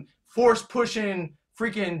people, and force pushing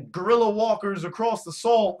freaking guerrilla walkers across the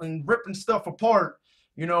salt and ripping stuff apart.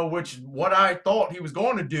 which what I thought he was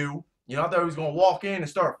going to do. I thought he was going to walk in and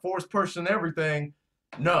start force pushing everything.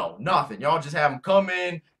 No, nothing. Y'all just have him come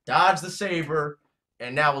in, dodge the saber,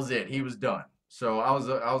 and that was it. He was done. So I was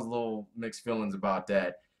a little mixed feelings about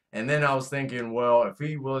that. And then I was thinking, well, if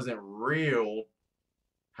he wasn't real,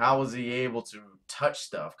 how was he able to touch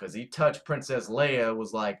stuff? Because he touched Princess Leia,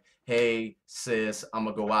 was like, hey, sis, I'm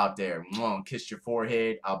going to go out there. Kiss your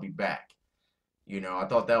forehead. I'll be back. I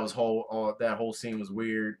thought that whole scene was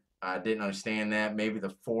weird. I didn't understand that. Maybe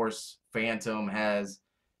the Force Phantom has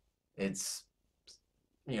it's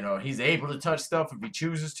he's able to touch stuff if he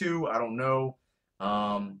chooses to. I don't know.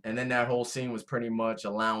 And then that whole scene was pretty much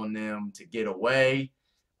allowing them to get away.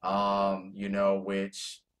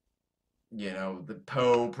 Which the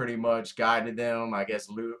Poe pretty much guided them. I guess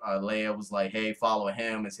Leia was like, "Hey, follow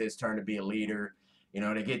him. It's his turn to be a leader."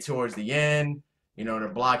 They get towards the end. They're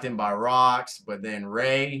blocked in by rocks, but then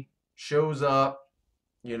Rey shows up.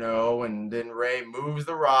 And then Rey moves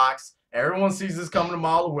the rocks. Everyone sees this coming a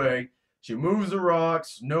mile away. She moves the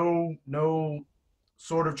rocks. No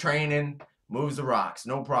sort of training. Moves the rocks.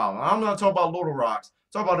 No problem. I'm not talking about little rocks.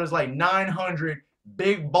 I'm talking about there's like 900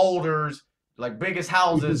 big boulders, like biggest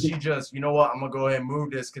houses. She just, you know what? I'm going to go ahead and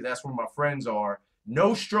move this because that's where my friends are.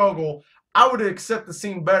 No struggle. I would accept the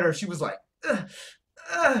scene better. She was like,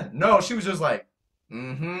 no, she was just like,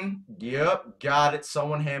 yep, got it.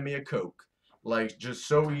 Someone hand me a Coke. Like, just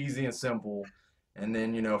so easy and simple. And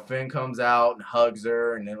then, Finn comes out and hugs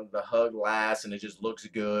her, and then the hug lasts, and it just looks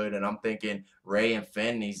good. And I'm thinking Rey and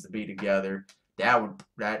Finn needs to be together.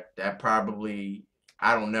 That probably,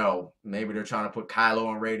 I don't know. Maybe they're trying to put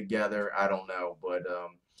Kylo and Rey together. I don't know. But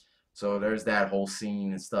so there's that whole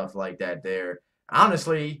scene and stuff like that there.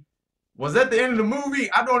 Honestly, was that the end of the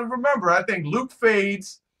movie? I don't remember. I think Luke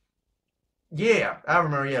fades. Yeah, I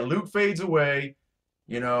remember. Yeah, Luke fades away.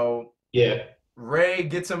 Yeah. Rey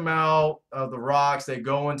gets him out of the rocks. They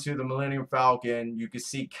go into the Millennium Falcon. You can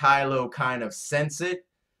see Kylo kind of sense it,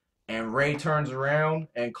 and Rey turns around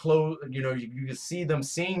and you can see them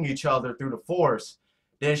seeing each other through the Force.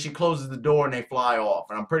 Then she closes the door and they fly off.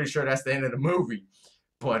 And I'm pretty sure that's the end of the movie.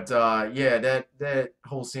 But yeah, that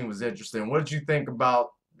whole scene was interesting. What did you think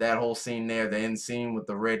about that whole scene there, the end scene with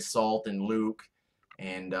the red salt and Luke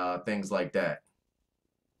and things like that?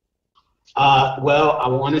 Well, I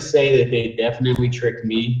want to say that they definitely tricked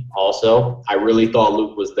me also. I really thought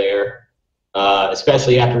Luke was there,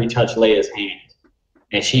 especially after he touched Leia's hand.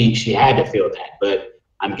 And she had to feel that. But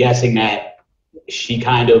I'm guessing that she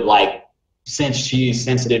kind of like, since she's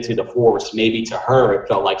sensitive to the Force, maybe to her it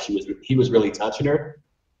felt like he was really touching her.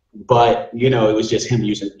 But, it was just him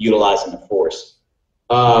utilizing the Force.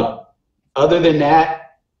 Other than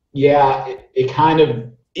that, yeah, it kind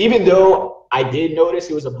of, even though I did notice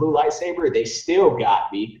it was a blue lightsaber, they still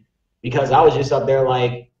got me because I was just up there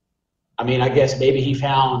like, I guess maybe he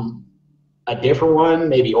found a different one,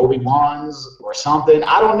 maybe Obi-Wan's or something.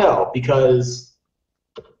 I don't know because,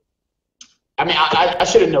 I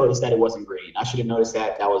should have noticed that it wasn't green. I should have noticed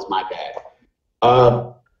that. That was my bad.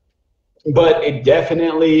 But it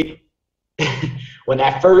definitely, when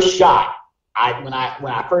that first shot, when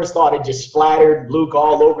I first thought it just splattered Luke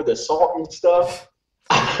all over the salt and stuff,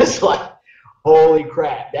 I was like, holy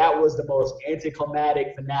crap, that was the most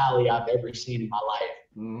anticlimactic finale I've ever seen in my life.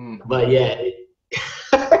 Mm-hmm. But yeah,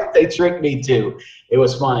 they tricked me too. It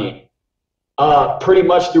was funny. Pretty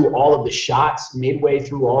much through all of the shots, midway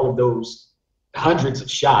through all of those hundreds of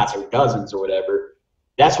shots or dozens or whatever,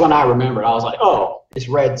 that's when I remembered. I was like, oh, it's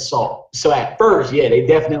red salt. So at first, yeah, they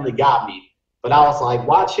definitely got me. But I was like,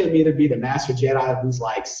 watch him either be the Master Jedi who's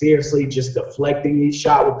like seriously just deflecting each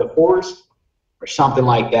shot with the Force or something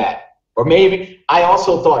like that. Or maybe, I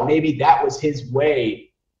also thought maybe that was his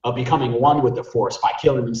way of becoming one with the Force by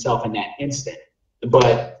killing himself in that instant.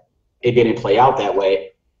 But it didn't play out that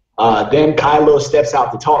way. Then Kylo steps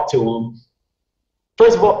out to talk to him.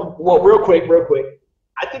 First of all, well, real quick,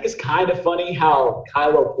 I think it's kind of funny how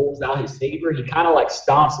Kylo pulls out his saber. He kind of like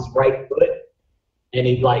stomps his right foot, and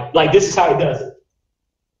he like this is how he does it.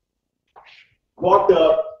 Walked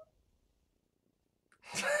up,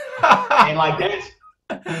 and like that's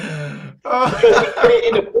because he did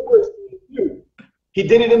it in the forest scene too. He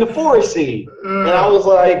did it in the forest scene, and I was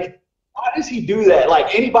like, why does he do that?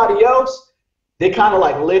 Like anybody else, they kind of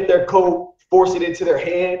like lift their coat, force it into their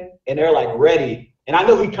hand, and they're like ready. And I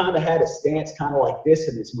know he kind of had a stance kind of like this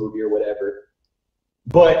in this movie or whatever,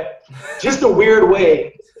 but just a weird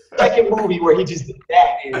way. Second movie where he just did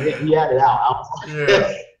that and he had it out. I was like,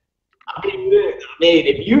 yeah. I mean,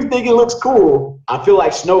 if you think it looks cool, I feel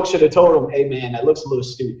like Snoke should have told him, hey man, that looks a little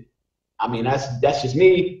stupid. I mean, that's just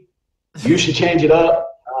me. You should change it up.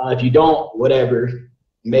 If you don't, whatever.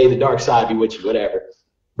 may the dark side be with you, whatever.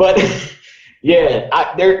 But yeah,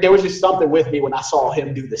 there was just something with me when I saw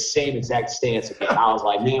him do the same exact stance again. I was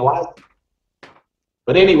like, man, why?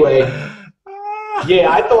 But anyway,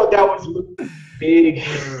 yeah, I thought that was big.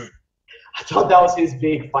 I thought that was his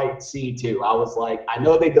big fight scene too. I was like, I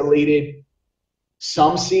know they deleted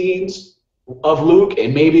some scenes of Luke,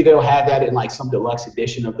 and maybe they'll have that in like some deluxe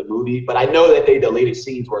edition of the movie. But I know that they deleted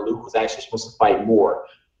scenes where Luke was actually supposed to fight more.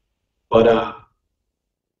 But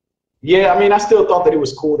yeah, I mean, I still thought that it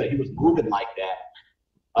was cool that he was moving like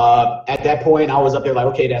that. At that point, I was up there like,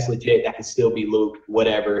 okay, that's legit. That could still be Luke,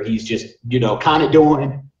 whatever. He's just, kind of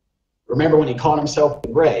doing. Remember when he caught himself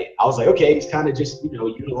with Rey? I was like, okay, he's kind of just,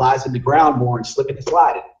 utilizing the ground more and slipping and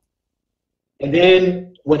sliding. And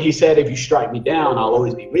then when he said, if you strike me down, I'll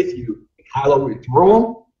always be with you, and Kylo went through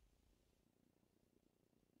him,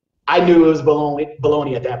 I knew it was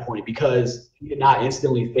baloney at that point because he did not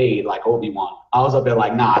instantly fade like Obi-Wan. I was up there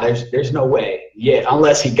like, nah, there's no way. Yeah,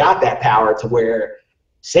 unless he got that power to where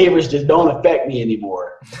sabers just don't affect me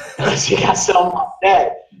anymore. Unless he got something like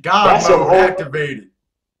that. God mode activated.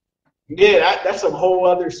 Yeah, that's some whole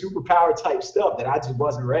other superpower type stuff that I just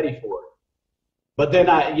wasn't ready for. But then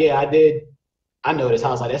I noticed, I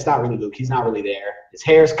was like, that's not really Luke. He's not really there. His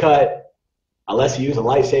hair's cut, unless he used a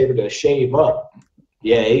lightsaber to shave up.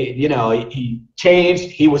 Yeah, he changed.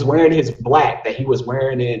 He was wearing his black that he was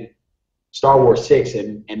wearing in Star Wars 6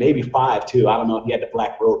 and maybe 5 too. I don't know if he had the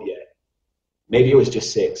black robe yet. Maybe it was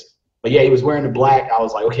just 6. But yeah, he was wearing the black. I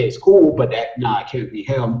was like, okay, it's cool, but it can't be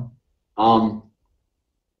him. And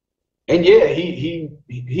yeah,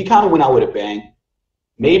 he kind of went out with a bang.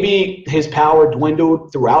 Maybe his power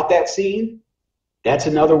dwindled throughout that scene. That's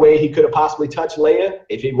another way he could have possibly touched Leia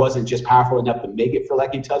if he wasn't just powerful enough to make it feel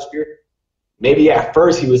like he touched her. Maybe at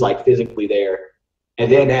first he was like physically there.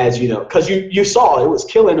 And then as because you saw it was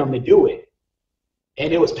killing him to do it.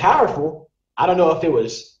 And it was powerful. I don't know if it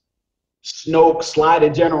was Snoke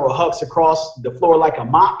sliding General Hux across the floor like a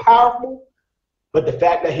mop powerful, but the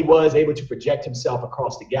fact that he was able to project himself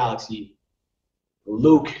across the galaxy,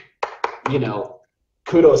 Luke,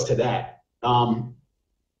 kudos to that.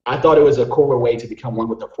 I thought it was a cooler way to become one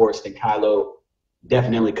with the Force than Kylo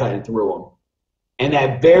definitely cutting through him. And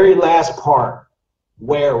that very last part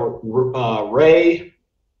where Rey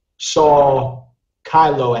saw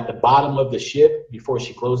Kylo at the bottom of the ship before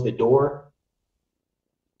she closed the door,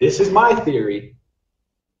 this is my theory,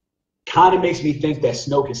 kind of makes me think that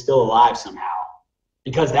Snoke is still alive somehow.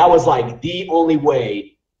 Because that was like the only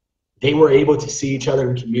way they were able to see each other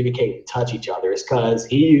and communicate and touch each other is because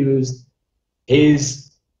he used his,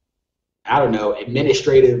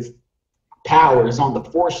 administrative powers on the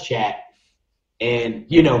Force chat and,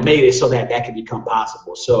 made it so that could become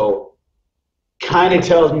possible. So kind of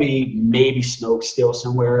tells me maybe Snoke's still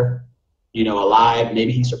somewhere, alive.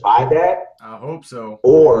 Maybe he survived that. I hope so.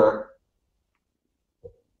 Or,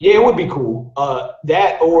 yeah, it would be cool.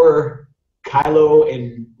 That or Kylo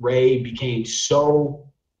and Rey became so,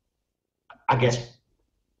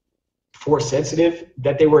 Force sensitive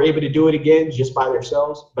that they were able to do it again just by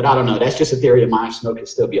themselves. But I don't know. That's just a theory of mine. Snoke can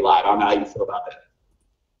still be alive. I don't know how you feel about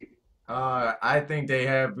that. I think they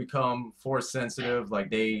have become Force sensitive.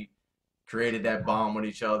 Like they created that bond with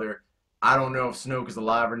each other. I don't know if Snoke is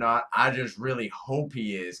alive or not. I just really hope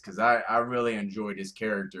he is because I really enjoyed his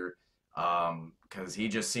character because he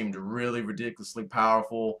just seemed really ridiculously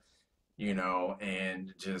powerful,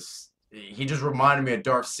 and he just reminded me of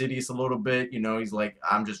Darth Sidious a little bit. He's like,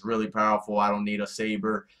 I'm just really powerful. I don't need a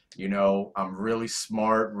saber. I'm really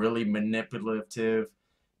smart, really manipulative,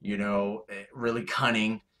 really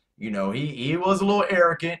cunning. He was a little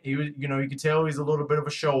arrogant. He was, you could tell he's a little bit of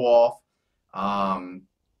a show off.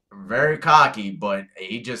 Very cocky, but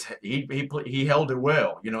he held it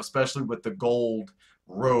well, especially with the gold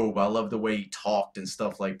robe. I love the way he talked and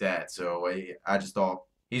stuff like that. So I just thought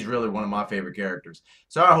he's really one of my favorite characters.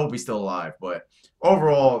 So I hope he's still alive. But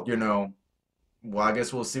overall, well, I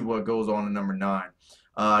guess we'll see what goes on in number 9.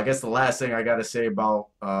 I guess the last thing I got to say about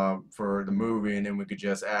for the movie, and then we could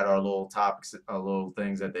just add our little topics, little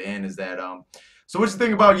things at the end, is that so what you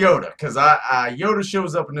think about Yoda? Because Yoda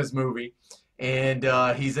shows up in this movie, and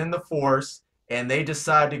he's in the Force, and they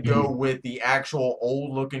decide to go with the actual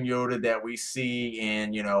old-looking Yoda that we see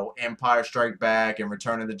in Empire Strike Back and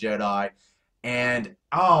Return of the Jedi, and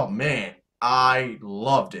oh man, I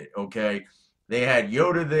loved it. Okay. They had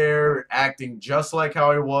Yoda there acting just like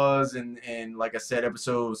how he was in like I said,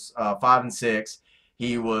 episodes 5 and 6.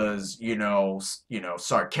 He was,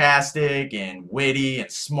 sarcastic and witty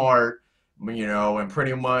and smart, and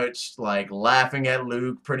pretty much like laughing at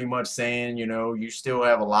Luke, pretty much saying, you still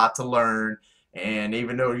have a lot to learn. And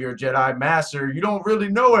even though you're a Jedi Master, you don't really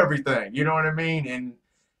know everything. You know what I mean? And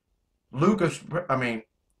Lucas, I mean,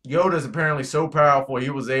 Yoda's apparently so powerful he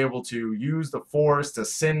was able to use the Force to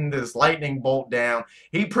send this lightning bolt down.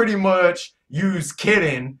 He pretty much used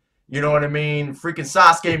kidding, you know what I mean? Freaking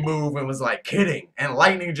Sasuke move and was like kidding, and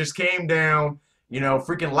lightning just came down,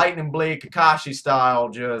 freaking lightning blade Kakashi style.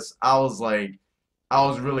 Just I was like, I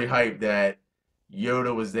was really hyped that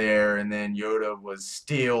Yoda was there, and then Yoda was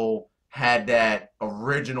still had that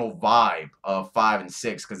original vibe of 5 and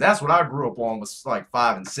 6 because that's what I grew up on was like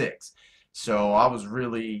 5 and 6. So I was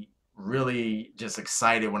really, really just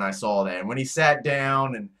excited when I saw that. And when he sat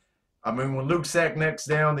down, and I mean when Luke sat next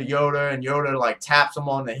down to Yoda, and Yoda like taps him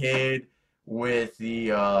on the head with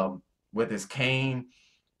the with his cane,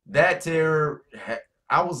 that there,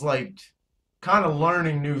 I was like kind of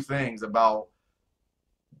learning new things about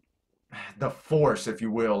the force, if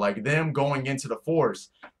you will, like them going into the force,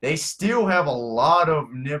 they still have a lot of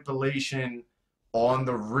manipulation on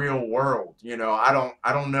the real world. I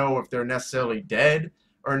don't know if they're necessarily dead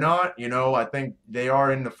or not. I think they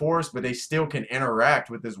are in the force, but they still can interact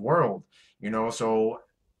with this world. So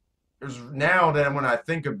there's now that when I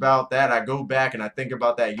think about that, I go back and I think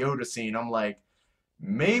about that Yoda scene. I'm like,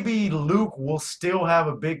 maybe Luke will still have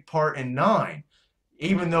a big part in 9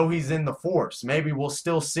 even though he's in the Force. Maybe we'll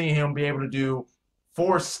still see him be able to do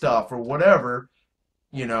Force stuff or whatever.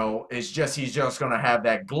 It's just he's just gonna have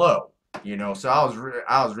that glow. So I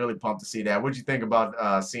was really pumped to see that. What'd you think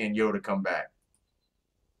about seeing Yoda come back?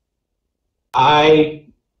 I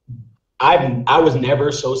I was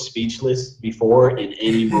never so speechless before in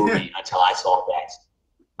any movie until I saw that.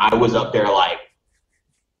 I was up there like,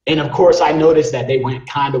 and of course I noticed that they went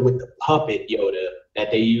kind of with the puppet Yoda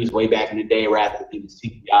that they used way back in the day rather than the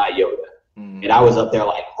CGI Yoda. Mm. And I was up there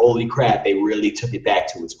like, holy crap, they really took it back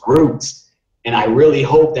to its roots. And I really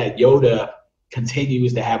hope that Yoda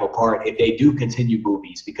continues to have a part if they do continue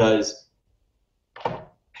movies, because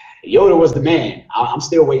Yoda was the man. I'm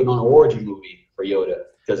still waiting on an origin movie for Yoda,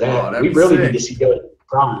 because we really need to see Yoda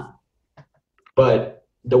prime. But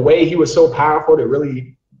the way he was so powerful to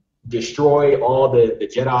really destroy all the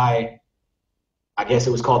Jedi, I guess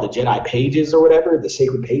it was called the Jedi pages or whatever, the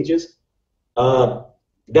sacred pages,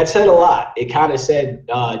 that said a lot. It kind of said,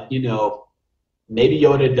 maybe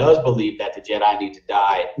Yoda does believe that the Jedi need to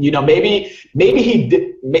die. Maybe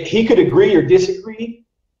he could agree or disagree,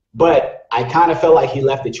 but I kind of felt like he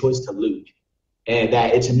left the choice to Luke, and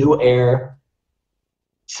that it's a new era.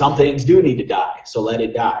 Some things do need to die, so let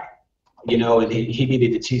it die. And he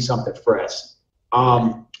needed to see something fresh.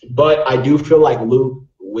 But I do feel like Luke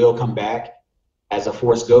will come back as a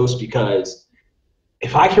Force ghost, because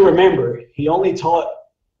if I can remember, he only taught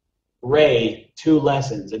Rey 2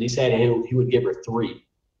 lessons, and he said he would give her 3.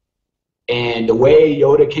 And the way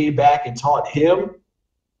Yoda came back and taught him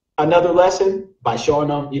another lesson by showing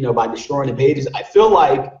him, by destroying the pages, I feel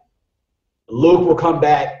like Luke will come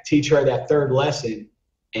back, teach her that 3rd lesson,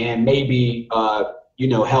 and maybe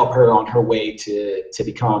help her on her way to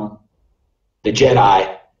become the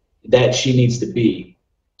Jedi that she needs to be.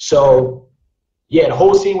 So yeah, the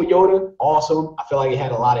whole scene with Yoda, awesome. I feel like it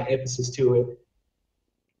had a lot of emphasis to it.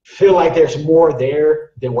 Feel like there's more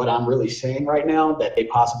there than what I'm really saying right now that they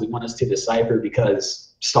possibly want us to decipher,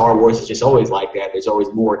 because Star Wars is just always like that. There's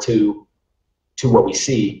always more to what we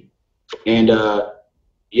see. And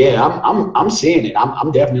yeah, I'm seeing it.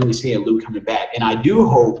 I'm definitely seeing Luke coming back. And I do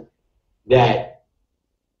hope that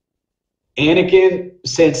Anakin,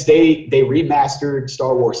 since they remastered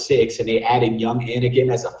Star Wars 6 and they added young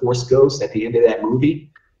Anakin as a Force ghost at the end of that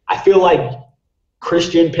movie, I feel like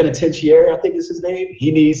Christian Penitentiary, I think is his name,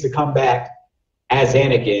 he needs to come back as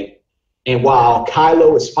Anakin. And while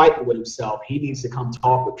Kylo is fighting with himself, he needs to come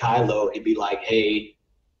talk with Kylo and be like, hey,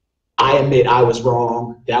 I admit I was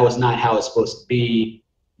wrong. That was not how it's supposed to be,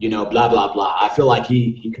 blah, blah, blah. I feel like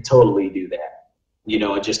he could totally do that,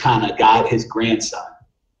 and just kind of guide his grandson.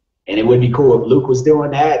 And it would be cool if Luke was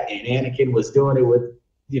doing that and Anakin was doing it with,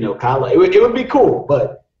 Kylo. It would be cool,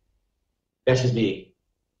 but that's just me.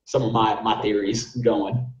 Some of my theories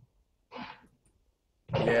going.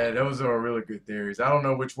 Yeah, those are really good theories. I don't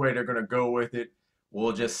know which way they're gonna go with it.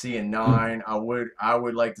 We'll just see in 9. I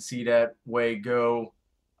would like to see that way go.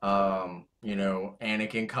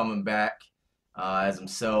 Anakin coming back as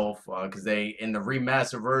himself, because they in the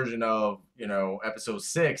remastered version of Episode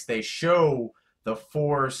 6, they show the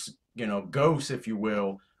Force, ghost, if you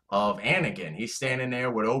will, of Anakin. He's standing there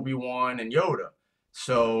with Obi-Wan and Yoda.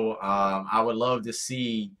 So I would love to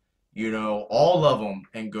see all of them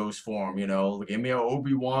in ghost form. Give me a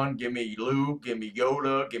Obi-Wan, give me Luke, give me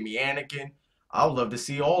Yoda, give me Anakin. I would love to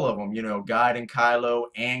see all of them, guiding Kylo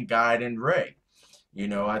and guiding Rey.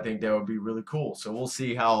 I think that would be really cool. So we'll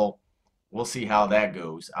see how that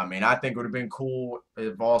goes. I mean, I think it would have been cool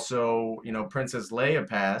if also, Princess Leia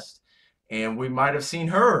passed and we might have seen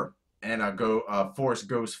her in a Force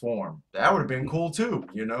Ghost form. That would have been cool too.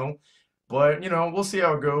 But, we'll see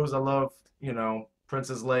how it goes. I love,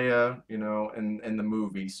 Princess Leia, in the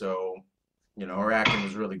movie. So, her acting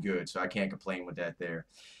was really good. So I can't complain with that there.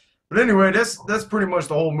 But anyway, that's pretty much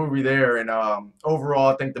the whole movie there. And overall,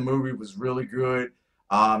 I think the movie was really good.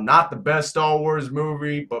 Not the best Star Wars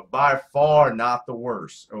movie, but by far not the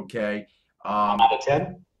worst. Okay. One Um, out of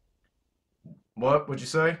 10? what would you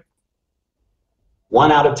say?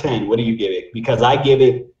 1 out of 10. What do you give it? Because I give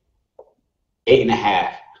it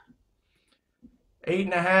 8.5.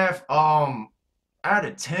 8.5. Out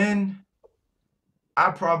of 10,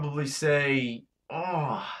 I'd probably say,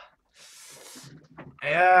 oh,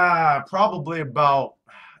 yeah, probably about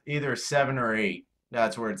either 7 or 8.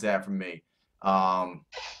 That's where it's at for me. Um,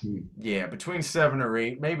 Yeah, between 7 or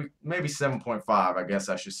 8, maybe 7.5, I guess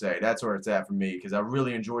I should say. That's where it's at for me because I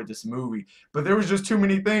really enjoyed this movie. But there was just too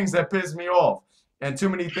many things that pissed me off, and too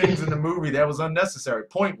many things in the movie that was unnecessary,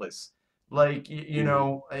 pointless. Like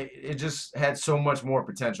it just had so much more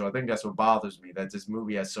potential. I think that's what bothers me, that this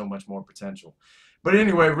movie has so much more potential. But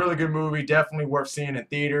anyway, really good movie. Definitely worth seeing in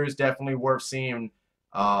theaters. Definitely worth seeing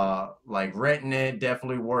like renting it.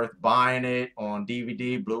 Definitely worth buying it on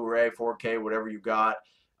DVD, Blu-ray, 4K, whatever you got.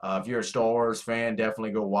 If you're a Star Wars fan,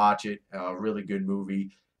 definitely go watch it. Really good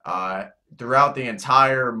movie. Uh, Throughout the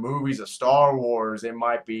entire movies of Star Wars, it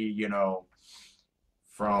might be,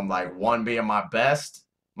 from like one being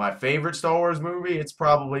my favorite Star Wars movie, it's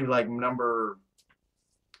probably like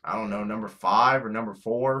I don't know, number 5 or number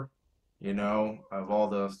 4, of all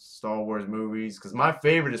the Star Wars movies. Because my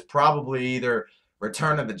favorite is probably either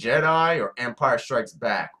Return of the Jedi or Empire Strikes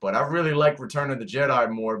Back. But I really like Return of the Jedi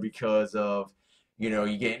more because of,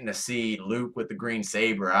 you getting to see Luke with the green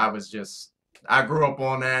saber. I grew up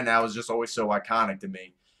on that, and that was just always so iconic to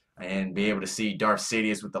me. And be able to see Darth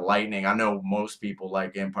Sidious with the lightning. I know most people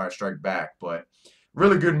like Empire Strikes Back, but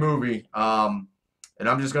really good movie. And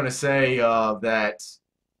I'm just gonna say that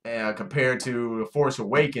compared to The Force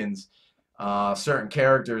Awakens, certain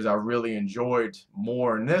characters I really enjoyed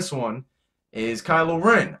more in this one is Kylo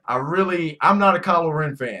Ren. I'm not a Kylo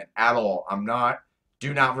Ren fan at all.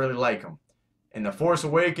 Do not really like him. In The Force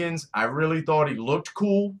Awakens, I really thought he looked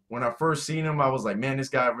cool. When I first seen him, I was like, man, this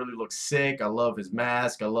guy really looks sick. I love his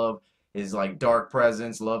mask. I love his like dark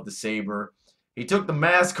presence. Love the saber. He took the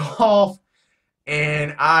mask off,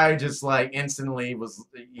 and I just like instantly was,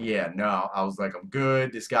 yeah, no. I was like, I'm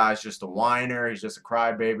good. This guy's just a whiner. He's just a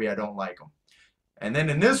crybaby. I don't like him. And then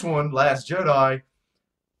in this one, Last Jedi,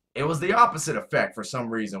 it was the opposite effect for some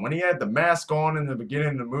reason. When he had the mask on in the beginning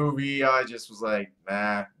of the movie, I just was like,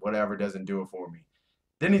 nah, whatever, doesn't do it for me.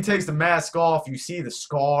 Then he takes the mask off. You see the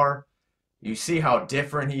scar. You see how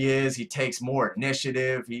different he is. He takes more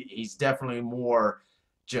initiative. He's definitely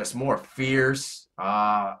just more fierce.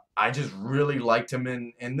 I just really liked him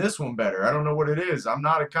in this one better. I don't know what it is. I'm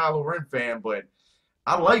not a Kylo Ren fan, but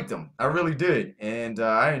I liked him. I really did. And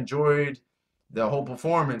I enjoyed the whole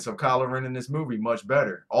performance of Kylo Ren in this movie much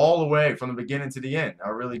better. All the way from the beginning to the end. I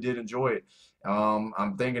really did enjoy it.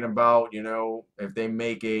 I'm thinking about, if they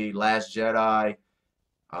make a Last Jedi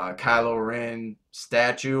Kylo Ren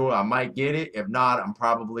statue, I might get it. If not, I'm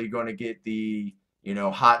probably going to get the,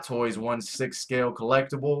 Hot Toys 1/6 scale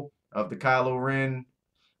collectible of the Kylo Ren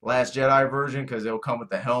Last Jedi version because it'll come with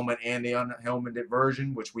the helmet and the unhelmeted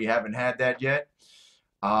version, which we haven't had that yet.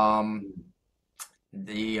 Um,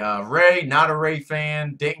 the Rey, not a Rey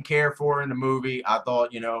fan, didn't care for her in the movie. I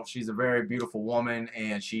thought, she's a very beautiful woman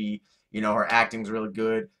and her acting's really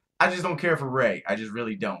good. I just don't care for Rey. I just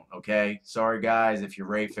really don't, okay? Sorry, guys, if you're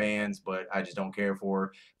Rey fans, but I just don't care for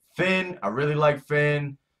her. Finn, I really like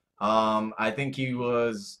Finn. I think he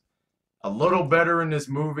was a little better in this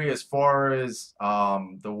movie as far as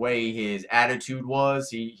the way his attitude was.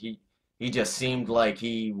 He just seemed like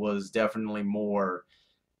he was definitely more,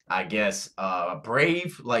 I guess,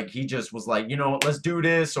 brave. Like he just was like, let's do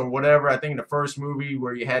this or whatever. I think in the first movie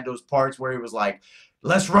where you had those parts where he was like,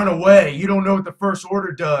 let's run away. You don't know what the First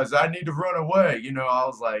Order does. I need to run away. I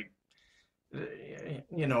was like,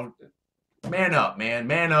 you know, man up, man.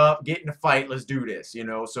 Man up. Get in the fight. Let's do this.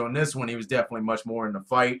 So in this one, he was definitely much more in the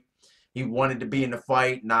fight. He wanted to be in the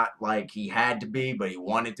fight, not like he had to be, but he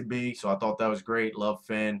wanted to be. So I thought that was great. Love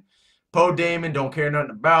Finn. Poe Dameron, don't care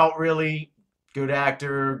nothing about really. Good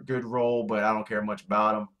actor, good role, but I don't care much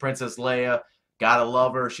about him. Princess Leia, gotta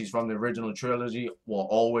love her. She's from the original trilogy. Will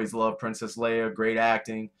always love Princess Leia. Great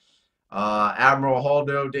acting. Admiral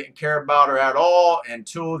Holdo, didn't care about her at all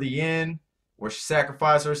until the end where she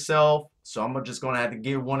sacrificed herself. So I'm just gonna have to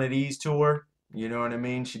give one of these to her. You know what I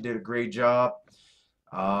mean? She did a great job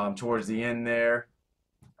towards the end there.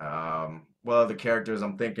 What other characters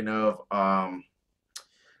I'm thinking of?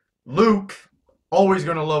 Luke, always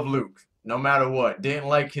gonna love Luke, no matter what. Didn't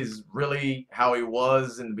like his really how he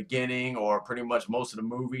was in the beginning, or pretty much most of the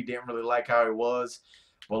movie. Didn't really like how he was.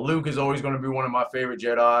 But Luke is always gonna be one of my favorite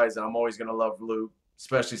Jedi's, and I'm always gonna love Luke,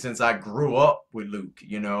 especially since I grew up with Luke.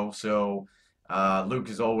 You know, so Luke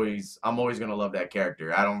is always I'm always gonna love that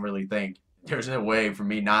character. I don't really think there's no way for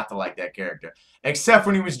me not to like that character, except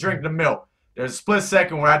when he was drinking the milk. There's a split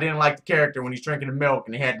second where I didn't like the character when he's drinking the milk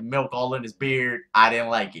and he had the milk all in his beard. I didn't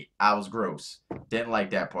like it. I was gross. Didn't like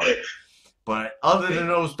that part. But other than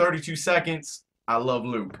those 32 seconds, I love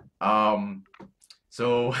Luke.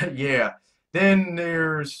 So yeah. Then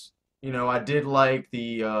there's, I did like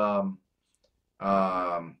the um,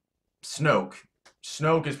 Snoke.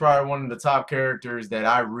 Snoke is probably one of the top characters that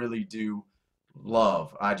I really do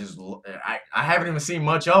love. I haven't even seen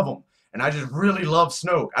much of him, and I just really love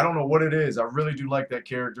Snoke. I don't know what it is. I really do like that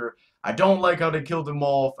character. I don't like how they killed him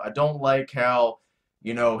off. I don't like how,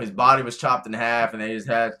 his body was chopped in half and they just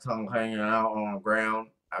had his tongue hanging out on the ground.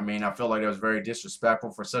 I mean, I feel like that was very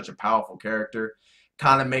disrespectful for such a powerful character.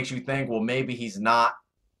 Kind of makes you think, well, maybe he's not,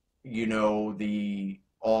 the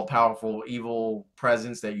all-powerful evil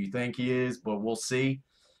presence that you think he is, but we'll see.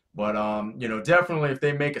 But definitely if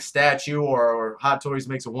they make a statue or Hot Toys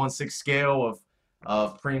makes a 1/6 scale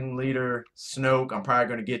of Supreme Leader Snoke, I'm probably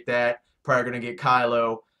gonna get that. Probably gonna get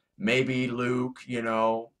Kylo, maybe Luke.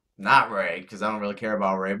 Not Rey because I don't really care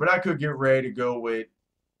about Rey, but I could get Rey to go with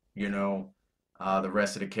you know the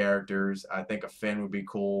rest of the characters. I think a Finn would be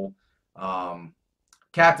cool. Um,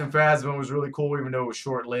 Captain Phasma was really cool, even though it was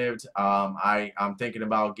short-lived. I'm thinking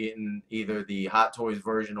about getting either the Hot Toys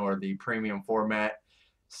version or the premium format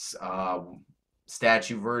uh,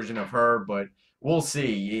 statue version of her, but we'll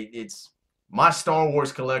see. It's my Star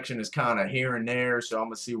Wars collection is kind of here and there, so I'm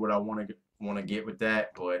gonna see what I want to get with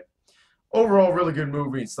that. But overall, really good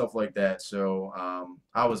movie and stuff like that. So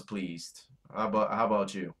I was pleased. How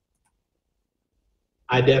about you?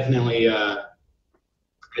 I definitely, I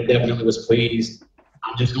definitely was pleased.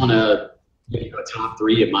 I'm just gonna give you a top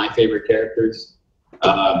three of my favorite characters.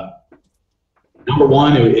 Uh, Number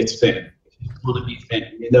one, it's Finn. It's going to be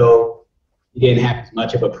Finn. Even though he didn't have as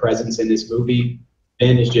much of a presence in this movie,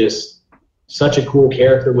 Finn is just such a cool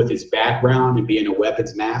character with his background and being a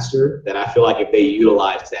weapons master that I feel like if they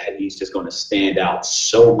utilize that, he's just going to stand out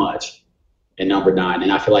so much in number nine.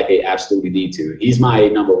 And I feel like they absolutely need to. He's my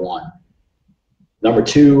number one. Number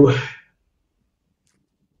two,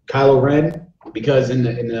 Kylo Ren, because in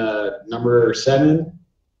the number seven,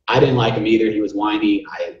 I didn't like him either. He was whiny.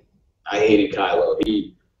 I hated Kylo.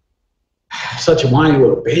 He such a whiny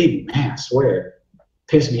little baby, man. I swear,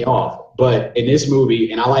 pissed me off. But in this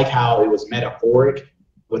movie, and I like how it was metaphoric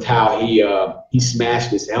with how he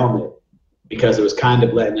smashed his helmet because it was kind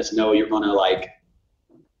of letting us know you're gonna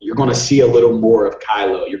see a little more of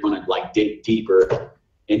Kylo. You're gonna dig deeper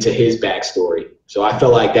into his backstory. So I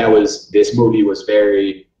felt like this movie was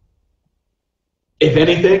very, if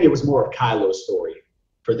anything, it was more of Kylo's story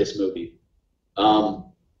for this movie.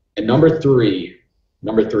 And number three,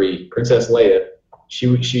 Princess Leia.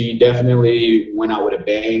 She definitely went out with a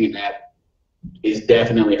bang, and that is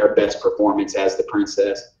definitely her best performance as the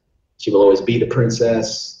princess. She will always be the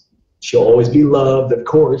princess. She'll always be loved, of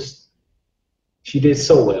course. She did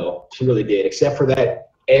so well. She really did. Except for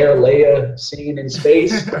that Air Leia scene in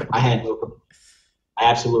space, I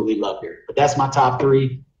absolutely loved her. But that's my top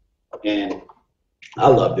three, and I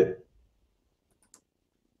loved it.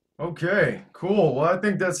 Okay, cool. Well, I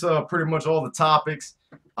think that's pretty much all the topics.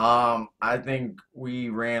 I think we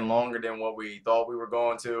ran longer than what we thought we were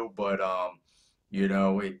going to, but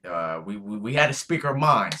we had to speak our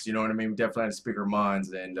minds. You know what I mean? We definitely had to speak our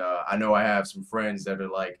minds, and I know I have some friends that are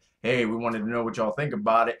like, "Hey, we wanted to know what y'all think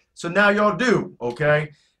about it." So now y'all do,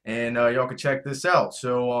 okay? And y'all can check this out.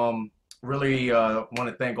 So really want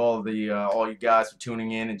to thank all you guys for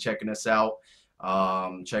tuning in and checking us out.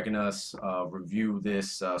 Checking us review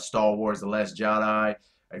this Star Wars The Last Jedi.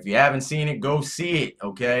 If you haven't seen it, go see it,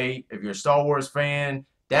 okay? If you're a Star Wars fan,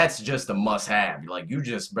 that's just a must-have. Like, you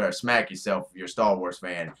just better smack yourself if you're a Star Wars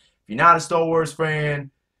fan. If you're not a Star Wars fan,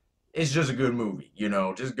 it's just a good movie,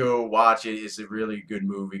 Just go watch it. It's a really good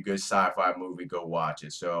movie, good sci-fi movie. Go watch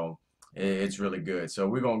it. So, it's really good. So,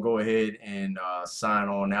 we're going to go ahead and sign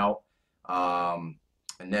on out.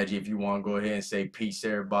 And Neji, if you want to go ahead and say peace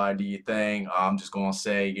to everybody, do your thing. I'm just going to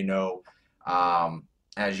say,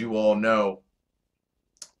 as you all know,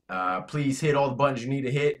 Please hit all the buttons you need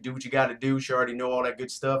to hit. Do what you got to do. You already know all that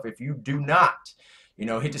good stuff. If you do not,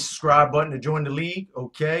 hit the subscribe button to join the league.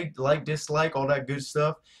 Okay, like, dislike, all that good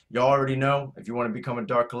stuff. You already know. If you want to become a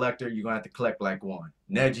dark collector, you're gonna have to collect like one.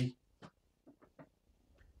 Neji.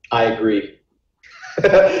 I agree.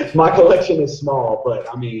 My collection is small, but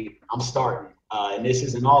I mean, I'm starting, and this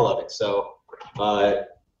isn't all of it. So,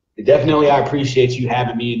 definitely, I appreciate you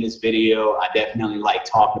having me in this video. I definitely like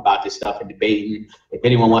talking about this stuff and debating. If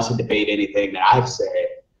anyone wants to debate anything that I've said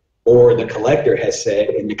or the collector has said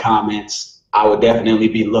in the comments, I would definitely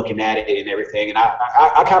be looking at it and everything. And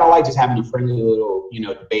I kind of like just having a friendly little,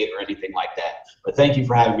 debate or anything like that. But thank you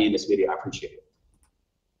for having me in this video. I appreciate it.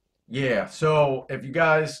 Yeah, so if you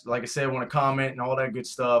guys, like I said, want to comment and all that good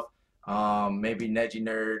stuff, maybe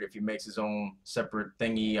NejiNerd, if he makes his own separate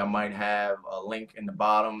thingy, I might have a link in the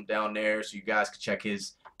bottom down there so you guys can check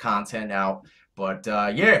his content out. But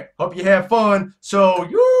yeah, hope you have fun. So,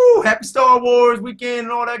 happy Star Wars weekend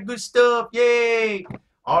and all that good stuff. Yay!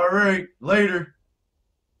 All right, later.